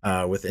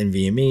with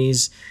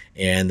NVMEs,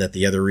 and that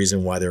the other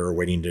reason why they were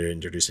waiting to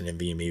introduce an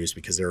NVMe was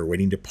because they were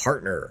waiting to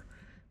partner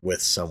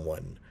with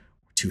someone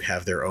to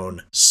have their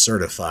own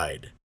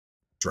certified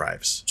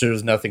drives. So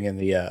there's nothing in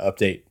the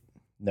update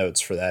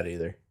notes for that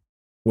either.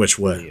 Which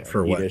what?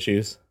 For what?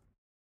 Issues?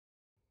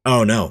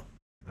 Oh, no.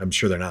 I'm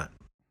sure they're not.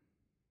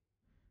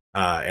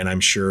 And I'm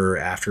sure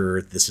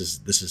after this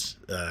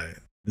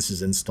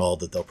is installed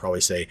that they'll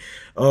probably say,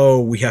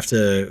 oh,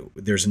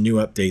 there's a new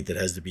update that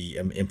has to be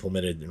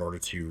implemented in order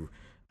to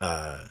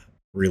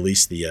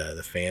release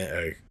the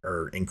fan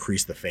or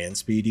increase the fan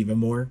speed even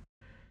more.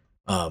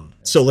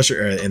 So let's,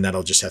 and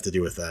that'll just have to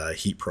do with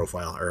heat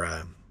profile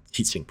or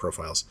heat sink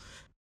profiles.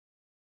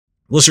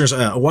 Listeners,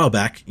 a while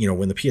back,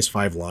 when the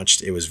PS5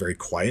 launched, it was very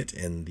quiet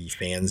and the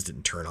fans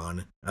didn't turn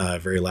on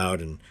very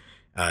loud and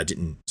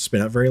didn't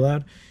spin up very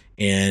loud.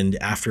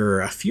 And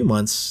after a few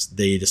months,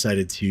 they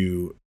decided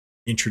to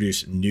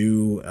introduce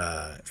new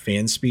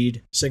fan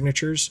speed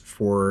signatures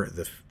for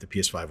the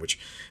PS5, which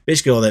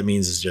basically all that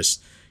means is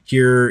just,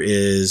 here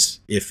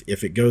is,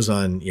 if it goes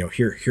on,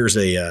 here's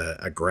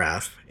a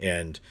graph,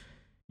 and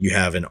you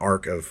have an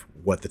arc of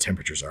what the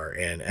temperatures are.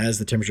 And as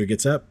the temperature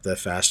gets up, the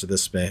faster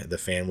the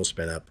fan will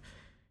spin up,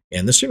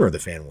 and the sooner the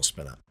fan will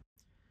spin up.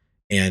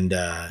 And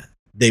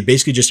they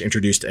basically just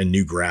introduced a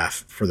new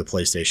graph for the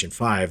PlayStation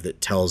 5 that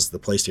tells the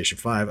PlayStation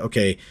 5,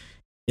 okay,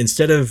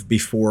 instead of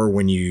before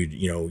when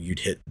you'd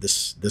hit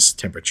this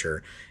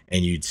temperature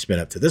and you'd spin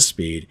up to this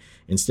speed,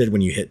 instead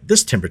when you hit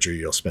this temperature,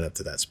 you'll spin up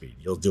to that speed.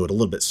 You'll do it a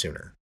little bit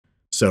sooner.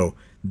 So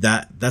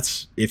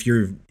that's if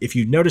you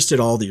noticed at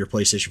all that your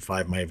PlayStation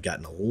 5 might have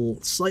gotten a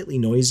little slightly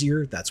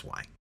noisier, that's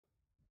why.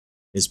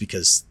 Is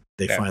because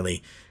they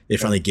finally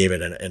gave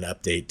it an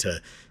update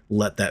to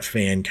let that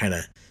fan kind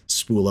of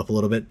spool up a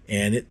little bit,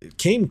 and it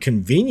came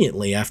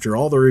conveniently after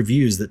all the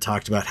reviews that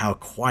talked about how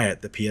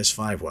quiet the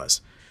PS5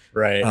 was.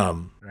 Right.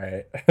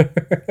 Right.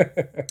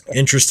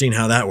 Interesting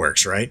how that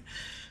works, right?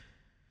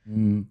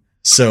 Mm.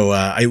 So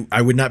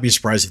I would not be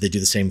surprised if they do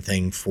the same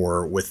thing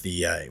with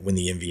the when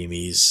the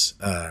NVMEs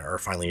are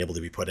finally able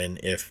to be put in,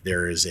 if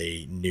there is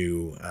a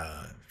new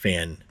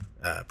fan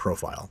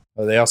profile.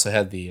 Oh, they also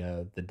had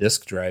the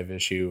disk drive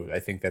issue. I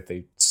think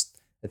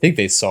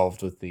they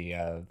solved with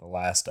the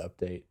last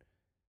update.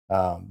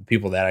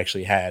 People that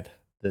actually had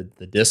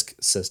the disk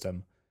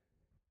system,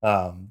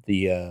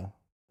 the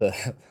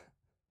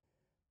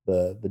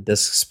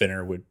disk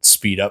spinner would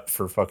speed up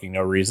for fucking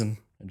no reason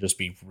and just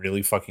be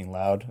really fucking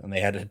loud, and they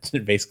had to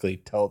basically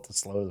tell it to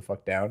slow the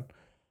fuck down.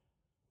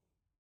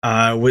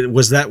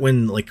 Was that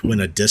when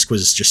a disk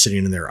was just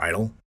sitting in there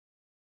idle?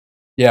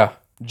 Yeah,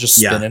 just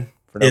spinning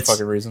for no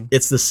fucking reason.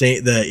 It's the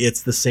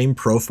same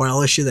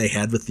profile issue they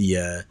had with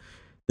the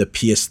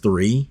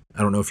PS3.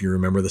 I don't know if you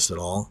remember this at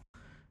all.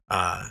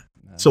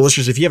 So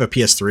listeners, if you have a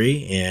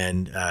PS3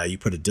 and you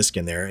put a disc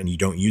in there and you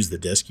don't use the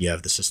disc, you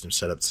have the system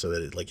set up so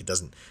that it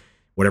doesn't,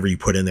 whatever you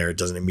put in there, it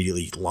doesn't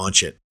immediately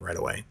launch it right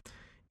away.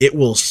 It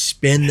will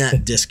spin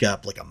that disc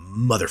up like a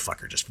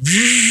motherfucker, just,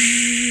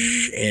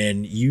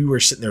 and you are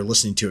sitting there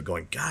listening to it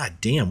going, God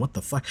damn, what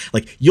the fuck?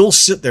 Like, you'll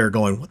sit there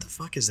going, what the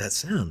fuck is that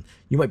sound?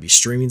 You might be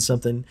streaming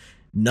something,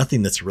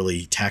 nothing that's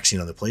really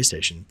taxing on the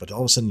PlayStation, but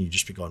all of a sudden you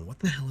just be going, what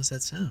the hell is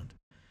that sound?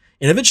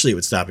 And eventually it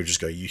would stop. You just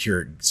go, you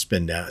hear it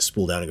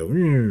spool down and go,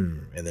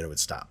 and then it would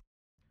stop.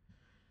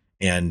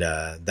 And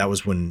that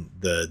was when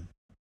the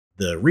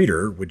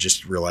reader would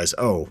just realize,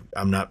 oh,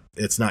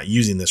 it's not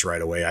using this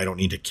right away. I don't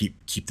need to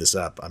keep this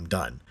up. I'm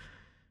done.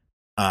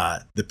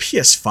 The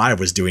PS5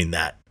 was doing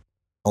that,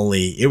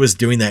 only it was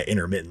doing that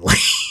intermittently.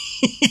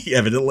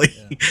 Evidently,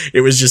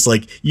 It was just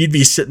like you'd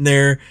be sitting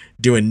there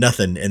doing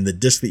nothing, and the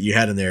disc that you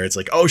had in there, it's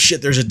like, oh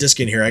shit, there's a disc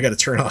in here. I got to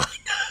turn on.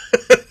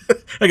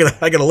 I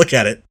gotta look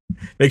at it,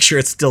 make sure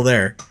it's still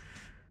there.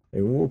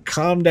 Like, well,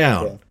 calm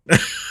down.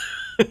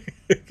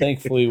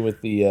 Thankfully,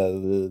 with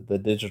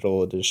the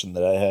digital edition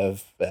that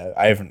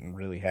I haven't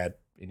really had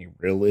any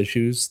real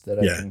issues that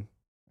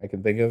I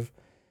can think of.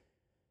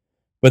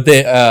 But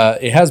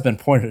it has been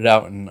pointed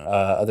out in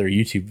other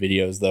YouTube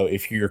videos, though,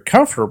 if you're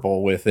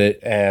comfortable with it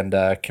and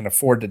can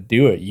afford to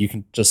do it, you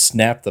can just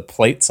snap the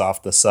plates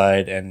off the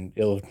side, and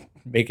it'll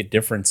make a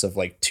difference of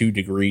like 2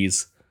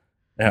 degrees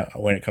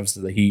when it comes to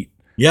the heat.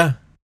 Yeah,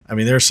 I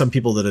mean, there are some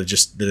people that have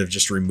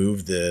just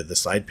removed the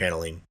side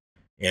paneling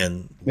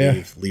and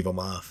leave them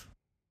off.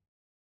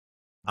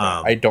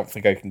 I don't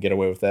think I can get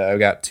away with that. I've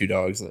got 2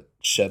 dogs that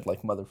shed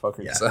like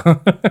motherfuckers. Yeah.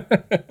 So.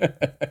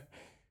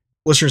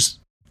 Listeners,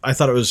 I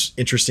thought it was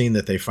interesting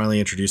that they finally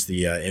introduced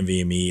the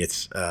NVMe.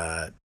 It's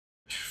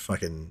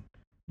fucking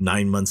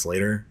 9 months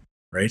later,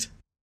 right?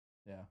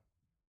 Yeah.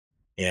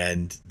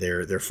 And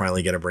they're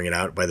finally going to bring it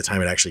out. By the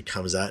time it actually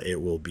comes out,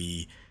 it will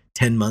be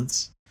 10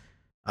 months.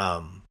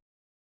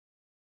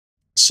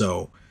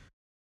 So,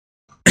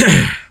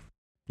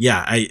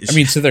 yeah, I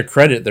mean, to their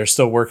credit, they're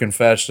still working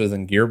faster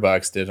than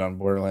Gearbox did on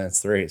Borderlands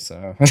 3.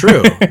 So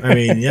true. I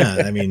mean,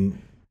 yeah, I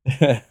mean,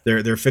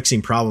 they're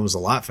fixing problems a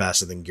lot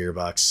faster than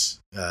Gearbox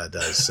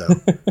does. So,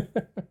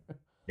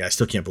 yeah, I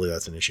still can't believe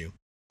that's an issue.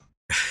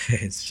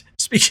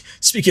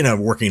 Speaking of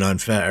working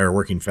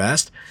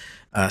fast,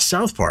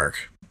 South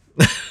Park,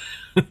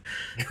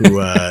 who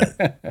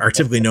are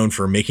typically known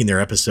for making their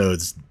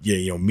episodes,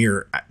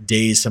 mere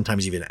days,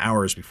 sometimes even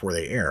hours before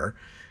they air,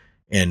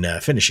 and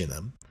finishing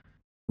them,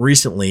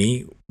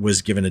 recently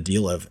was given a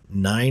deal of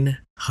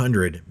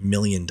 $900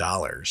 million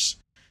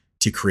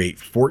to create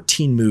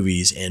 14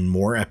 movies and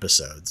more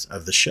episodes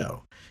of the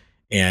show.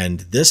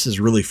 And this is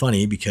really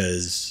funny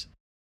because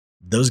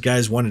those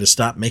guys wanted to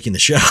stop making the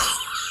show.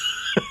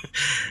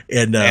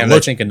 and I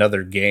think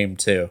another game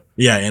too.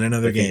 Yeah, and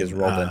another game is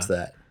rolled into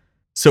that.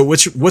 So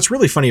what's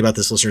really funny about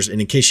this, listeners, and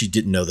in case you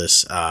didn't know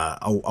this,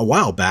 a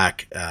while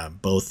back,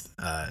 both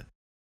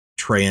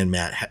Trey and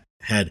Matt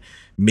had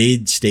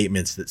made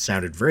statements that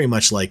sounded very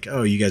much like,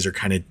 "Oh, you guys are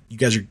kind of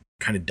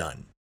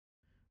done.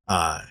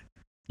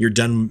 You're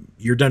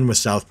done with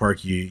South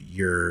Park.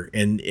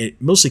 And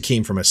it mostly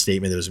came from a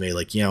statement that was made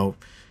like,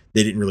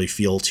 they didn't really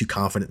feel too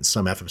confident in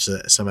some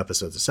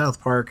episodes of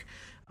South Park.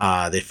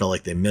 They felt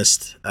like they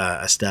missed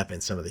a step in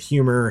some of the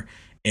humor,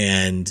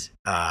 and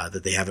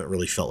that they haven't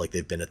really felt like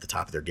they've been at the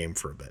top of their game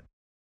for a bit.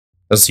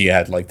 So you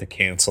had like the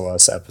cancel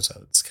us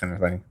episodes kind of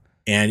thing.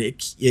 And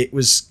it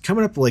was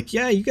coming up like,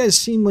 yeah, you guys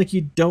seem like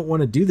you don't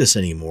want to do this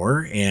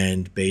anymore.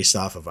 And based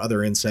off of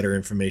other insider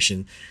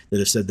information that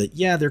have said that,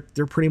 yeah,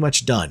 they're pretty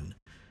much done,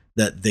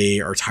 that they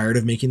are tired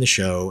of making the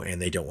show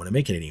and they don't want to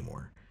make it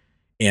anymore.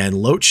 And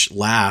Loach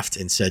laughed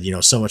and said,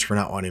 so much for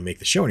not wanting to make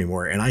the show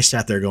anymore. And I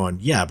sat there going,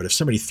 yeah, but if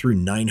somebody threw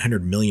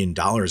 $900 million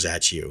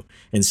at you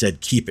and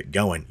said, keep it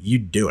going,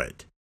 you'd do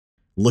it.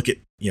 Look at,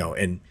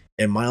 and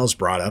Miles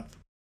brought up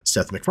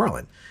Seth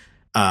MacFarlane.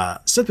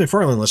 Seth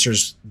MacFarlane,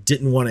 listeners,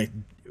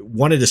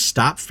 wanted to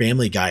stop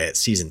Family Guy at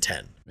season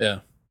 10. Yeah.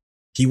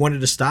 He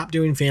wanted to stop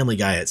doing Family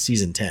Guy at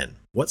season 10.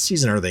 What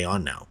season are they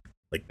on now?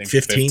 Like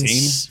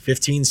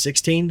 15,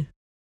 16?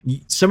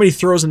 Somebody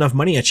throws enough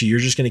money at you, you're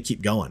just going to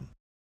keep going.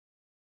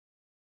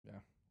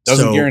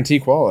 Doesn't guarantee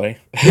quality.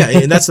 Yeah,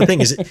 and that's the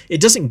thing is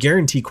it doesn't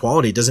guarantee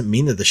quality. It doesn't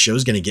mean that the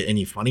show's going to get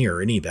any funnier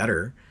or any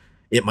better.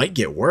 It might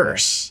get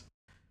worse.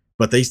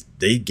 But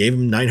they gave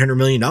him $900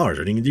 million. What are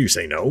you going to do?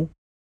 Say no?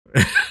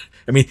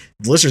 I mean,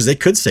 listeners, they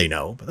could say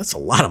no, but that's a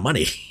lot of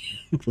money.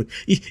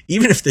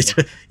 even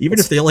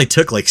if they only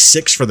took like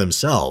 6 for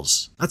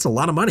themselves, that's a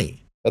lot of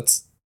money.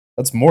 That's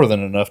more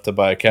than enough to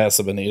buy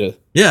Casa Bonita.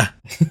 Yeah.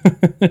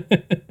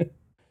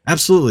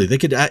 Absolutely. They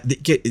could,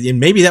 and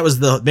maybe that was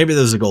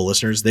the goal,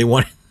 listeners. They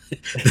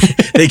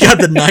got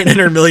the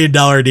 $900 million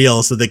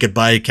deal so they could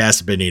buy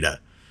Casa Bonita.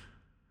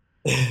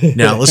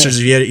 Now, listeners,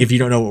 if you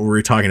don't know what we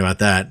were talking about,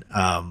 that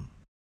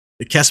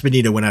Casa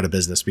Bonita went out of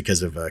business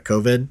because of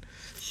COVID,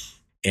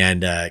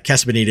 and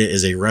Casa Bonita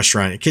is a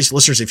restaurant. In case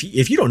listeners,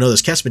 if you don't know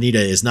this, Casa Bonita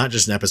is not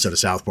just an episode of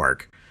South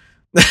Park.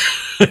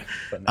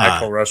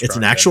 It's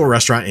an actual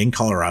restaurant in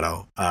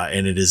Colorado,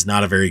 and it is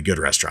not a very good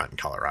restaurant in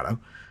Colorado.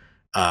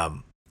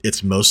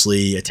 It's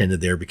mostly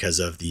attended there because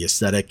of the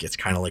aesthetic. It's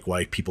kind of like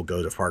why people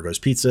go to Fargo's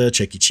Pizza,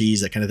 Chuck E.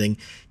 Cheese, that kind of thing.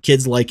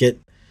 Kids like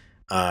it.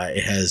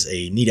 It has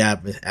a neat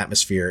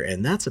atmosphere,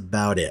 and that's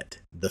about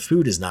it. The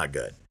food is not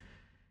good.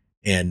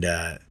 And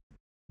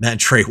Matt and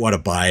Trey want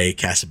to buy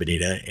Casa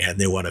Bonita, and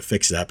they want to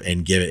fix it up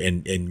and give it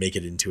and make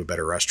it into a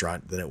better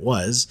restaurant than it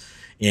was,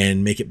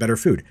 and make it better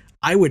food.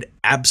 I would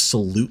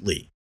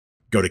absolutely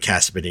go to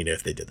Casa Bonita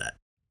if they did that.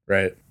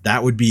 Right.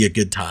 That would be a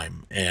good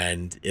time.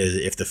 And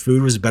if the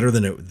food was better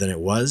than it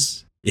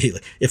was,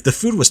 if the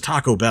food was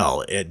Taco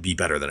Bell, it'd be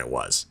better than it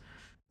was.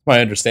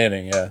 My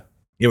understanding, yeah.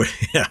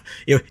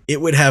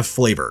 It would have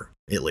flavor,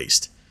 at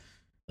least.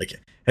 Like,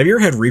 have you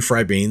ever had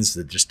refried beans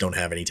that just don't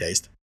have any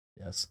taste?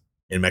 Yes.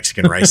 In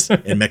Mexican rice,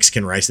 that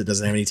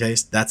doesn't have any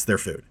taste, that's their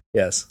food.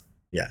 Yes.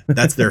 Yeah,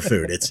 that's their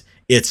food.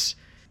 It's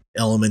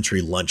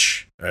elementary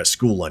lunch,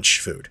 school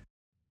lunch food.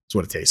 That's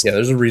what it tastes like. Yeah,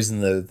 there's a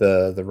reason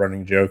the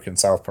running joke in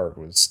South Park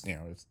was,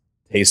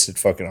 tasted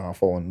fucking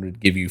awful and would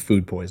give you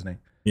food poisoning.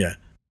 Yeah,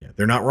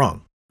 they're not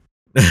wrong.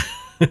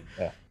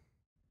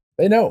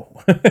 They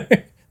know.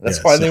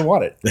 That's why they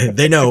want it.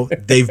 They know.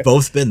 They've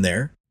both been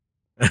there.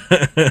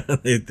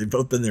 They've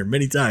both been there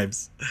many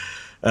times,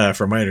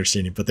 from my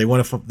understanding. But they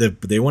want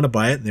to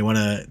buy it. And they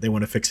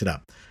want to fix it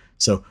up.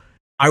 So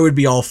I would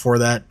be all for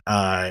that.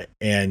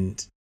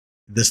 And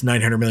this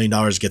 $900 million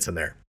gets in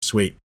there.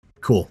 Sweet,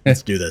 cool.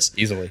 Let's do this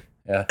easily.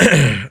 Yeah.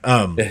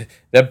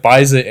 That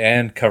buys it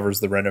and covers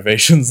the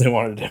renovations they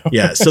want to do.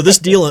 Yeah. So this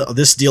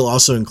deal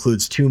also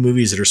includes 2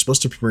 movies that are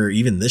supposed to premiere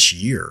even this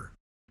year.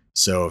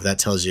 So that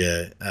tells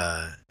you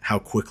how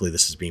quickly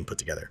this is being put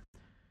together.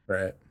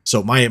 Right.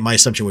 So my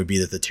assumption would be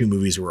that the 2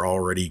 movies were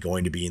already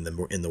going to be in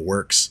the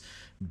works,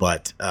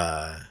 but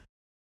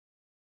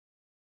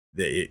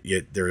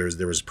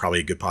there was probably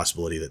a good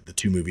possibility that the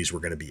 2 movies were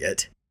going to be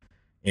it,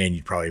 and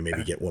you'd probably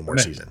maybe get one more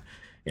season.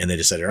 And they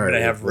decided, all right, I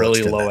have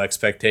really low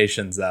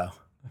expectations though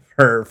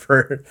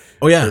for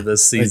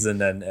this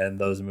season and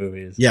those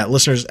movies. Yeah,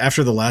 listeners,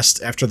 after the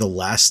last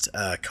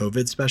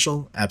COVID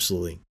special,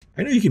 absolutely.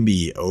 I know you can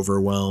be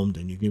overwhelmed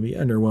and you can be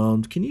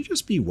underwhelmed. Can you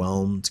just be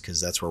whelmed? Because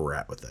that's where we're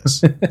at with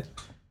this.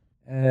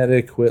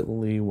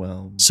 Adequately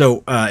whelmed.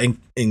 So,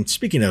 in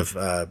speaking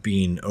of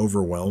being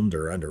overwhelmed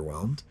or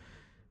underwhelmed,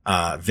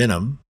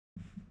 Venom,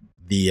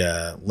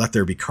 the Let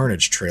There Be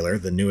Carnage trailer,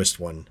 the newest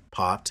one,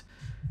 popped,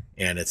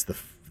 and it's the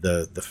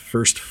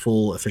first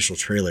full official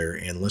trailer.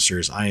 And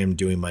listeners, I am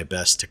doing my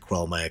best to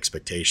quell my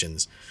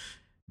expectations,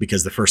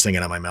 because the first thing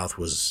out of my mouth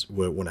was,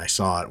 when I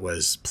saw it,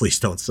 was, please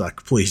don't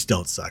suck, please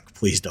don't suck,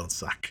 please don't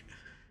suck.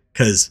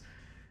 Because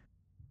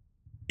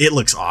it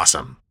looks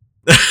awesome.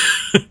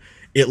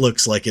 It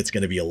looks like it's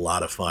going to be a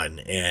lot of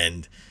fun.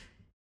 And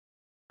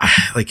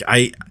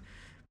I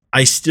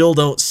still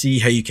don't see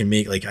how you can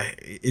make,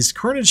 is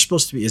Carnage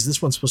supposed to be, is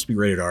this one supposed to be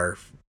rated R?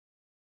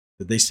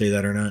 Did they say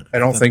that or not? I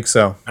don't think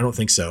so. I don't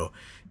think so.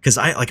 Because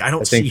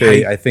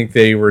I think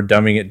they were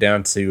dumbing it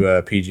down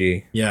to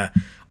PG. Yeah.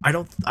 I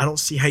don't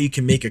see how you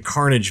can make a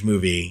Carnage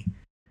movie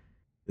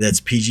that's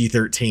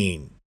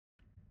PG-13.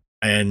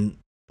 And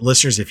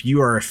listeners, if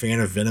you are a fan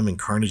of Venom and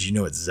Carnage, you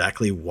know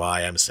exactly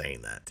why I'm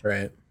saying that.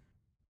 Right.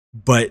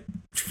 But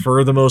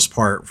for the most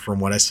part, from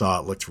what I saw,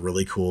 it looked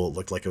really cool. It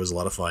looked like it was a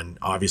lot of fun.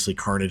 Obviously,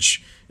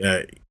 Carnage,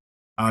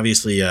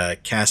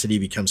 Cassidy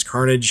becomes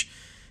Carnage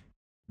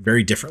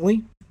very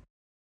differently.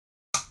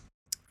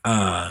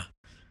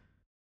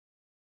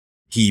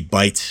 He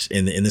bites,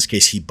 in this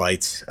case, he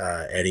bites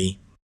Eddie.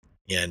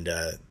 And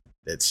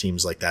it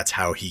seems like that's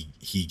how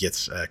he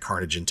gets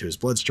Carnage into his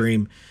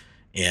bloodstream,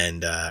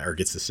 and or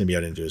gets the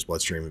symbiote into his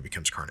bloodstream and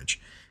becomes Carnage.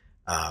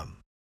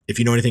 If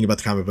you know anything about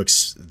the comic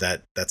books,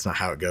 that's not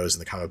how it goes. In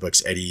the comic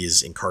books, Eddie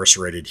is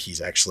incarcerated.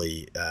 He's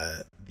actually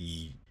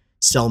the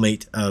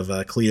cellmate of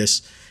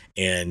Cletus,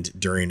 and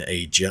during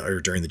the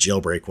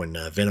jailbreak, when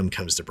Venom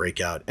comes to break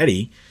out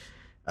Eddie,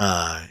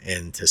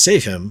 and to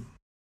save him,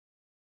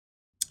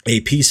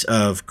 a piece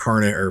of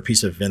Carnage, or a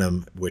piece of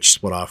Venom, which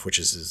split off, which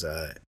is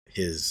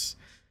his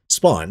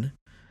spawn,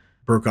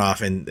 broke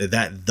off, and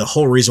that the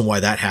whole reason why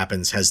that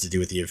happens has to do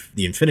with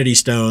the Infinity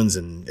Stones,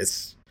 and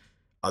it's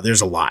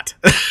there's a lot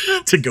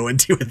to go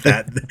into with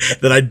that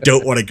I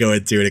don't want to go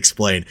into and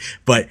explain.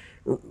 But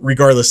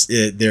regardless,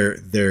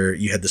 there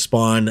you had the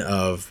spawn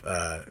of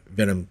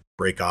Venom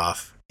break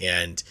off,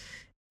 and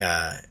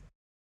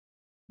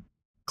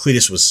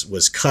Cletus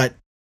was cut.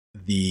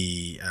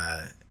 The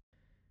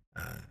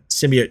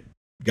symbiote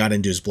got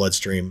into his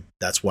bloodstream.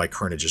 That's why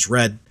Carnage is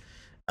red.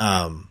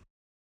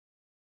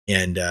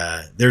 And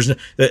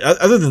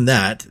other than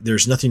that,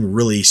 there's nothing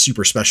really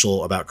super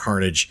special about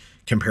Carnage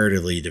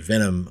comparatively to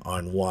Venom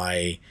on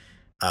why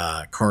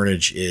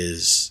Carnage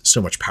is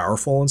so much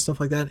powerful and stuff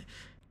like that.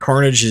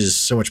 Carnage is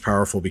so much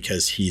powerful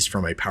because he's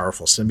from a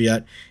powerful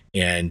symbiote,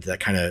 and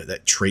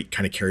that trait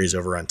kind of carries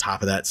over on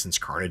top of that. Since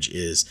Carnage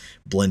is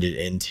blended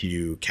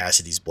into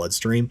Cassidy's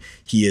bloodstream,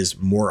 he is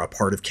more a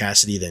part of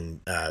Cassidy than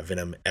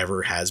Venom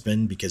ever has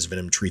been, because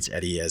Venom treats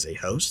Eddie as a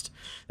host.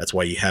 That's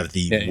why you have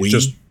the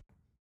just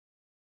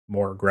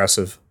more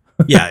aggressive.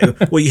 Yeah,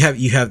 well, you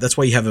have that's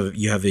why you have a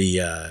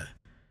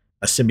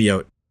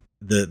symbiote.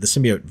 The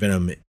symbiote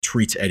Venom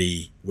treats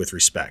Eddie with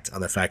respect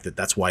on the fact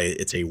that's why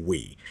it's a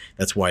we.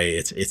 That's why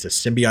it's a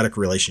symbiotic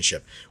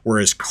relationship.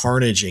 Whereas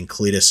Carnage and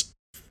Cletus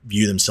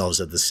view themselves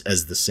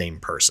as the same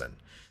person.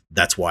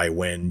 That's why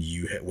when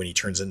he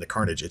turns into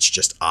Carnage, it's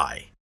just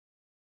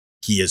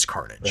he is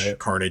Carnage. Right.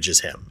 Carnage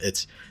is him.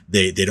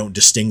 They don't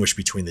distinguish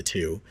between the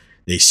two.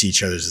 They see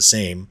each other as the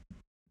same.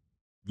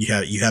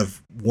 You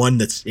have one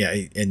that's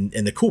and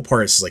the cool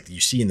part is, like, you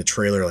see in the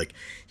trailer, like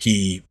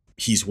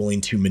he's willing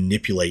to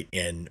manipulate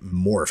and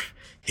morph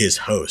his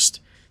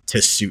host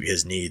to suit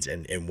his needs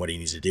and what he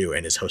needs to do,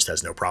 and his host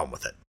has no problem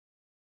with it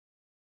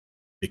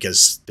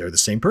because they're the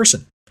same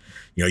person.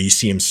 You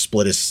see him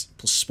split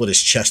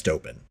his chest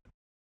open.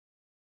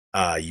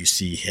 You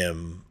see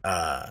him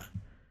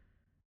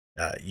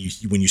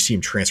when you see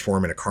him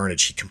transform into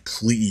Carnage, he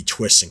completely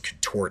twists and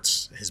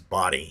contorts his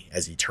body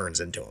as he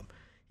turns into him.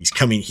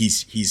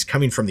 He's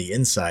coming from the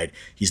inside.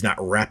 He's not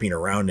wrapping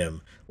around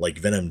him like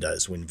Venom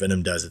does. When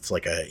Venom does, it's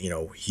like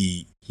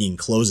he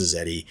encloses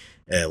Eddie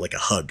like a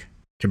hug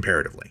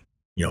comparatively.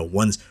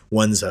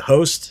 One's a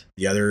host,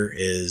 the other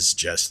is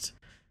just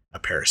a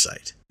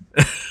parasite.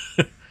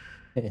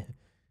 Yeah,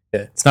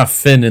 it's not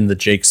Finn in the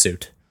Jake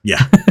suit.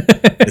 Yeah,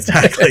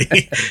 exactly.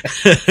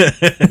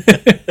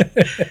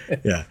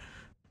 Yeah.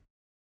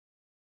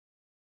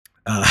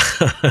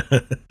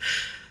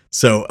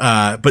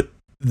 But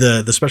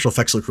the special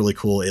effects look really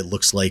cool. It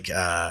looks like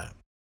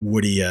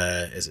Woody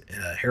is it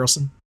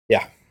Harrelson?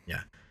 Yeah.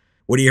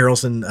 Woody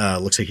Harrelson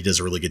looks like he does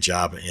a really good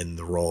job in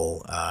the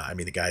role. I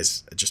mean, the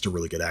guy's just a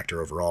really good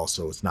actor overall,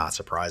 so it's not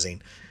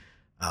surprising.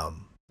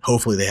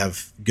 Hopefully they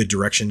have good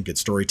direction, good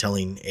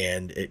storytelling,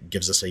 and it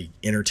gives us a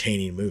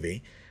entertaining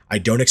movie. I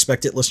don't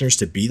expect it, listeners,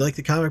 to be like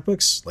the comic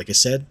books. Like I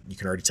said, you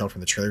can already tell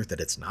from the trailer that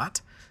it's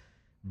not.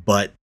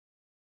 But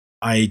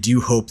I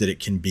do hope that it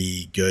can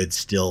be good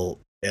still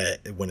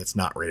when it's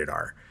not rated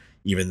R,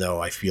 even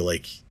though I feel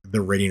like the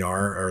rated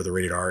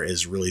R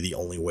is really the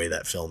only way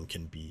that film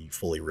can be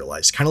fully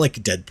realized. Kind of like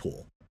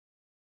Deadpool.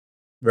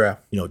 Yeah.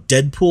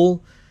 Deadpool,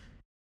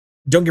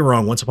 don't get me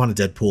wrong, Once Upon a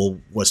Deadpool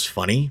was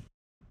funny,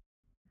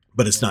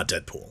 but it's not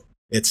Deadpool.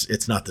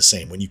 It's not the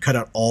same. When you cut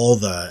out all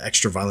the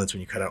extra violence, when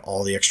you cut out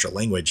all the extra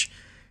language,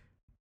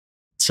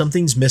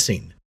 something's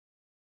missing.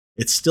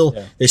 They still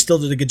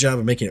did a good job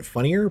of making it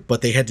funnier,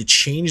 but they had to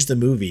change the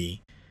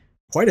movie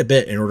quite a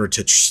bit in order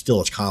to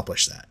still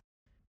accomplish that.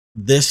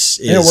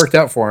 It worked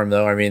out for them,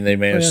 though. I mean, they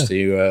managed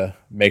to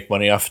make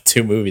money off of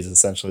 2 movies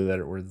essentially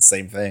that were the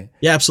same thing.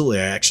 Yeah, absolutely.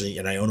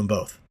 I own them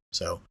both.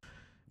 So,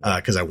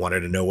 because I wanted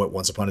to know what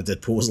Once Upon a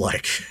Deadpool was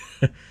like.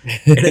 and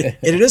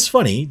it is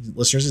funny,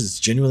 listeners. It's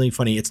genuinely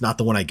funny. It's not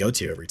the one I go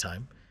to every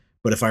time.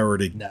 But if I were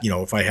to,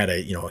 if I had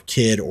a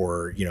kid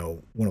or,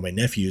 one of my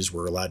nephews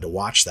were allowed to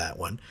watch that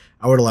one,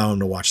 I would allow him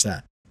to watch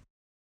that.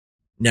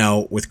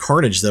 Now with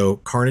Carnage, though,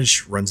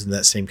 Carnage runs into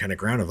that same kind of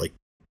ground of like,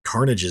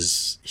 Carnage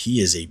is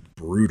a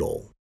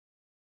brutal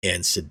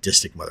and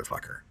sadistic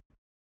motherfucker.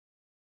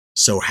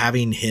 So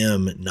having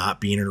him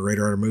not being in a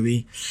rated R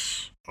movie,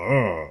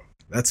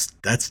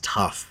 that's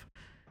tough.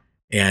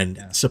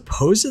 And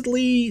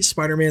supposedly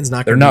Spider-Man's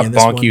not going to be in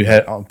this one.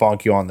 They're not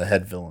bonk you on the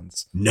head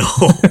villains. No.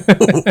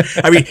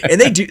 I mean, and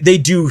they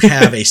do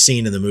have a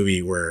scene in the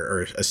movie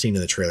or a scene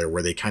in the trailer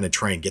where they kind of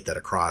try and get that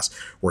across,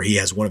 where he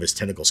has one of his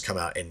tentacles come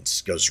out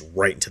and goes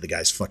right into the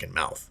guy's fucking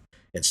mouth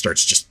and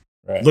starts just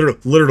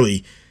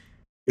literally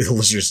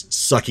just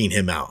sucking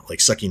him out, like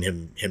sucking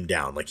him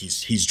down, like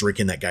he's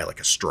drinking that guy like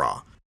a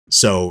straw.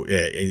 So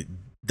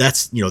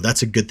that's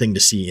a good thing to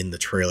see in the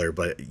trailer,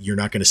 but you're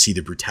not going to see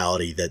the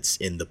brutality that's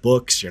in the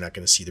books. You're not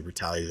going to see the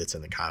brutality that's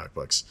in the comic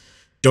books.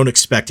 Don't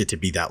expect it to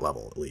be that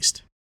level, at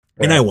least.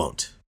 Right. And I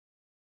won't.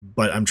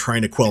 But I'm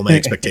trying to quell my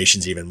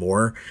expectations even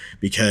more,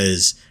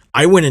 because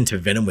I went into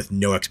Venom with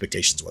no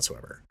expectations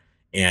whatsoever.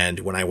 And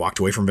when I walked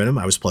away from Venom,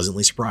 I was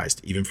pleasantly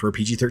surprised. Even for a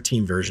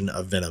PG-13 version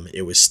of Venom,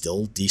 it was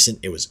still decent.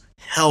 It was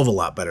a hell of a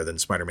lot better than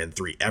Spider-Man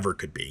 3 ever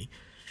could be.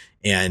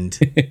 And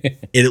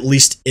it at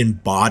least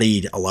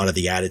embodied a lot of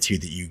the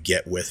attitude that you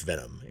get with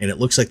Venom. And it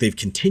looks like they've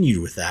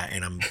continued with that,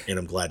 and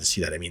I'm glad to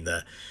see that. I mean,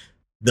 that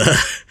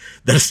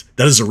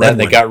is a red one.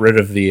 They got rid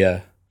of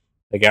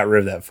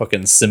that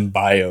fucking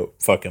symbiote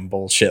fucking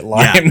bullshit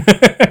line.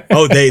 Yeah.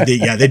 Oh, they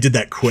did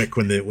that quick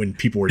when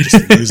people were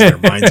just losing their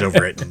minds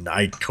over it, and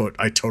I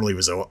totally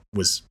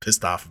was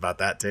pissed off about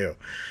that too.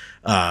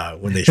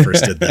 When they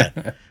first did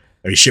that.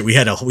 I mean, shit, we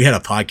had a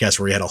podcast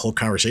where we had a whole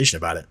conversation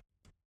about it.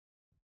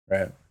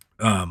 Right.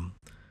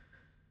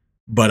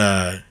 But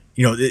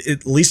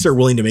at least they're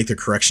willing to make the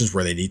corrections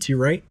where they need to,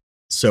 right?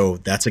 So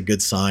that's a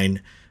good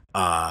sign.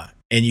 And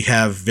you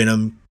have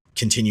Venom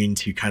continuing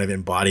to kind of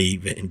embody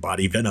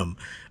Venom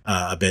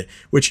a bit,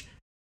 which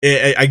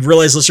I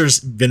realize, listeners,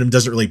 Venom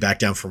doesn't really back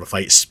down from a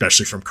fight,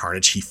 especially from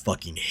Carnage. He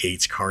fucking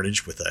hates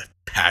Carnage with a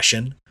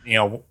passion.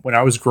 When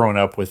I was growing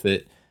up with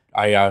it,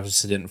 I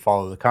obviously didn't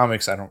follow the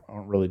comics. I don't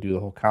really do the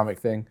whole comic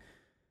thing.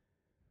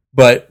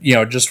 But,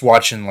 just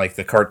watching like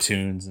the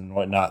cartoons and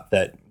whatnot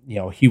that,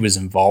 he was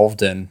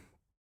involved in,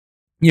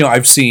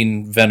 I've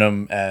seen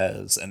Venom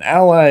as an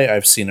ally.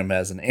 I've seen him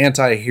as an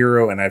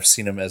anti-hero, and I've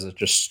seen him as a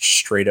just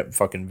straight up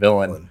fucking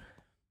villain.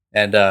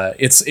 And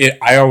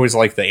I always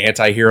like the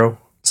anti-hero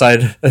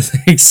side of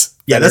things.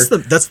 Yeah, that's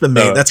the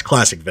main, that's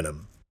classic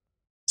Venom.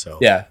 So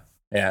yeah.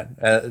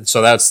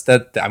 So that's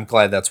that. I'm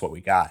glad that's what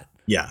we got.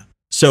 Yeah.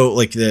 So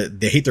like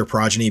they hate their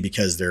progeny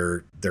because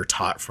they're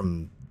taught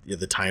from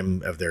the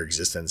time of their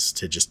existence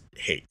to just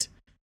hate,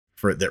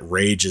 for that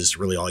rage is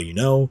really all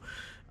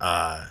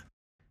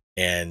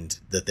and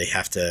that they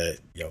have to,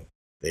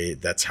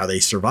 that's how they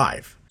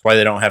survive. That's why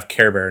they don't have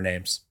Care Bear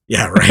names.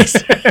 Yeah, right.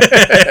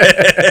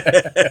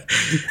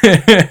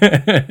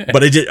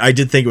 But I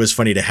did think it was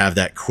funny to have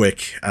that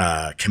quick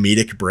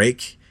comedic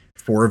break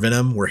for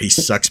Venom where he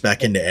sucks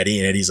back into Eddie,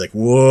 and Eddie's like,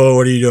 "Whoa,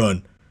 what are you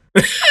doing?"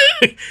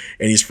 And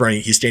he's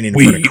standing in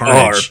front of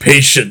Carnage. We are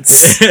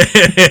patients.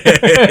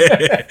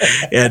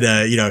 And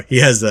he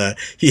has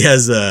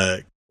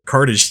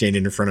Carnage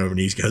standing in front of him, and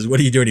he goes, "What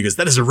are you doing?" He goes,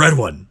 "That is a red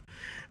one."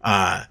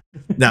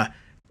 Now,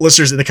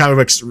 listeners, in the comic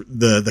books,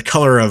 the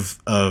color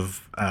of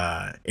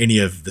any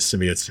of the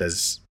symbiotes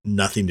has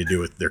nothing to do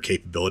with their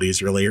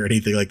capabilities, really, or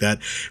anything like that.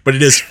 But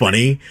it is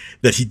funny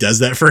that he does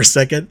that for a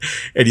second,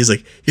 and he's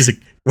like,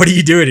 "What are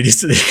you doing?" And he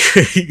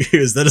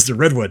goes, "That is the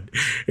red one."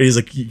 And he's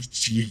like,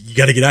 "You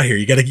got to get out of here.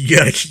 You got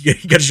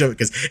to show it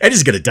because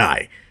Eddie's gonna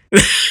die."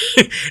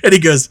 And he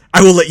goes,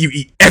 "I will let you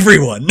eat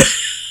everyone."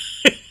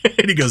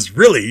 And he goes,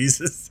 "Really?" He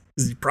says,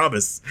 "You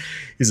promise?"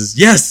 He says,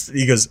 "Yes." And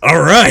he goes, "All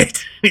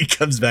right." He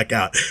comes back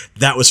out.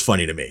 That was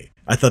funny to me.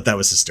 I thought that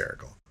was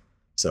hysterical.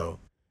 So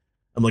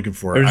I'm looking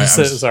for it.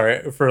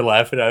 Sorry for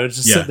laughing. I was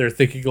just sitting there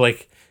thinking,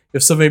 like,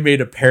 if somebody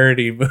made a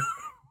parody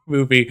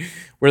movie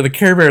where the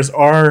Care Bears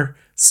are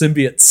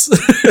symbiotes,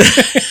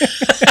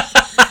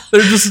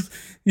 they're just,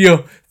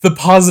 the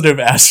positive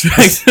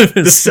aspect of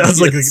it. This sounds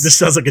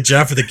like a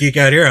job for the Geek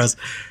Out Heroes.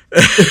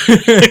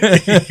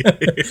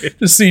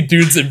 Just see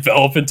dudes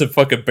envelop into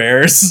fucking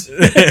bears.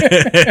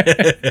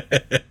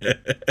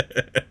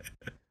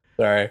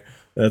 Sorry.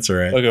 That's all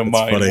right. Like a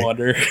mind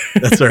wander.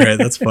 That's all right.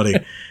 That's funny.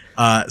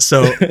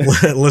 So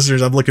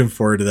listeners, I'm looking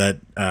forward to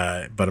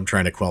that, but I'm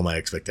trying to quell my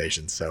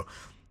expectations. So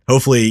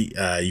hopefully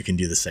you can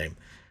do the same.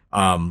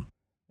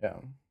 Yeah.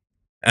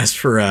 As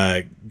for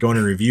going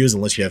to reviews,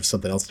 unless you have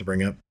something else to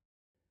bring up.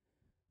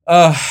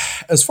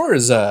 As far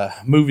as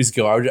movies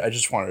go, I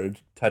just wanted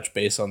to touch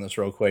base on this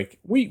real quick.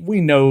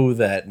 We know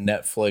that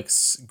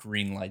Netflix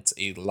greenlights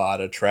a lot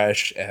of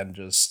trash and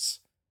just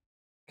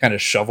kind of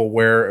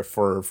shovelware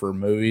for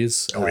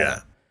movies. Oh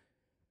yeah.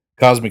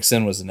 Cosmic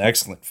Sin was an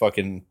excellent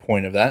fucking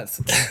point of that.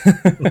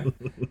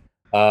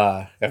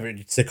 I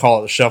mean, to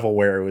call it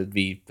shovelware would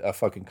be a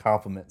fucking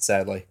compliment,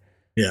 sadly.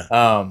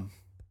 Yeah.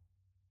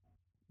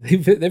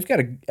 They've got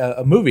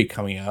a movie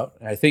coming out.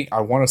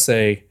 I want to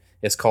say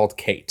it's called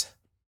Kate.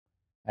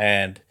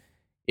 And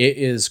it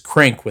is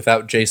Crank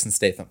without Jason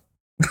Statham.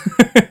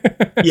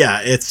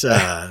 Yeah, it's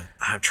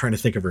I'm trying to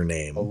think of her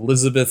name.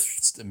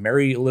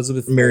 Mary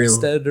Elizabeth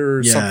Winstead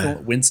or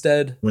something.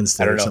 Winstead,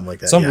 I don't know, something like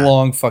that. Some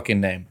long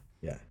fucking name.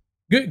 Yeah.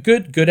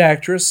 Good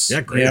actress.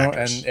 Yeah, great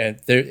actress.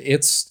 And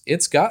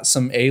it's got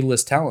some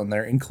A-list talent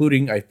there,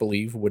 including, I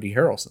believe, Woody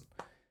Harrelson.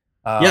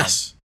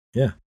 Yes.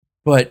 Yeah.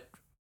 But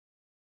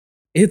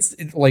it's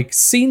like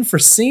scene for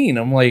scene,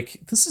 I'm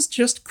like, this is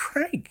just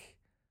Crank.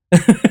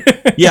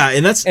 Yeah,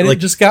 and that's and it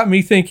just got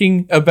me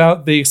thinking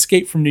about the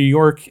Escape from New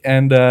York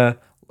and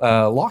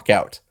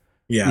Lockout,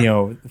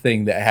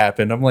 thing that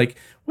happened. I'm like,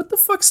 what the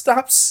fuck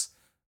stops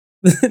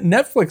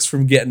Netflix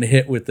from getting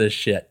hit with this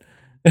shit?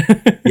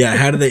 Yeah,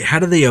 how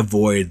do they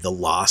avoid the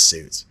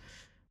lawsuits?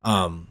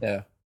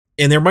 Yeah,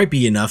 and there might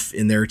be enough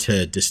in there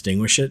to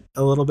distinguish it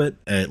a little bit.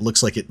 It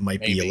looks like it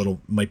might be a little,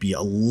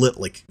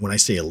 like when I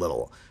say a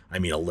little, I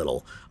mean a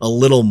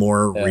little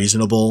more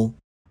reasonable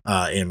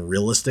and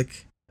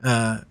realistic.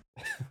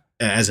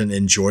 As an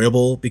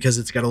enjoyable, because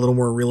it's got a little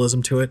more realism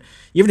to it.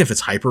 Even if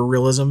it's hyper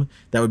realism,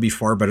 that would be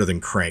far better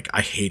than Crank.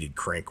 I hated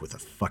Crank with a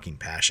fucking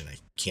passion. I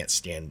can't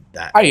stand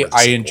that. I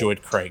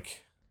enjoyed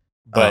Crank,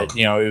 but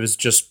it was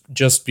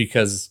just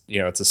because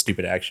it's a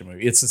stupid action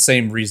movie. It's the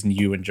same reason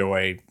you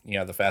enjoy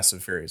the Fast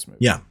and Furious movie.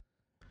 Yeah.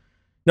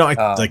 No, I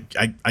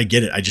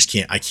get it.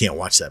 I can't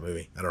watch that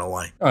movie. I don't know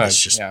why.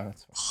 It's just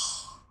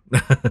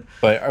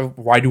But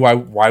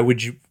why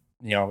would you?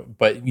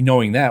 But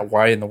knowing that,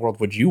 why in the world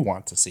would you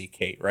want to see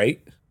Kate,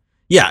 right?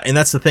 Yeah, and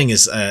that's the thing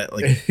is,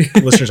 like,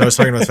 listeners, I was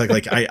talking about the fact,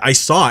 like, I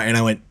saw it and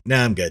I went,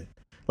 nah, I'm good.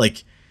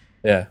 Like,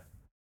 yeah.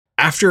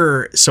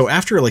 After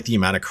like the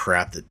amount of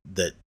crap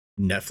that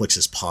Netflix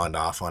has pawned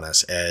off on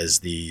us as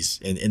these,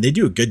 and they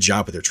do a good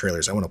job with their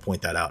trailers. I want to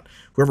point that out.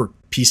 Whoever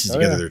pieces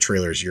together their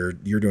trailers, you're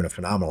doing a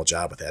phenomenal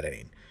job with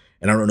editing.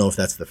 And I don't know if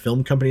that's the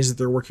film companies that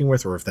they're working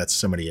with or if that's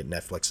somebody at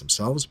Netflix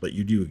themselves, but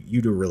you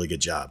do a really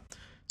good job.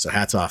 So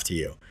hats off to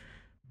you.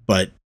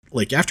 But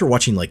like after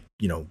watching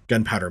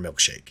Gunpowder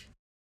Milkshake,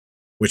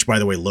 which by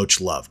the way Loach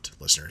loved,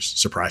 listeners,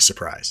 surprise,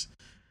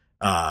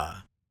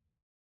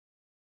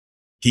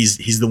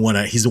 he's the one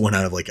out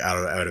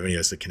of any of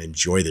us that can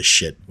enjoy this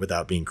shit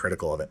without being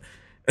critical of it.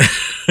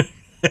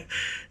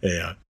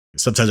 Yeah.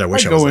 Sometimes I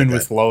wish I was go like in that.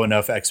 With low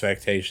enough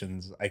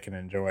expectations I can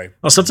enjoy.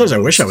 Well, sometimes I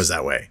wish I was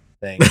that way.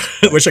 I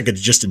wish I could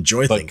just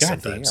enjoy things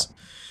sometimes.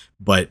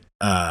 But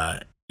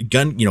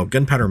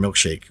Gunpowder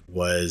Milkshake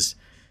was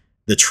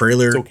the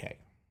trailer. It's okay.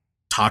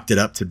 Talked it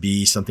up to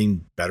be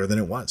something better than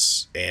it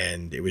was,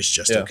 and it was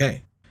just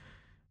okay.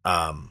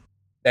 And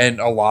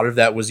a lot of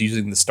that was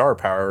using the star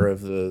power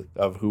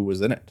of who was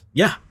in it.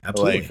 Yeah,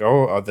 absolutely.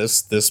 Like,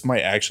 this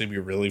might actually be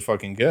really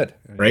fucking good.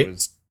 And right? It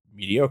was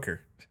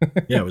mediocre.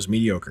 Yeah, it was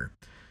mediocre.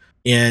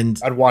 And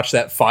I'd watch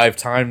that 5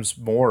 times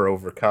more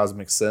over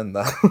Cosmic Sin,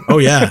 though. Oh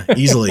yeah,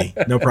 easily,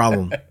 no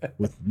problem.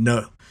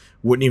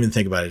 Wouldn't even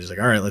think about it. Just like,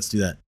 all right, let's do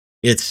that.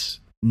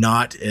 It's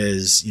not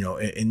as,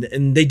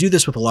 and they do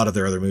this with a lot of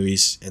their other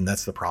movies, and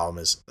that's the problem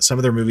is some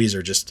of their movies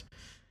are just,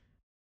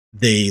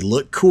 they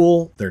look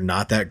cool, they're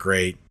not that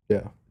great.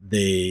 Yeah.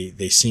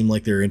 They seem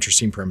like they're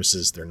interesting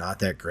premises, they're not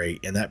that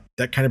great. And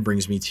that kind of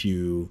brings me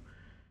to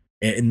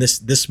And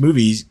this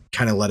movie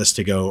kind of led us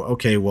to go,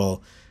 okay,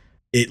 well,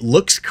 it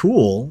looks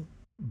cool,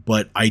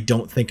 but I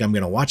don't think I'm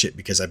going to watch it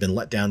because I've been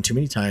let down too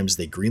many times.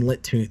 They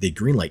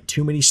greenlight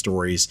too many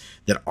stories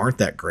that aren't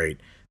that great,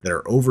 that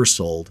are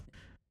oversold.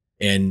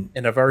 And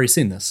I've already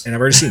seen this.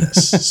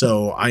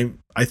 So I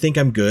think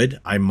I'm good.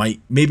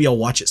 Maybe I'll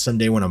watch it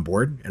someday when I'm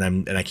bored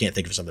and I can't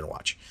think of something to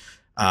watch.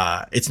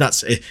 It's not,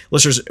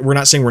 listeners, we're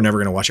not saying we're never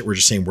going to watch it. We're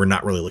just saying we're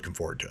not really looking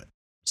forward to it.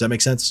 Does that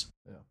make sense?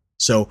 Yeah.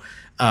 So,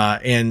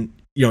 and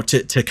you know,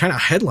 to kind of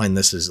headline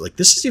this is like,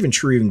 this is even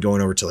true, even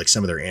going over to like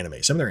some of their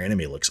anime. Some of their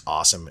anime looks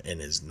awesome and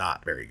is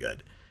not very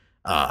good.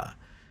 Kuromikuro,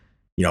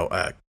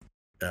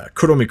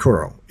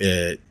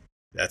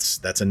 that's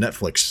a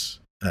Netflix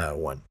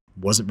one.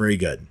 Wasn't very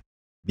good.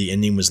 The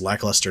ending was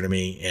lackluster to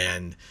me,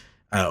 and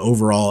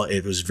overall,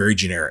 it was very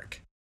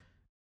generic.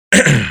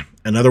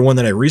 Another one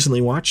that I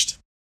recently watched,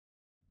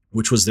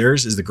 which was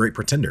theirs, is The Great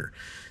Pretender.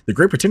 The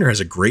Great Pretender has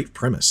a great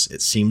premise.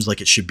 It seems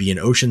like it should be in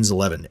Ocean's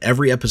 11.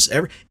 Every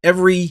episode,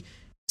 every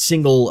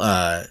single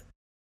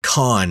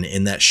con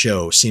in that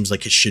show seems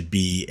like it should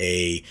be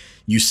a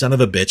 "you son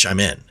of a bitch, I'm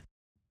in."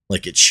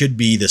 Like it should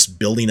be this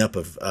building up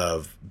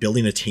of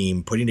building a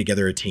team, putting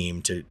together a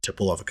team to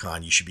pull off a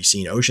con. You should be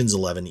seeing Ocean's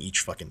 11 each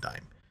fucking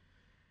time.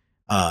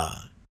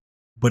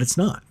 But it's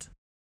not.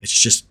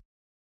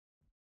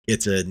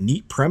 It's a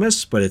neat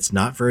premise, but it's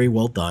not very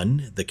well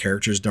done. The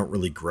characters don't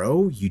really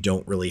grow. You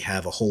don't really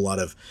have a whole lot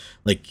of,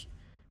 like,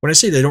 when I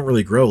say they don't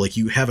really grow, like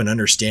you have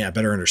a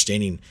better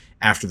understanding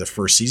after the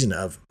first season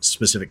of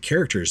specific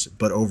characters,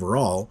 but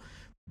overall,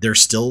 they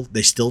still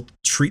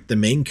treat the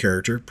main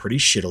character pretty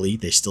shittily.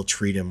 They still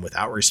treat him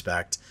without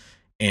respect,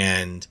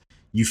 and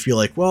you feel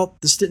like, well,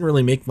 this didn't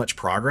really make much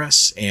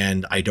progress,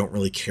 and I don't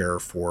really care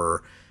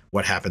for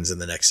what happens in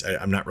the next.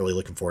 I'm not really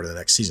looking forward to the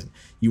next season.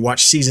 You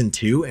watch season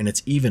 2, and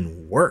it's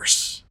even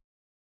worse.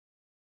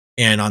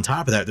 And on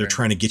top of that, they're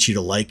trying to get you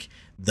to like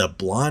the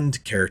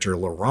blonde character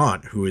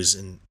Laurent, who is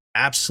an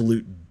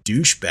absolute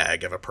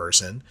douchebag of a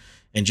person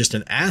and just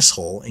an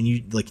asshole. And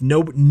you like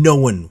no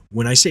one.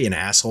 When I say an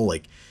asshole,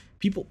 like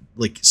people,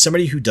 like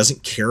somebody who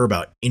doesn't care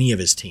about any of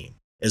his team.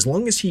 As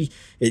long as he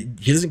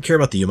doesn't care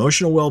about the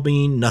emotional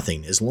well-being,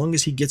 nothing. As long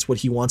as he gets what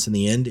he wants in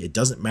the end, it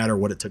doesn't matter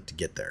what it took to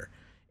get there.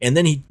 And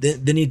then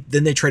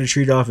they try to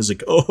treat it off as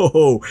like,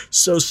 oh,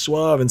 so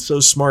suave and so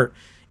smart.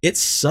 It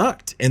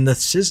sucked. And the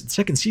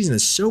second season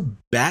is so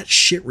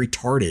batshit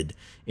retarded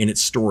in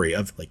its story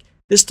of like,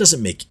 this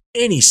doesn't make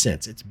any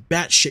sense. It's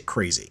batshit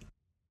crazy.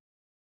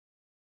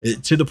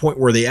 To the point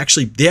where they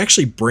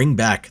actually bring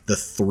back the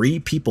 3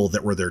 people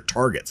that were their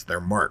targets, their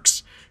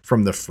marks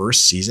from the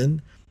first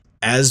season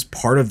as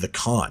part of the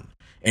con.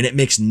 And it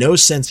makes no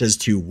sense as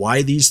to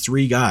why these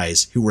 3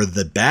 guys who were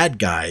the bad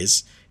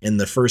guys in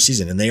the first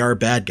season, and they are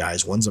bad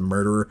guys. One's a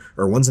murderer,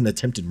 or one's an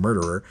attempted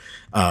murderer.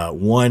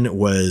 One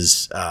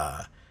was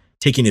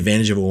taking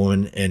advantage of a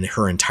woman and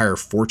her entire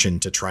fortune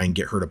to try and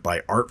get her to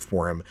buy art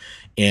for him.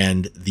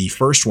 And the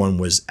first one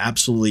was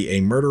absolutely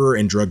a murderer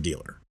and drug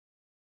dealer.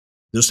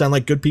 Those sound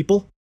like good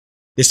people?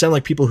 They sound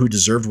like people who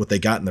deserved what they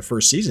got in the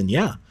first season.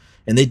 Yeah,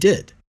 and they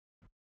did.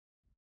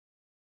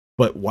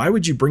 But why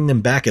would you bring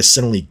them back as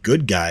suddenly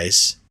good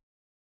guys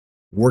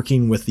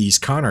working with these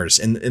con artists?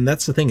 And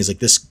that's the thing, is like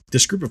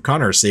this group of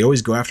con artists, they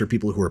always go after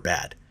people who are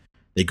bad.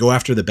 They go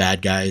after the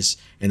bad guys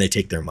and they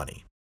take their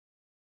money.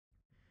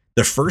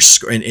 The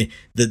first and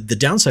the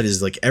downside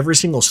is like every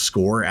single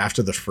score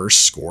after the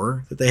first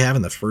score that they have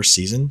in the first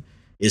season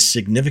is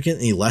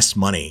significantly less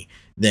money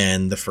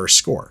than the first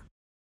score.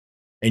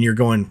 And you're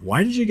going,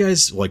 why did you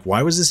guys, like,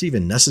 why was this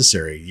even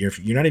necessary? You're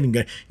not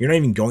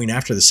even going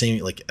after the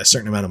same, like, a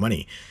certain amount of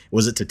money.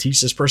 Was it to teach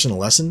this person a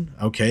lesson?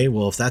 Okay,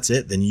 well, if that's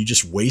it, then you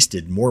just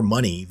wasted more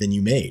money than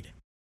you made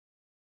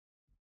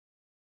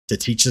to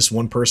teach this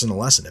one person a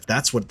lesson. If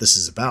that's what this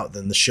is about,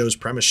 then the show's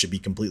premise should be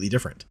completely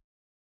different.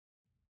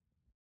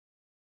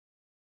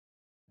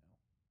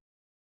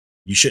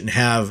 You shouldn't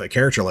have a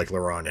character like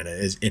Laurent in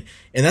it.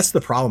 And that's the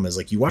problem, is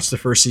like you watch the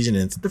first season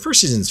and the first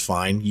season's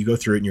fine. You go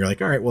through it and you're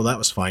like, all right, well, that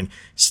was fine.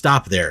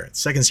 Stop there. The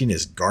second season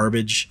is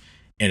garbage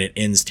and it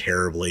ends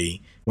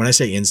terribly. When I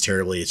say ends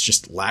terribly, it's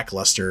just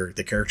lackluster.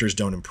 The characters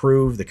don't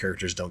improve. The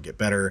characters don't get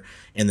better.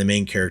 And the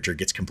main character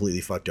gets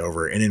completely fucked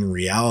over. And in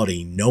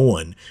reality, no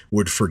one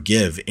would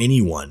forgive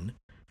anyone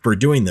for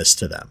doing this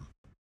to them.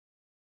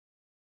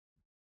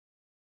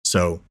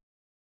 So,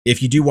 if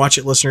you do watch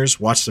it, listeners,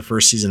 watch the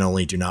first season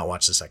only. Do not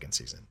watch the second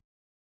season.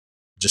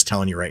 Just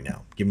telling you right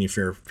now. Giving you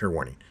fair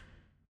warning.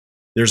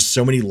 There's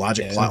so many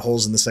plot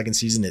holes in the second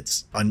season,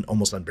 it's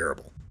almost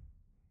unbearable.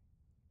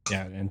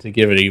 Yeah, and to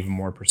give it even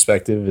more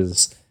perspective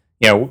is,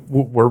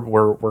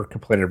 we're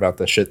complaining about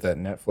the shit that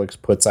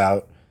Netflix puts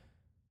out,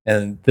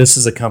 and this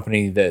is a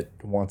company that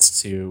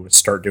wants to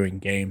start doing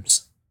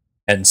games,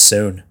 and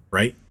soon.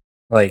 Right?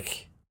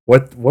 Like,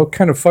 what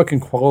kind of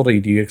fucking quality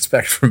do you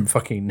expect from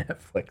fucking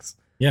Netflix?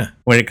 Yeah.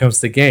 When it comes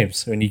to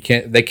games, when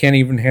they can't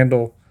even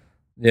handle,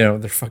 their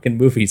fucking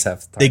movies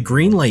half the time. They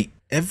greenlight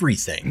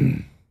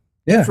everything.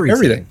 Yeah,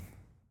 everything.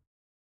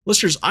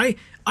 listeners, I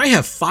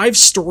have 5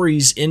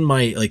 stories in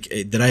my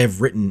that I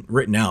have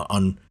written out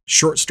on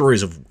short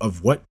stories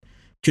of what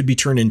could be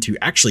turned into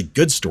actually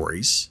good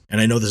stories.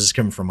 And I know this is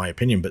coming from my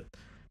opinion, but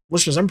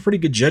listeners, I'm a pretty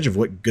good judge of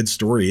what good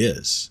story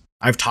is.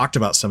 I've talked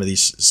about some of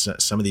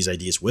these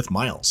ideas with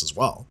Miles as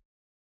well.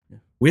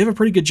 We have a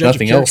pretty good judge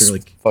Nothing of character.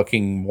 else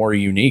fucking more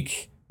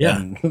unique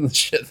than the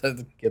shit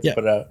that gets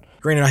put out.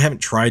 Granted, I haven't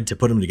tried to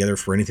put them together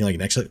for anything like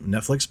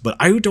Netflix, but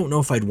I don't know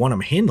if I'd want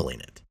them handling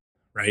it.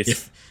 Right.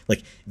 If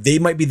they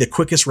might be the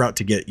quickest route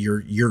to get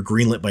your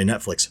greenlit by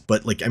Netflix,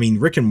 but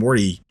Rick and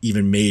Morty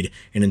even made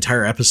an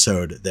entire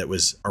episode that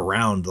was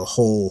around the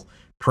whole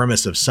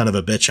premise of son of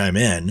a bitch I'm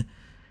in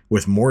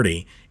with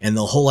Morty, and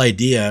the whole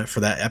idea for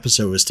that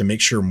episode was to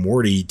make sure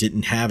Morty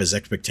didn't have his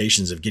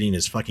expectations of getting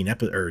his fucking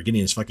getting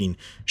his fucking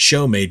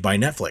show made by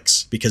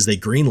Netflix, because they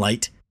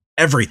greenlight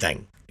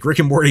everything. Rick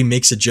and Morty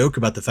makes a joke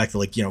about the fact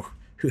that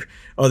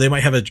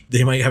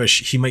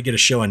he might get a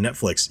show on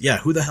Netflix. Yeah,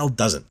 who the hell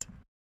doesn't?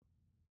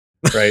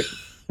 Right.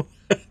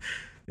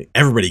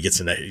 Everybody gets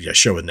a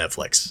show with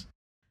Netflix.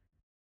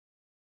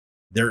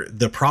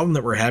 The problem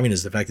that we're having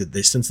is the fact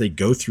that since they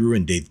go through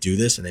and they do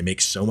this and they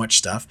make so much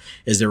stuff,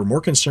 is they were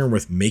more concerned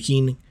with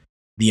making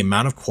the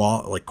amount of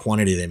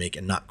quantity they make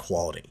and not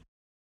quality.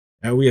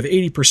 Now we have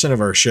 80%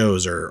 of our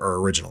shows are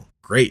original.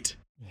 Great.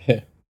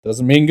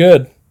 Doesn't mean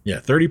good. Yeah,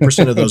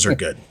 30% of those are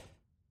good.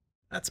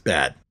 That's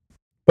bad.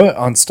 But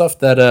on stuff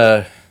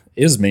that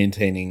is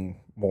maintaining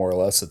more or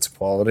less its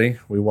quality,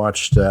 we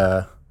watched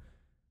the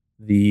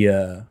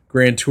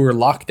Grand Tour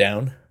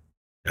Lockdown.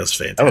 That was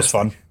fantastic. That was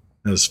fun.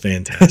 That was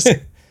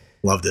fantastic.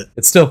 Loved it.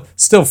 It's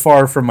still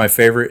far from my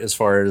favorite as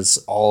far as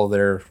all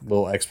their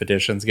little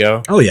expeditions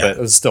go. Oh yeah, but it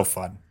was still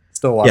fun.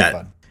 Still a lot of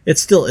fun.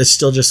 It's still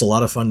just a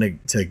lot of fun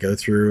to go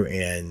through,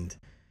 and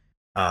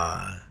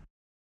I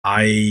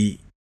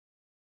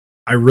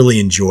really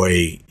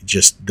enjoy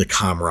just the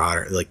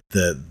camaraderie, like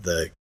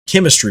the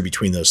chemistry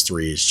between those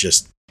three is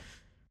just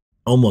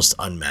almost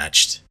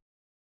unmatched,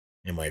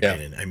 in my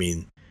opinion. I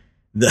mean,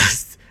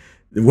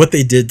 what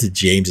they did to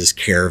James's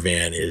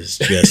caravan is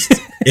just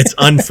it's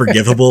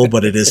unforgivable,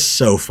 but it is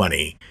so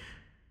funny.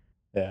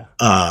 Yeah.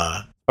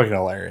 Fucking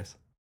hilarious.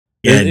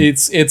 And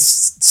it's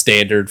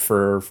standard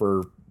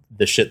for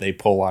the shit they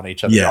pull on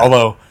each other. Yeah.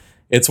 Although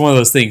it's one of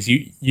those things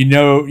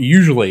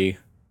usually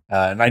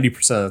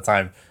 90% of the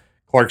time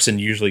Clarkson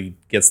usually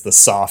gets the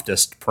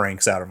softest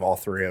pranks out of all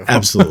three of them.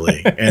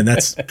 Absolutely. And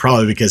that's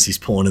probably because he's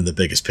pulling in the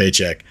biggest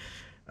paycheck.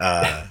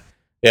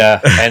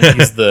 Yeah, and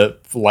he's the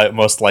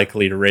most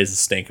likely to raise a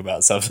stink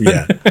about something.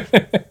 Yeah.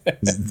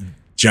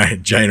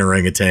 Giant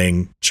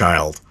orangutan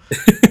child.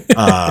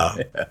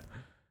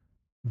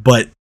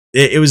 But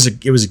it was a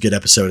good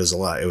episode.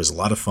 It was a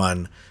lot of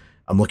fun.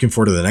 I'm looking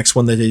forward to the next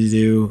one that they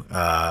do.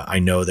 I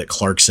know that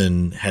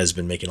Clarkson has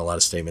been making a lot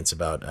of statements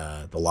about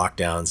the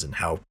lockdowns and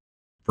how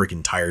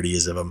freaking tired he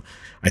is of them.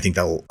 I think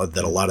that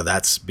a lot of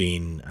that's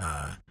being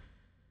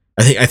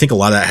I think a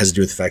lot of that has to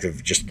do with the fact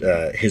of just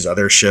his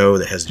other show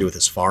that has to do with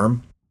his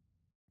farm.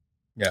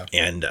 Yeah.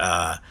 And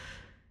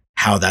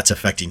how that's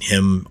affecting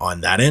him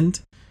on that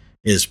end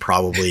is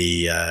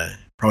probably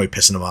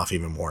pissing him off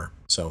even more.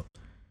 So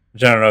I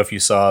don't know if you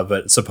saw,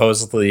 but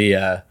supposedly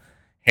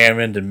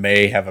Hammond and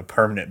May have a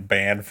permanent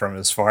ban from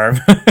his farm.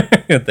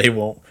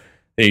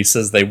 He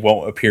says they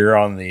won't appear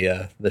on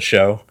the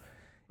show.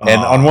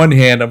 And on one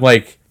hand, I'm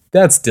like,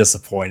 that's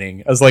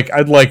disappointing. I was like,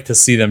 I'd like to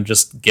see them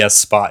just guest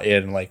spot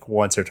in like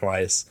once or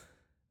twice,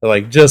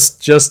 like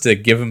just to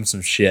give him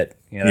some shit,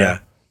 you know?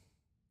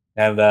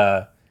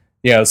 Yeah.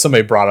 And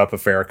somebody brought up a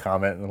fair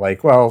comment and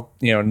like, well,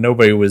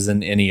 nobody was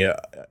in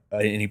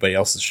anybody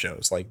else's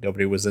shows. Like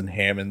nobody was in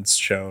Hammond's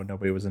show,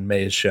 nobody was in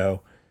May's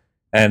show,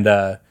 and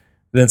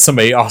then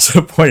somebody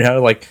also pointed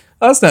out like,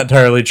 oh, that's not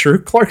entirely true.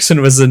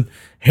 Clarkson was in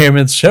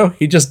Hammond's show.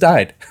 He just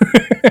died.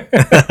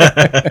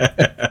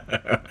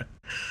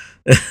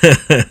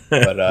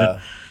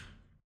 But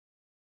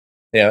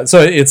yeah,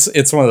 so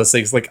it's one of those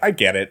things. Like I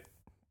get it,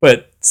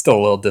 but still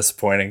a little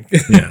disappointing.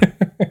 Yeah.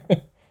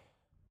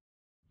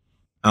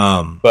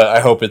 But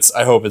I hope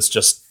it's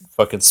just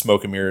fucking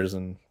smoke and mirrors,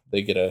 and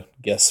they get a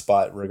guest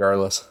spot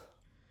regardless.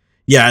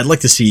 Yeah, I'd like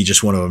to see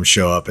just one of them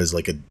show up as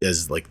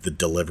the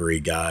delivery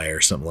guy or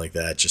something like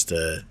that, just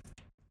to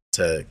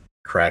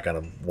crack on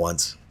him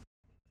once.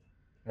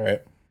 All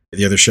right.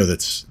 The other show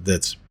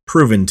that's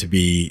proven to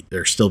be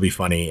still be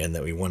funny, and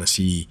that we want to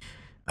see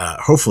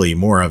hopefully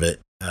more of it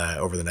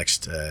over the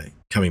next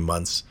coming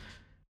months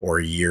or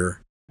a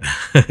year,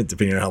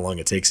 depending on how long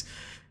it takes.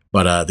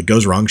 But the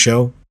Goes Wrong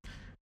show,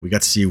 we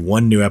got to see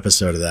one new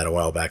episode of that a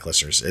while back,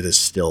 listeners. It is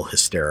still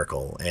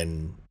hysterical,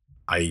 and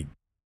I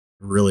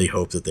really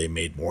hope that they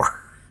made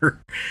more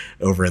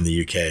over in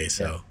the UK.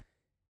 So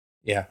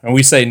yeah, and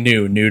we say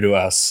new to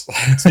us.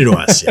 It's new to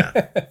us,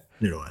 yeah.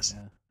 New to us.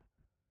 Yeah.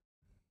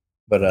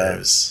 But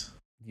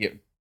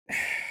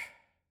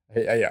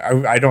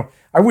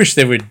I wish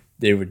they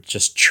would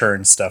just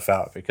churn stuff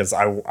out, because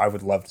I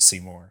would love to see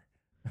more.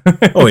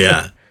 Oh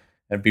yeah.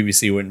 And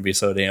BBC wouldn't be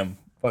so damn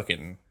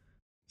fucking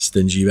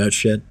stingy about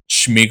shit.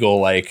 Schmeagle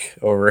like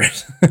over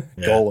it.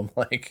 Yeah. Golem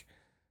like.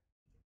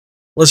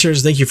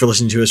 Listeners, thank you for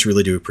listening to us.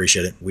 Really do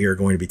appreciate it. We are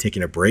going to be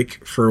taking a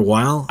break for a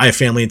while. I have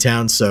family in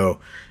town, so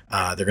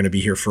they're going to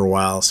be here for a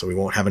while, so we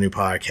won't have a new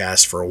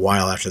podcast for a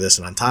while after this.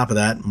 And on top of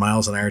that,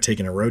 Miles and I are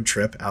taking a road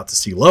trip out to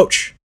see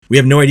Loach. We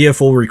have no idea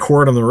if we'll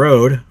record on the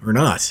road or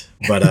not,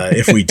 but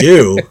if we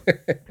do,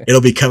 it'll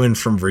be coming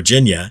from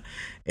Virginia,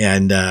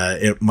 and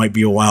it might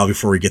be a while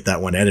before we get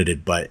that one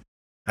edited, but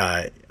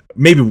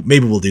maybe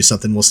we'll do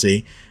something. We'll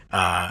see.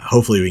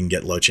 Hopefully we can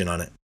get Loach in on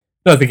it.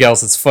 Nothing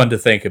else. It's fun to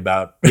think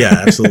about. Yeah,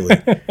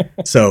 absolutely.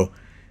 So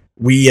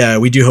we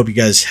do hope you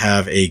guys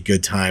have a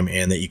good time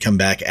and that you come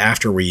back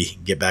after we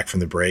get back from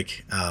the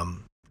break.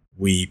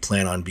 We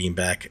plan on being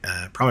back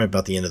probably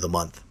about the end of the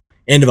month.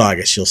 End of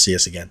August, you'll see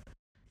us again.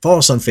 Follow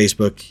us on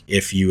Facebook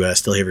if you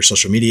still have your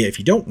social media. If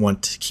you don't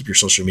want to keep your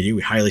social media,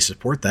 we highly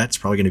support that. It's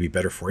probably going to be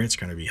better for you. It's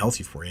going to be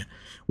healthy for you.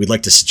 We'd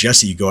like to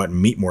suggest that you go out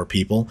and meet more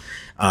people,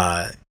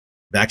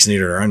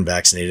 vaccinated or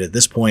unvaccinated. At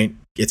this point,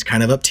 it's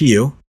kind of up to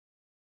you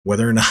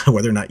whether or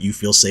not you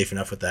feel safe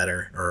enough with that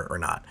or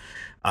not.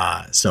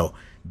 So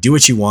do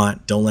what you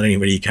want. Don't let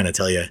anybody kind of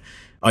tell you,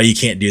 oh, you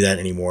can't do that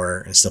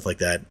anymore and stuff like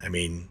that. I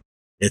mean,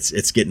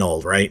 it's getting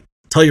old, right?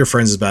 Tell your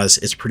friends about us.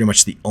 It's pretty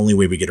much the only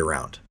way we get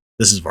around.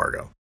 This is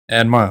Vargo.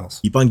 And Miles.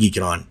 Keep on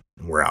geeking on,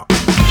 and we're out.